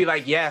 women will be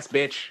like, yes,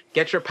 bitch,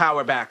 get your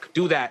power back,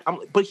 do that.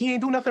 But he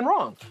ain't do nothing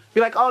wrong.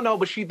 Be like, oh no,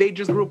 but they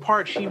just grew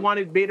apart. She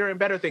wanted bigger and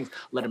better things.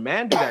 Let a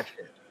man do that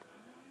shit.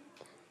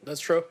 That's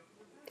true.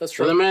 That's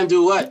Let true. a man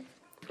do what?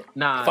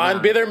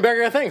 Find bigger and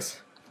bigger things.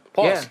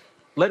 Pause.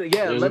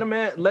 Yeah. Let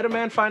a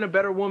man find a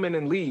better woman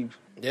and leave.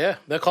 Yeah,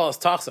 they call us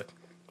toxic.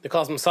 They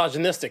call us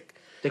misogynistic.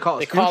 They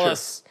call Call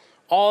us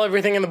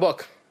everything in the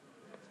book.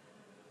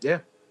 Yeah.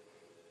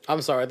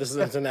 I'm sorry, this is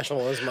International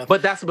Women's Month.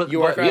 But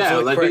you are yeah,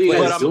 absolutely like, correct. what are you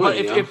ladies. guys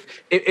doing?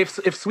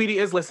 But if Sweetie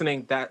is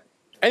listening, that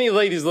Any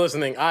ladies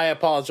listening, I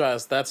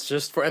apologize. That's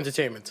just for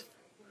entertainment.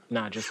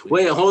 nah, just Sweetie.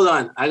 Wait, hold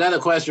on. I got a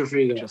question for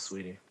you guys. Just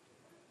Sweetie.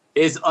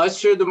 Is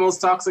Usher the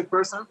most toxic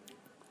person?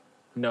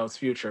 No, it's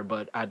Future,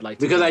 but I'd like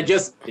to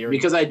Because theory.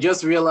 I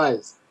just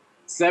realized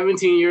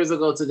 17 years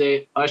ago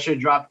today, Usher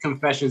dropped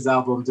Confessions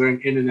album during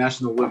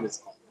International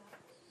Women's Month.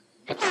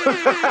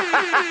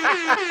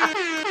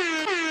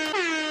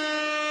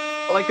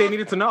 Like they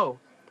needed to know.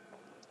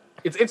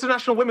 It's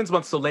International Women's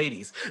Month, so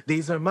ladies,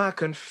 these are my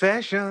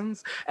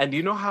confessions. And do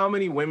you know how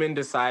many women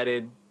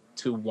decided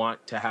to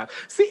want to have?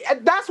 See,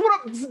 that's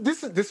what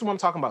this is what I'm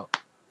talking about.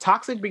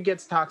 Toxic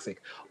begets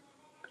toxic.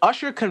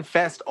 Usher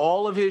confessed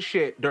all of his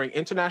shit during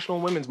International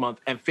Women's Month,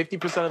 and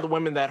 50% of the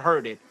women that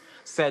heard it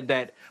said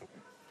that,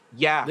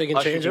 yeah, They can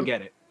Usher change can him?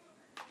 get it.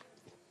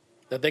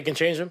 That they can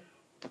change him?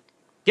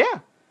 Yeah,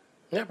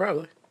 Yeah,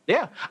 probably.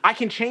 yeah. I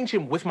can change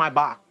him with my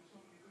box.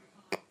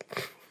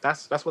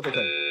 That's what they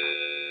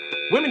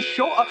say. Women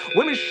show up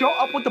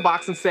with the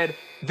box and said,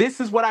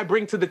 this is what I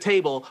bring to the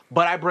table,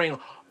 but I bring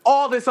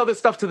all this other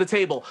stuff to the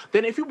table.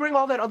 Then if you bring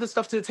all that other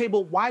stuff to the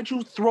table, why'd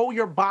you throw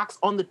your box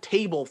on the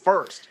table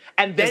first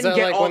and then Is that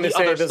get like all when the they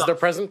say other this is stuff? their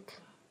present?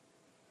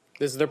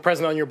 This is their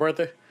present on your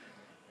birthday?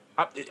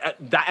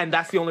 And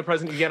that's the only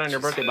present you get on your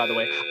birthday, by the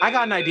way. I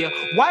got an idea.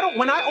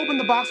 When I open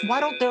the box, why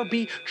don't there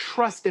be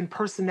trust and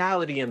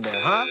personality in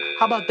there, huh?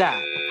 How about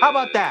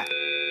that?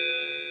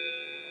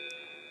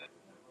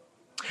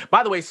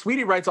 By the way,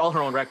 Sweetie writes all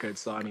her own records,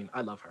 so I mean,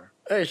 I love her.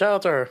 Hey, shout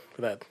out to her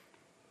for that.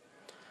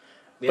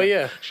 But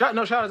yeah. Shout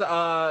out to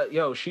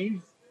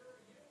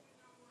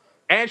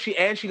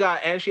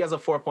she has a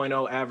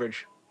 4.0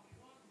 average.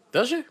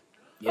 Does she?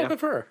 Yeah. Oh, good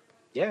for her.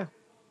 Yeah.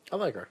 I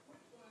like her.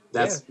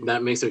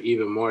 That makes her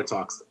even more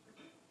toxic.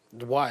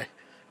 Why?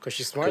 Because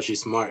she's smart? Because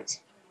she's smart.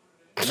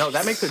 No,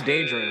 that makes her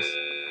dangerous.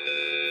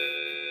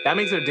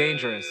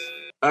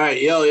 All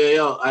right,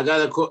 yo. I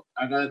got a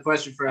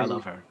question for I everyone.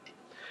 love her.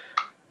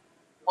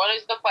 What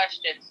is the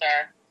question,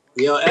 sir?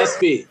 Yo,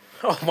 SP.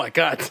 Oh my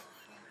God.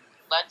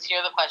 Let's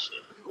hear the question.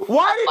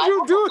 Why did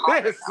you do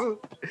this? All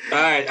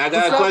right, I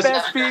got a What's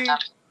up, question. SP?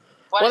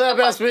 What up,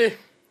 SB?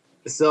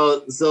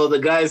 So the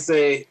guys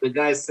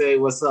say,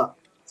 what's up?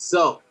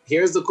 So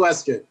here's the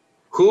question: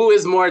 who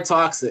is more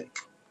toxic,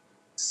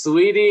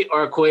 Sweetie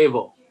or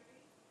Quavo?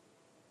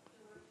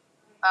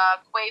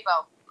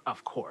 Quavo.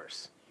 Of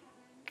course.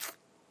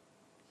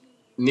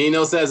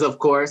 Nino says, of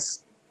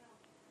course.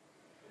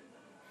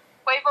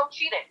 Quavo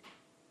cheated.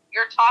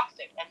 You're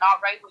toxic and not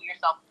right with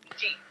yourself if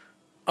you cheat.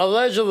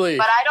 Allegedly.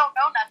 But I don't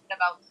know nothing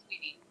about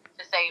Sweetie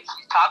to say if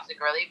she's toxic,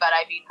 really. But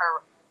I mean,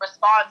 her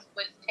response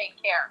was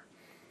take care.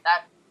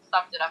 That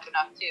sums it up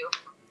enough, too.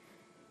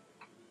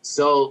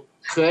 So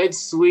could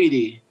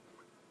Sweetie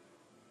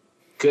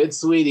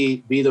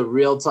be the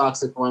real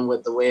toxic one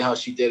with the way how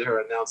she did her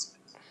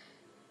announcement?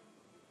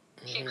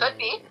 She could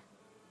be.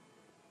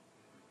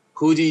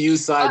 Who do you But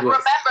side with?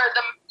 remember,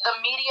 the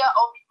media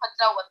only puts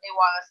out what they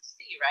want us to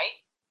see, right?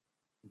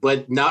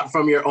 But not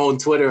from your own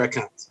Twitter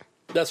account.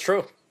 That's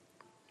true.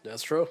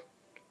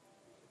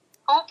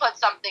 Who put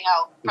something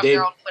out from They-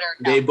 their own Twitter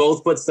account? They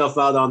both put stuff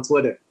out on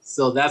Twitter,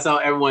 so that's how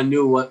everyone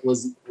knew what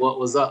was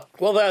up.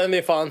 Well, that and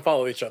they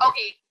follow each other.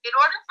 Okay, in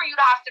order for you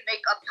to have to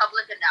make a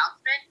public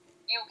announcement,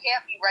 you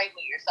can't be right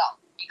with yourself.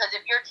 Because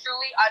if you're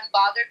truly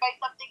unbothered by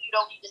something, you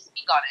don't need to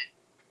speak on it.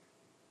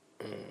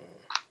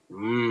 You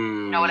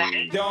know what I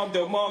mean?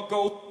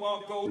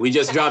 We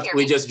just dropped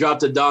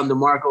a Don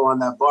DeMarco on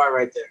that bar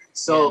right there.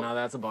 So Yeah, no,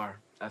 that's a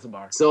bar.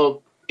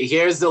 So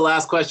here's the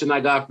last question I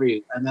got for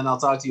you, and then I'll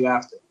talk to you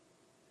after.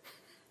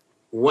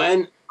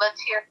 When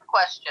Let's hear the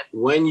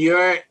question.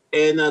 you're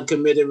in a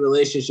committed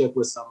relationship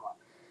with someone,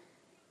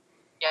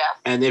 Yes.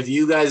 and if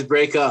you guys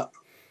break up,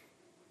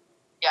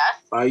 Yes.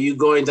 are you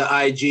going to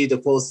IG to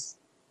post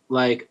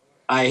like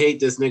I hate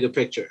this nigga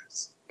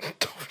pictures?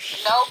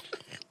 Nope.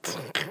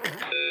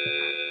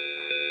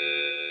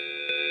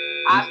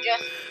 I'm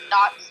just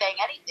not saying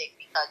anything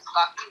because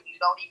fuck you. You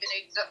don't even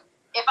exist.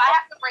 If I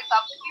have to break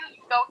up with you,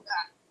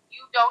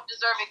 you don't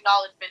deserve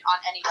acknowledgement on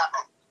any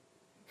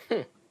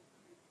level.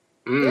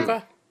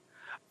 Okay.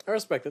 I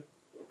respect it.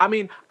 I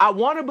mean, I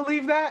want to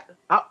believe that.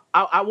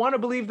 I want to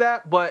believe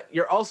that, but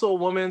you're also a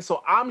woman,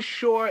 so I'm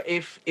sure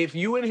if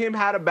you and him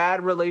had a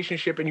bad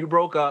relationship and you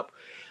broke up,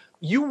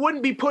 you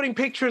wouldn't be putting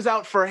pictures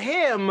out for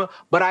him,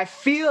 but I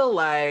feel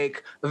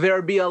like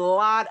there'd be a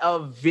lot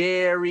of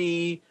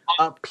very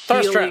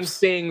appealing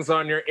things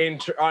on your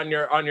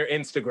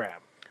Instagram.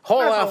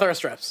 Whole lot of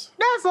thirst traps.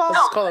 That's all.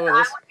 Let's call it what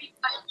it is.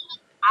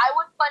 I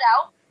would put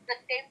out the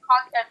same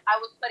content I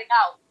was putting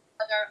out,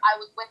 whether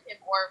I was with him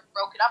or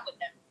broken up with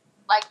him.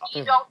 Like,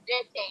 he don't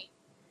dictate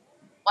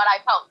what I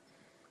post.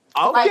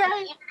 Okay.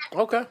 Like,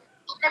 Okay.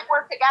 even if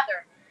we're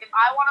together, if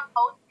I want to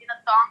post in a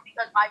song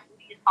because my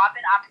booty is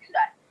popping, I'm going to do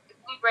that. If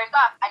we break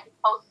up, I can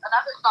post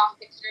another song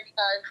picture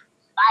because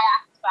my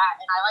ass is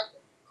fat and I like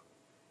it.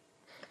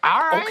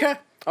 All right.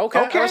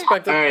 Okay. I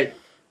respect it. All right.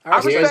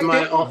 I Here's respect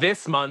my it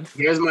this month.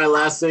 Here's my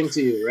last thing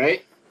to you,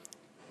 right?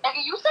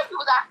 Nigga, you said you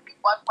was asking me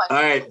one question.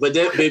 All right, but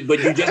you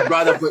just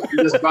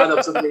brought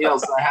up something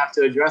else, so I have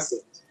to address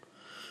it.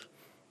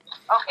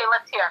 Okay,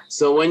 let's hear.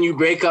 So when you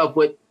break up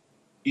with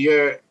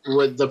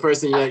the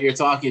person that you're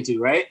talking to,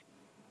 right?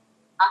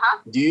 Uh-huh.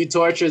 Do you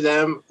torture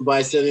them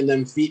by sending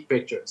them feet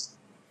pictures?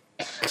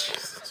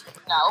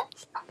 No.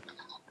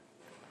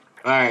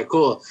 All right,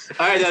 cool.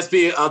 All right,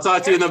 SP, I'll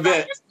talk to you in a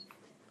bit.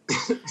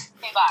 Okay,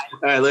 bye. All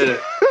right, later.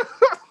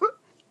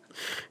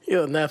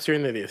 Yo, Naps, you're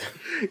an idiot.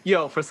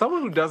 Yo, for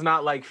someone who does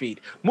not like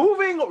feet,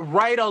 moving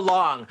right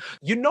along.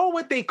 You know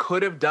what they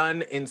could have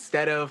done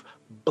instead of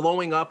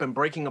blowing up and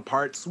breaking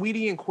apart?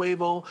 Sweetie and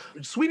Quavo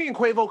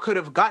could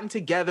have gotten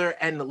together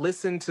and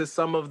listened to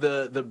some of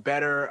the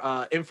better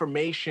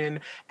information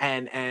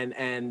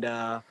and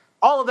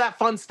all of that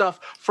fun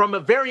stuff from a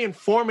very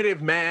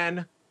informative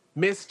man,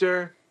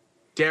 Mr.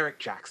 Derek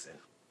Jackson.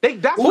 Who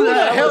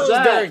the hell is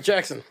that? Derek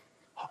Jackson?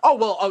 Oh,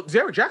 well,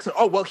 Derek Jackson.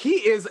 Oh, well, he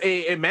is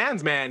a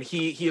man's man.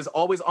 He is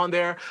always on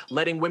there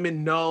letting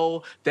women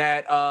know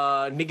that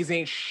niggas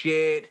ain't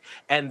shit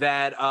and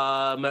that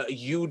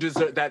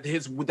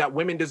that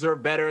women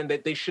deserve better and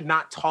that they should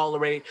not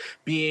tolerate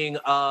being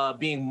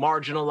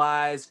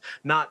marginalized,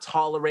 not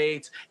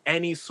tolerate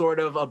any sort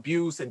of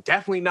abuse, and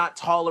definitely not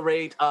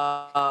tolerate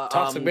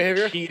Toxic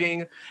behavior,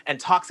 cheating and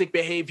toxic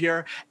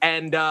behavior.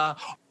 And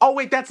oh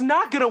wait, that's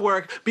not gonna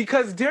work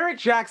because Derek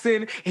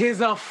Jackson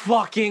is a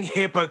fucking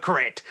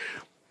hypocrite.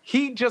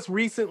 He just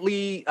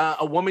recently,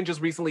 a woman just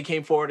recently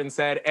came forward and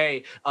said,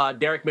 hey,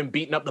 Derek been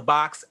beating up the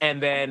box.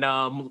 And then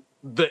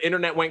the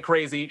internet went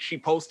crazy. She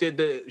posted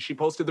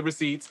the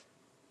receipts.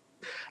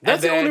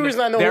 That's the only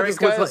reason I know who this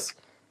guy is.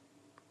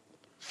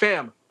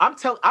 Fam,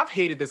 I've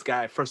hated this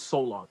guy for so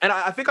long. And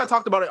I think I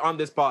talked about it on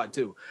this pod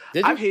too.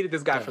 Did you? I've hated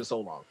this guy for so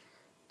long.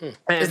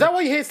 Is that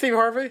why you hate Steve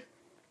Harvey?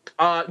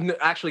 No,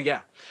 actually,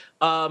 yeah.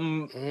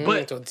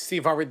 But so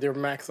Steve Harvey, they're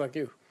max like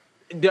you.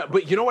 Yeah,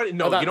 but you know what?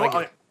 No, you know like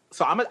what?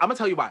 So I'm gonna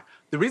tell you why.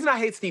 The reason I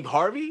hate Steve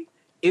Harvey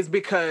is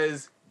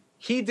because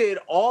he did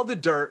all the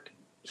dirt.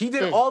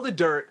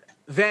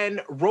 Then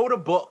wrote a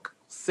book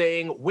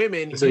saying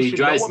women So you you should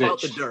dry know about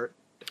the snitch. dirt.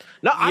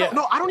 No, I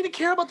don't even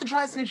care about the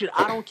dry snitching.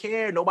 I don't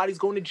care. Nobody's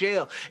going to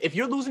jail. If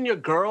you're losing your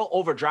girl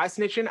over dry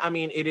snitching, I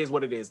mean, it is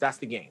what it is. That's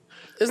the game.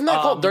 Isn't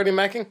that called dirty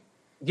macking?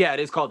 Yeah,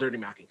 it is called dirty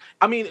macking.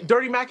 I mean,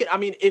 dirty macking. I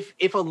mean,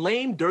 if a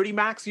lame dirty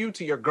macks you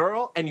to your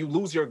girl and you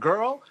lose your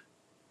girl,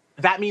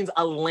 that means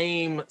a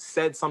lame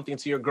said something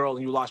to your girl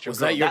and you lost your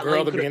girl. Was that your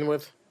girl to begin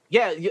with?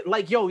 Yeah,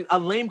 like a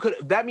lame could.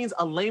 That means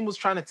a lame was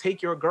trying to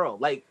take your girl.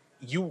 Like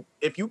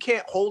if you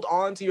can't hold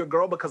on to your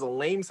girl because a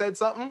lame said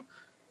something,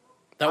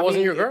 that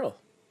wasn't your girl.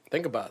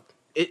 Think about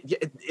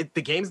it.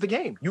 The game's the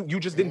game. You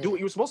just didn't do what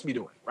you were supposed to be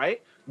doing,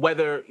 right?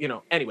 Whether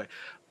anyway.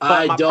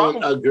 I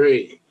don't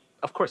agree.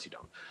 Of course you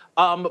don't.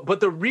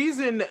 But the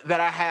reason that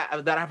I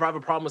have a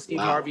problem with Steve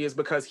Harvey is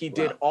because he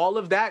did all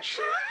of that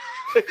shit.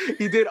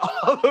 He did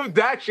all of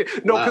that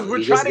shit. No, because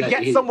we're trying to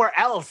get somewhere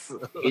else.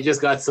 He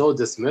just got so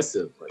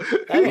dismissive.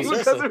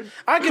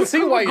 I can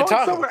see why you're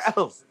toxic. Somewhere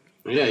else.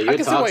 Yeah, you're I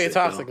can see why you're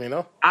toxic, you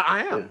know?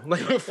 I am.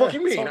 Like, what the fuck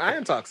you mean? I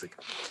am toxic.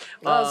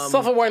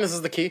 Self-awareness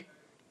is the key.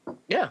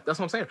 Yeah, that's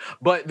what I'm saying.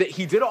 But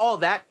he did all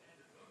that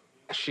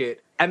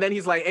shit, and then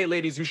he's like, hey,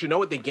 ladies, you should know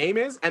what the game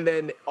is. And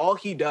then all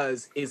he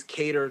does is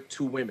cater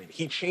to women.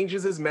 He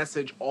changes his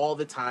message all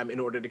the time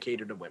in order to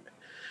cater to women.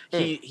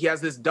 He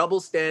has this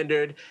double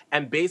standard,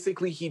 and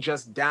basically he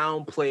just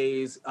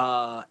downplays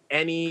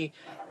any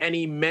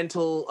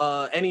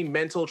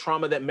mental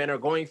trauma that men are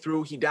going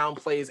through. He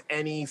downplays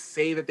any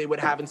say that they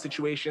would have in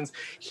situations.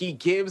 He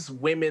gives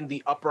women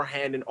the upper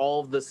hand in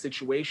all of the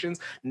situations,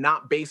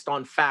 not based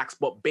on facts,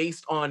 but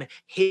based on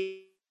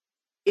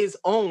his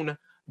own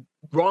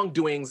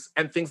wrongdoings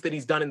and things that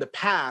he's done in the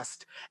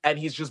past, and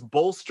he's just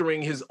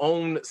bolstering his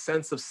own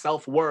sense of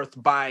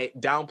self-worth by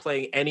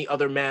downplaying any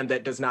other man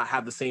that does not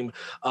have the same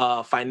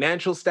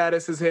financial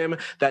status as him,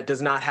 that does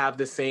not have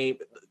the same.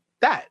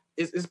 That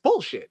is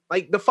bullshit.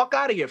 Like, the fuck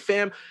out of here,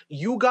 fam.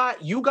 You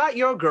got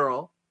your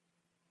girl,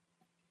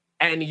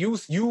 and you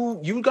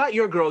got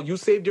your girl. You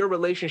saved your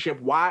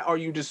relationship. Why are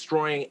you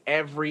destroying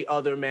every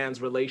other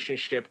man's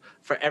relationship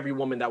for every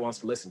woman that wants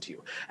to listen to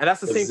you? And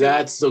that's the same thing.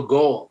 That's the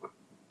goal.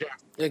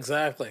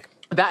 Exactly.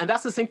 And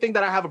that's the same thing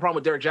that I have a problem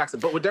with Derek Jackson.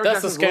 But with Derek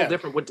That's Jackson, a it's a little scam.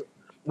 different.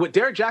 With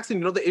Derek Jackson,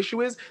 you know the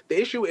issue is? The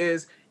issue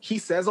is he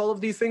says all of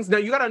these things. Now,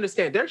 you got to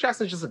understand, Derek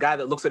Jackson's just a guy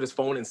that looks at his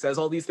phone and says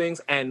all these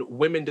things, and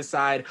women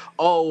decide,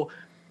 oh,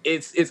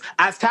 it's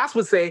as Tass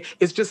would say,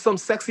 it's just some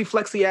sexy,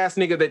 flexy ass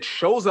nigga that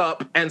shows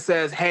up and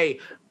says, hey,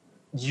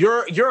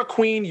 you're a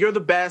queen, you're the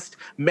best,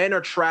 men are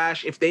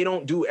trash. If they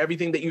don't do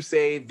everything that you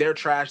say, they're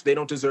trash, they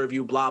don't deserve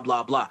you, blah,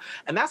 blah, blah.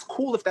 And that's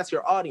cool if that's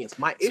your audience.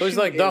 My issue So he's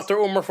like is, Dr.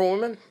 Umar for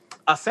women?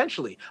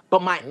 essentially.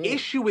 But my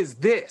issue is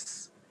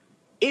this.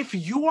 If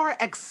you are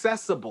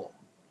accessible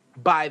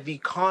by the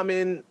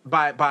common,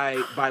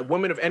 by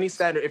women of any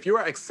standard, if you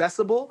are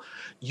accessible,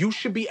 you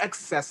should be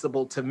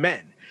accessible to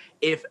men.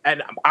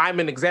 And I'm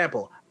an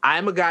example.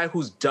 I'm a guy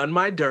who's done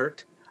my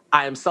dirt.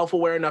 I am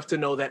self-aware enough to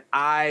know that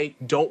I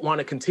don't want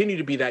to continue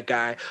to be that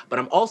guy, but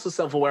I'm also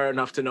self-aware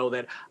enough to know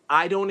that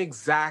I don't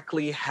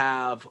exactly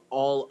have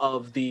all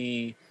of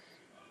the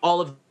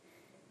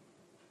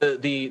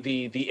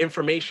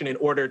information in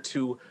order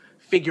to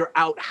figure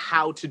out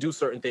how to do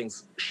certain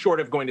things short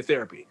of going to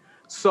therapy.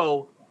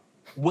 So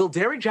will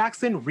Derek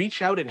Jackson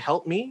reach out and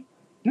help me?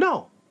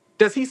 No.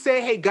 Does he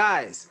say, hey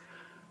guys,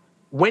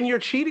 when you're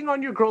cheating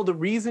on your girl, the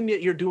reason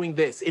that you're doing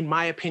this, in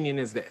my opinion,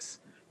 is this?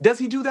 Does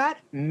he do that?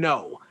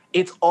 No.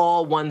 It's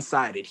all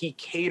one-sided. He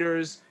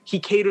caters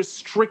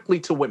strictly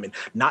to women,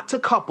 not to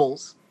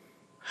couples,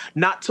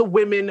 not to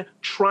women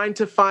trying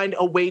to find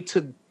a way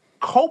to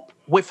cope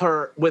with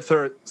her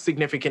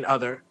significant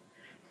other.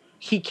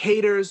 He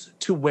caters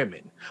to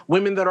women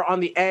that are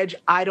on the edge.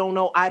 I don't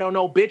know,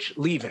 bitch,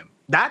 leave him.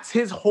 That's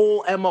his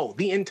whole MO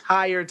the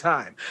entire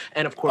time.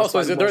 And of course, Oh, so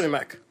he's a Dirty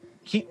Mac.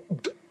 He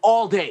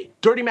all day,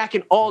 Dirty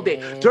Mackin' all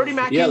day, Dirty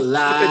Mackin' with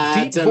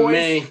a deep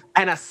voice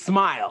and a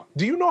smile.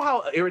 Do you know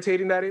how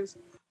irritating that is?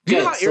 Do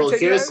you know how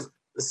irritating that is?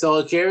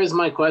 So here's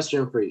my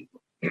question for you.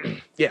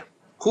 Yeah.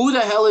 Who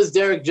the hell is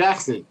Derek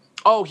Jackson?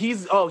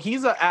 He's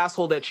an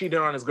asshole that cheated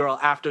on his girl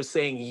after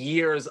saying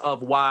years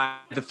of why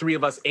the three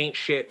of us ain't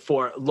shit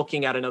for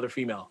looking at another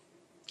female.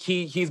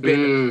 He's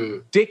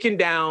been dicking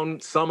down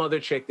some other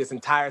chick this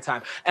entire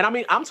time. And I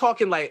mean, I'm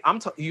talking like,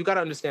 you got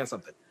to understand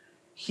something.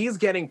 He's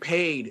getting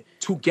paid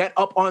to get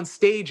up on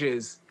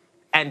stages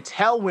and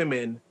tell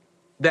women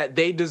that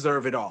they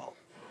deserve it all.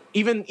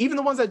 Even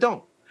the ones that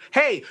don't.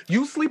 Hey,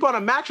 you sleep on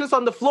a mattress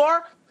on the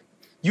floor,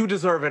 you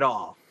deserve it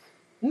all.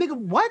 Nigga,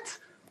 what?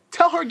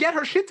 Tell her, get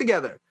her shit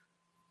together.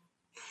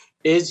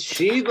 Is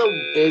he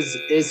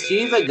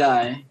the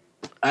guy?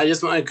 I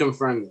just want to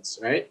confirm this,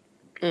 right?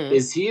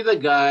 Is he the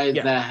guy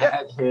that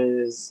had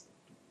his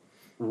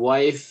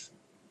wife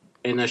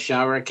in a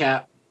shower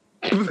cap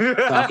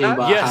talking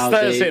about how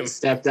they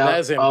stepped out? That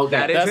is him.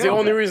 Okay. That's the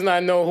only reason I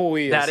know who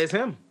he is. That is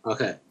him.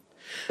 Okay.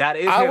 That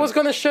is I him. was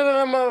gonna shit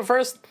on him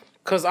first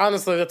because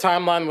honestly, the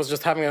timeline was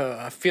just having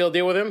a field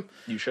day with him.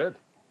 You should.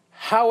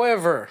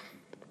 However,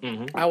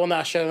 I will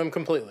not shit on him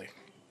completely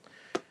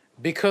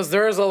because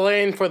there is a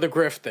lane for the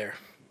grift there.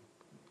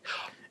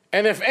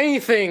 And if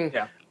anything,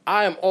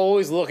 I am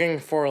always looking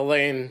for a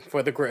lane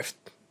for the grift.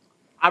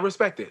 I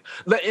respect it.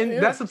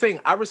 And that's the thing.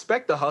 I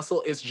respect the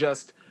hustle. It's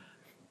just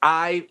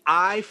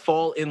I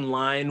fall in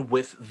line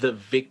with the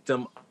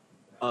victim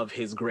of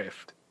his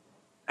grift.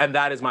 And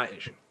that is my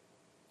issue.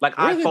 Like,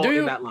 really? I fall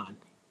in that line.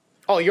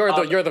 Oh, you're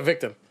the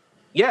victim.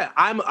 Yeah,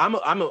 I'm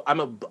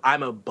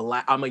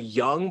a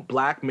young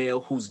black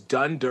male who's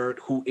done dirt,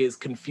 who is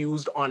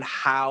confused on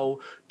how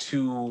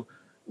to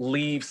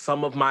leave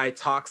some of my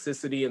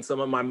toxicity and some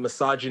of my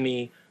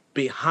misogyny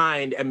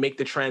behind and make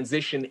the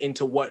transition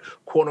into what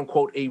quote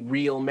unquote a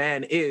real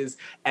man is.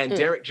 And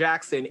Derek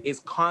Jackson is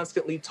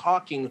constantly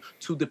talking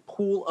to the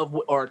pool of,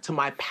 or to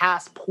my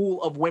past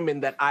pool of women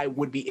that I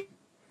would be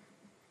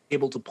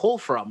able to pull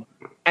from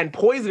and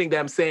poisoning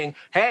them, saying,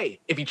 hey,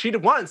 if he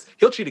cheated once,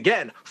 he'll cheat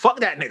again. Fuck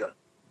that nigga.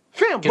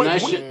 Fam,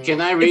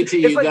 can I read to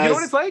you like, guys? You know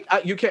what it's like?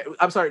 You can't.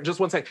 I'm sorry, just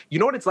one sec. You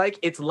know what it's like?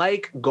 It's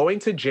like going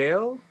to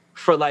jail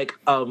for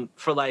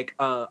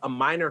a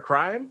minor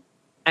crime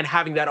and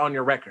having that on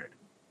your record.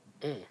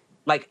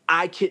 Like,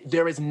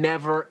 there is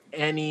never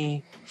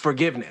any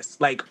forgiveness.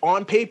 Like,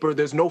 on paper,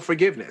 there's no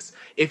forgiveness.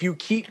 If you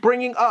keep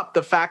bringing up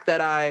the fact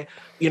that I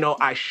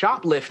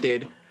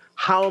shoplifted,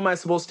 how am I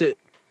supposed to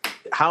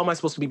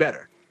be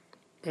better?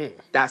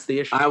 That's the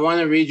issue. I want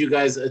to read you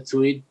guys a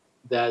tweet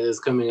that is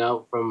coming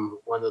out from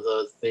one of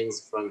the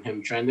things from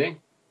him trending.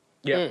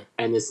 Yeah.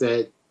 And it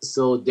said,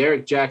 so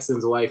Derek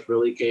Jackson's wife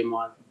really came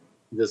on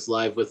this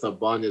live with a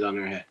bonnet on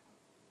her head,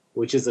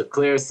 which is a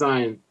clear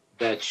sign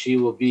that she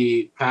will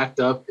be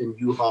packed up in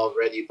U-Haul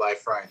ready by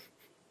Friday.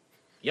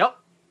 Yep.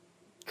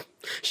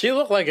 She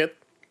looked like it.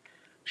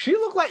 She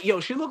looked like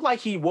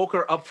he woke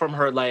her up from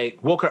her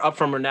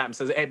nap and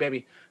says, hey,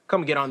 baby,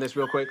 come get on this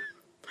real quick.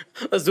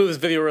 Let's do this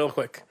video real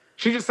quick.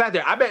 She just sat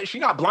there. I bet she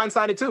got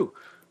blindsided too.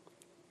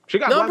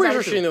 I'm pretty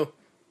sure she knew.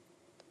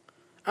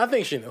 I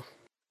think she knew.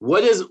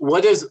 What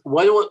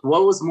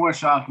was more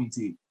shocking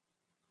to you?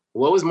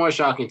 What was more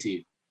shocking to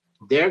you?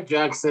 Derek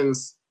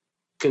Jackson's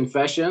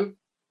confession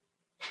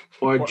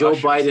or Joe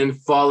Biden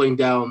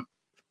falling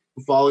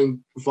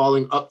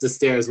up the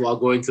stairs while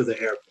going to the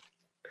airport?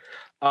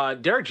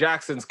 Derek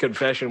Jackson's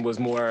confession was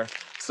more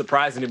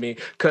surprising to me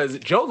because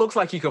Joe looks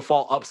like he could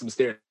fall up some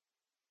stairs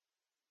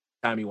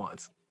anytime he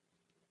wants.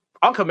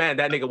 On command,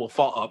 that nigga will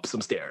fall up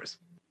some stairs.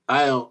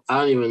 I don't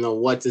even know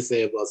what to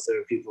say about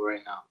certain people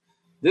right now.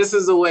 This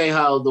is the way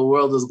how the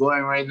world is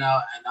going right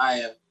now, and I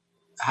am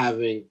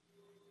having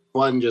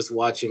fun just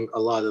watching a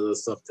lot of the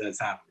stuff that's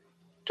happening.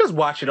 Just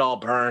watch it all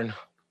burn.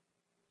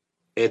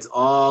 It's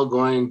all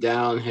going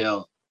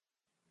downhill.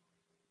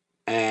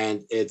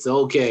 And it's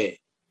okay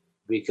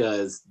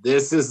because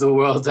this is the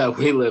world that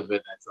we live in,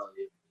 I tell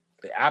you.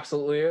 It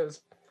absolutely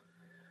is.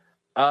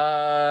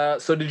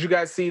 So did you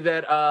guys see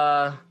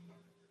that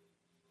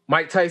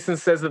Mike Tyson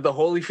says that the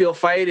Holyfield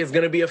fight is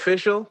going to be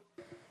official?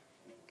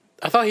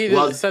 I thought he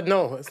said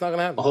no. It's not going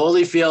to happen.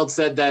 Holyfield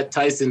said that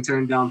Tyson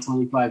turned down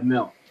 25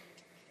 mil.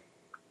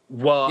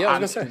 Well, yeah, I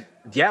was going to say.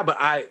 Yeah, but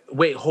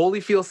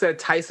Holyfield said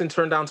Tyson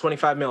turned down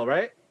 25 mil,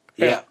 right?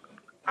 Yeah.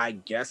 I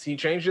guess he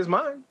changed his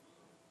mind.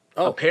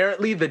 Oh.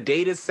 Apparently, the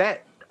date is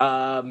set,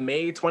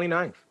 May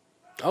 29th.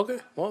 Okay,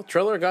 well,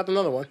 Triller got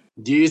another one.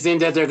 Do you think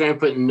that they're going to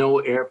put no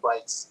air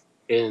bites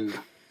in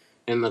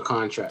the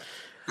contract?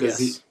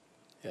 Yes.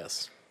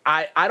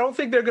 I don't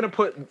think they're going to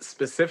put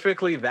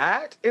specifically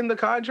that in the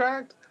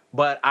contract,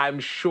 but I'm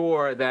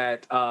sure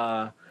that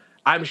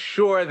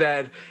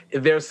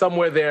there's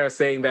somewhere there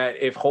saying that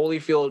if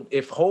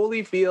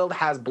Holyfield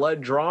has blood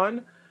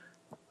drawn,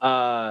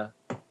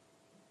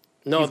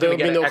 no, there will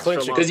be no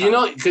clinching. Because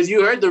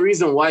you heard the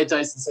reason why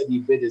Tyson said he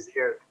bit his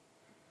ear.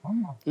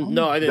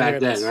 No, I didn't hear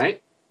back then, this.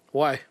 Right?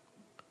 Why?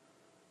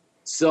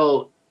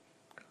 So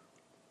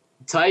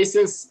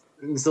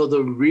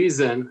the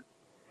reason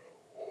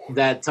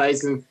that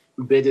Tyson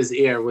bit his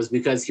ear was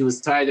because he was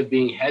tired of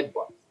being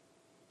headbutted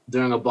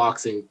during the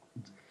boxing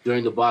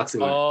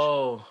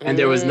match. And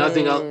there was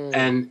nothing else,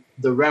 and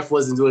the ref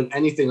wasn't doing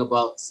anything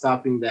about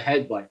stopping the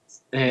headbutts.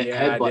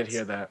 I did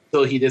hear that.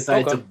 So he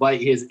decided to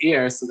bite his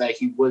ear so that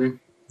he would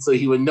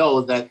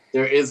know that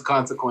there is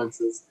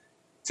consequences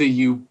to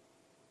you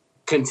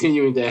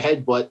continuing to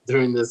headbutt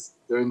during this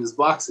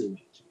boxing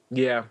match.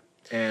 Yeah,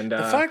 and the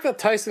fact that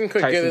Tyson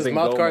could get his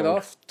mouth guard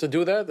off to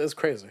do that is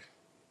crazy.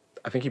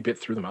 I think he bit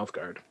through the mouth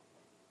guard.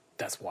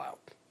 That's wild.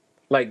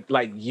 Like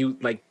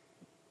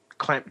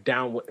clamp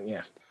down.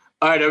 Yeah.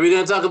 All right, are we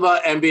gonna talk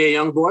about NBA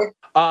YoungBoy?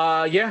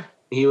 Yeah.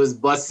 He was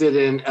busted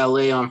in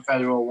LA on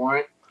federal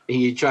warrant.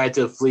 He tried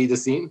to flee the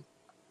scene.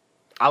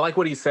 I like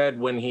what he said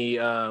when he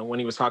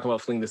was talking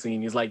about fleeing the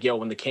scene. He's like, "Yo,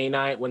 when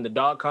the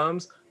dog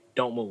comes,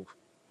 don't move."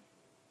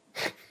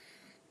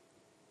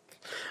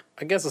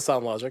 I guess it's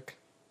sound logic.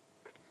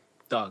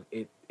 Dog,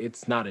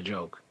 it's not a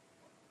joke.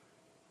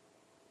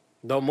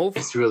 Don't move.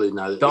 It's really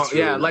not.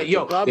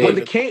 When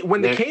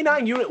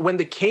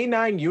the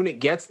canine unit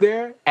gets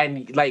there,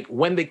 and like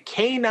when the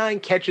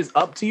canine catches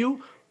up to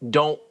you,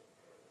 don't.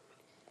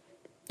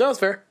 No, that's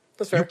fair.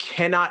 You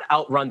cannot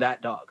outrun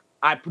that dog.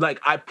 I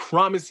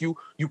promise you,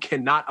 you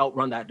cannot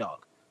outrun that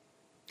dog.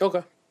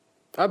 Okay,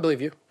 I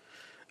believe you.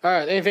 All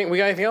right, we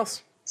got anything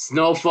else?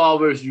 Snowfall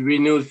was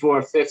renewed for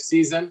a 5th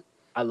season.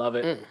 I love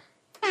it.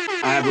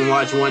 I haven't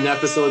watched one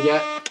episode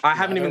yet. I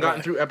haven't even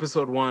gotten through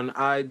episode 1.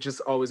 I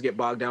just always get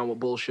bogged down with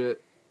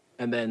bullshit.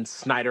 And then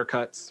Snyder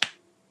cuts.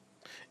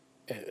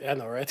 I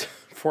know, right?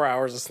 4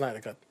 hours of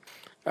Snyder cut.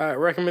 All right,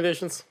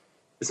 recommendations?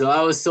 So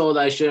I was told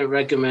I shouldn't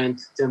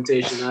recommend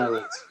Temptation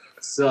Island.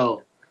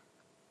 So.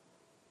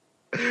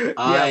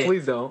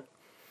 Please don't.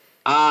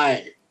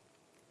 I,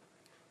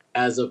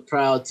 as a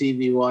proud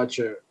TV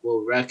watcher,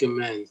 will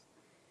recommend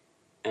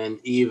an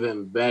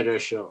even better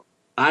show.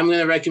 I'm going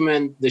to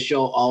recommend the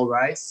show All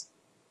Rise.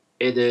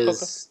 It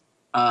is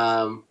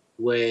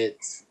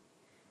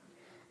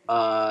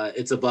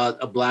it's about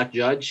a black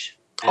judge.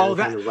 And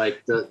kind of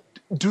like do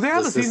they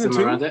have a season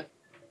 2?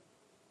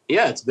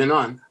 Yeah, it's been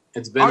on.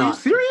 Are you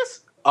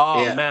serious?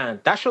 Oh yeah. Man,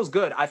 that show's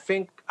good. I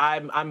think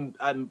I'm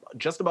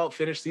just about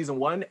finished season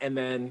 1, and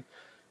then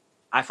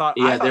I thought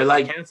they're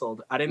like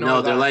canceled. I didn't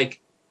know. No,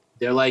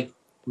 they're like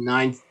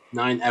nine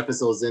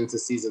episodes into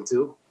season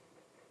 2.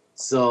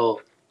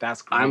 So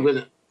that's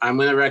great. I'm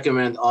gonna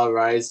recommend All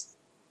Rise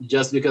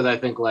just because I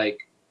think like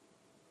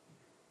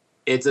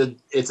it's a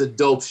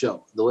dope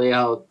show. The way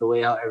how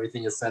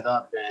everything is set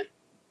up and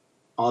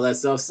all that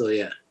stuff. So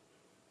yeah.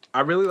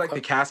 I really like the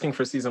casting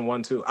for season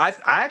 1 too. I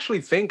actually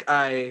think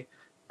I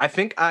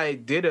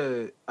did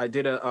a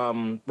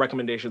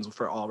recommendations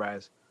for All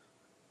Rise.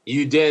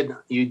 You did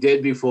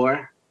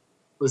before.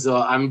 So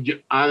I'm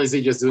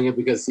honestly just doing it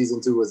because season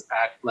 2 was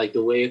like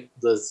the way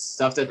the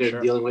stuff that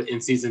they're dealing with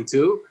in season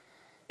 2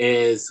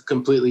 is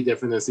completely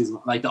different than season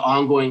 1. Like the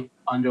ongoing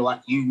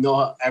underlying,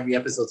 every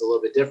episode's a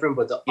little bit different,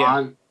 but the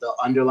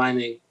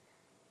underlining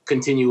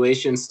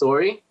continuation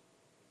story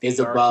is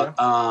about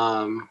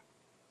I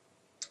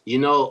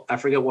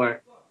forget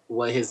what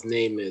his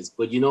name is,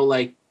 but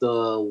like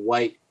the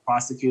white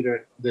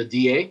prosecutor, the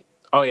DA.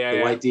 Oh yeah,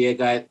 the white DA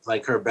guy,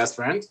 like her best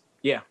friend.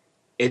 Yeah,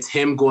 it's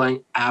him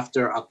going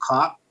after a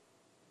cop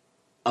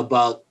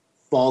about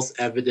false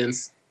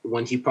evidence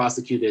when he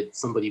prosecuted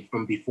somebody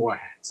from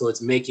beforehand. So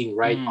it's making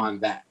on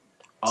that.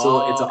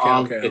 So it's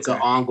an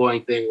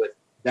ongoing thing with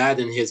that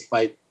and his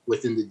fight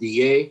within the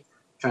DA,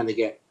 trying to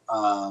get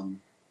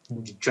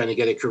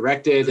it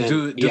corrected. And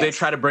Do they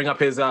try to bring up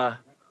his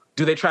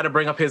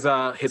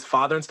his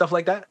father and stuff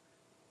like that?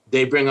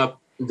 They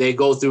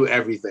go through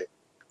everything.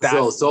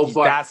 So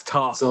far that's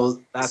tough.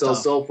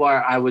 So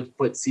far I would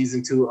put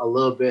season 2 a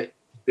little bit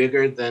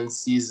bigger than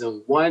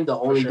season 1. The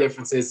only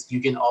difference is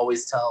you can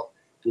always tell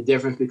the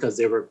difference because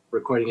they were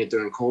recording it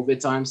during COVID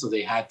time, so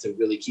they had to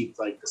really keep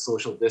like the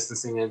social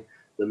distancing and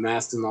the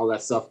masks and all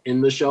that stuff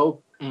in the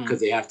show because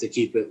they have to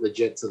keep it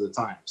legit to the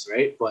times,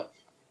 right? But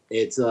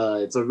it's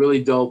a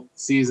really dope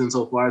season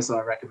so far, so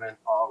I recommend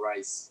All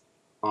Rise.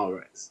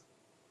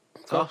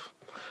 Tough.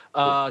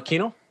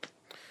 Kino?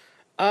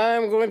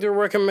 I'm going to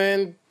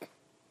recommend,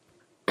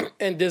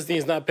 and Disney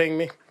is not paying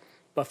me,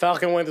 but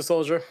Falcon Winter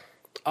Soldier.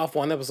 Off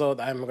one episode,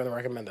 I'm going to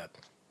recommend that.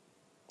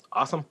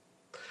 Awesome.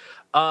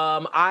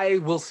 I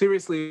will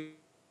seriously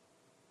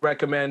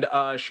recommend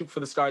Shoot for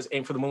the Stars,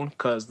 Aim for the Moon,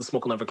 because the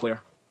smoke will never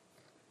clear.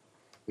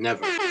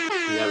 Never.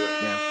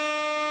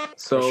 Yeah.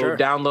 So sure.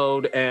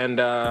 Download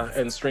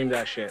and stream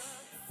that shit.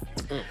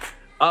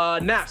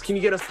 Naps, can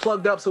you get us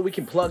plugged up so we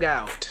can plug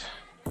out?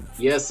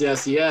 Yes.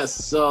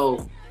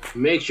 So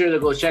make sure to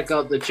go check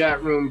out the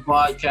Chat Room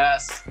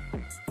podcast.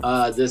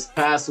 This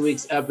past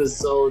week's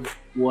episode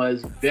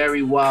was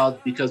very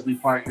wild because we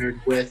partnered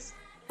with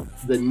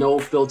the No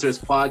Filters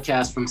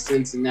podcast from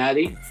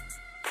Cincinnati,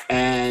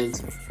 and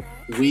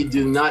we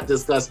do not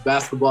discuss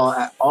basketball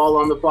at all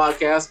on the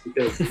podcast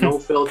because No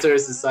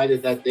Filters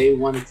decided that they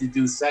wanted to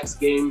do sex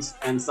games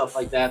and stuff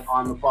like that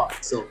on the pod.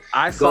 So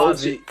I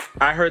heard the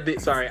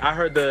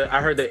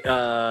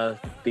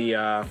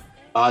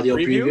audio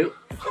preview.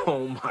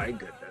 Oh my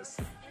goodness.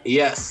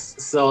 Yes.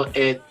 So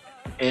it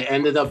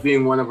ended up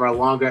being one of our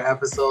longer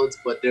episodes,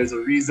 but there's a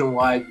reason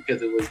why,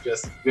 because it was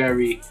just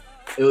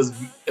it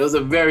was a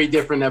very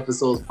different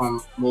episode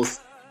from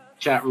most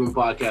Chat Room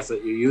podcasts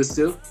that you're used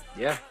to.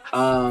 Yeah.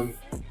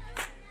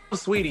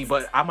 Sweetie,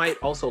 but I might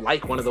also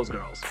like one of those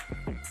girls.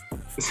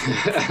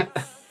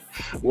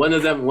 one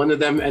of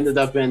them ended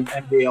up in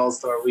NBA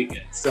All-Star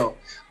Weekend. So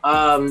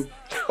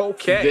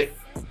okay.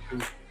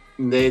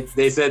 They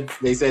said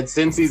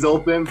Cincy's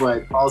open,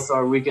 but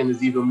All-Star Weekend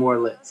is even more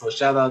lit. So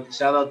shout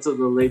out to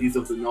the ladies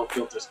of the No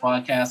Filters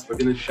podcast. We're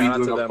gonna be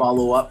doing a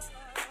follow-up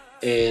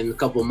in a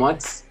couple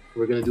months.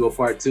 We're gonna do a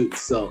part 2.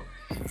 So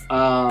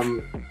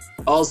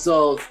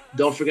also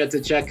don't forget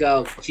to check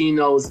out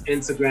Kino's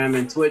Instagram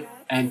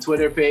and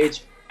Twitter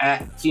page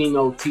at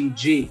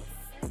KinoTG.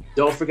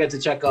 Don't forget to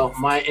check out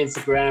my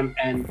Instagram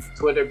and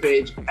Twitter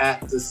page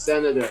at The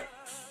Senator.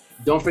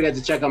 Don't forget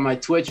to check out my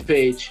Twitch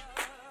page,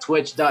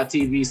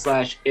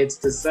 twitch.tv/It's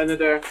The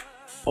Senator.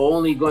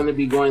 Only going to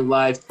be going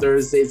live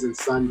Thursdays and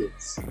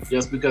Sundays,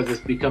 just because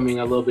it's becoming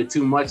a little bit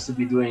too much to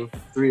be doing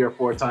 3 or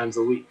 4 times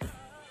a week.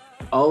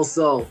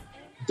 Also,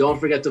 don't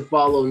forget to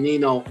follow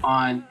Nino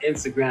on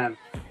Instagram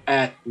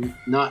at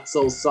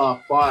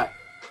NotSoSoftPod.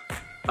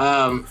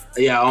 I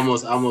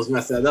almost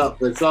messed that up,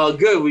 but it's all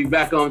good. We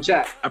back on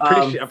chat.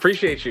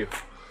 Appreciate you.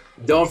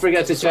 Don't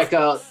forget to check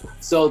out.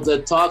 So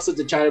the talks with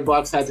the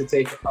Chatterbox had to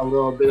take a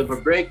little bit of a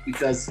break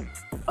because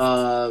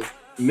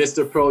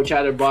Mr. Pro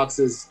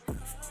Chatterbox's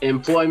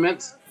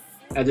employment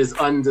at his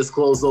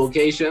undisclosed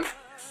location.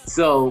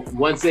 So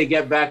once they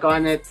get back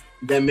on it,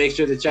 then make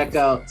sure to check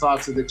out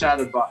Talks with the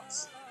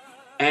Chatterbox.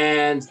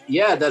 And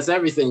yeah, that's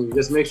everything.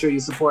 Just make sure you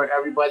support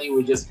everybody.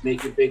 We're just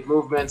making big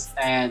movements.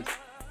 And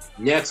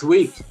next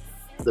week,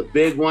 the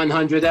big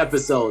 100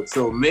 episode.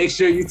 So make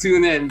sure you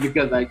tune in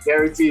because I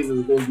guarantee it's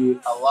going to be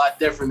a lot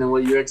different than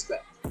what you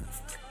expect.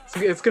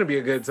 It's going to be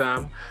a good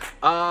time.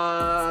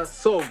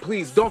 So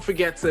please don't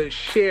forget to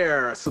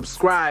share,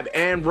 subscribe,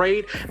 and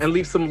rate, and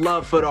leave some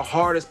love for the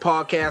hardest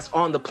podcast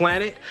on the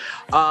planet.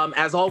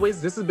 As always,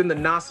 this has been the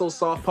Not So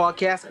Soft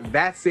podcast.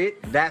 That's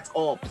it. That's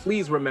all.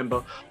 Please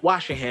remember,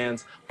 wash your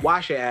hands,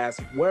 wash your ass,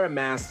 wear a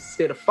mask,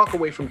 stay the fuck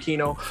away from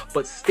Kino,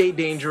 but stay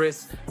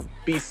dangerous.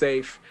 Be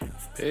safe.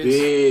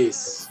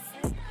 Peace.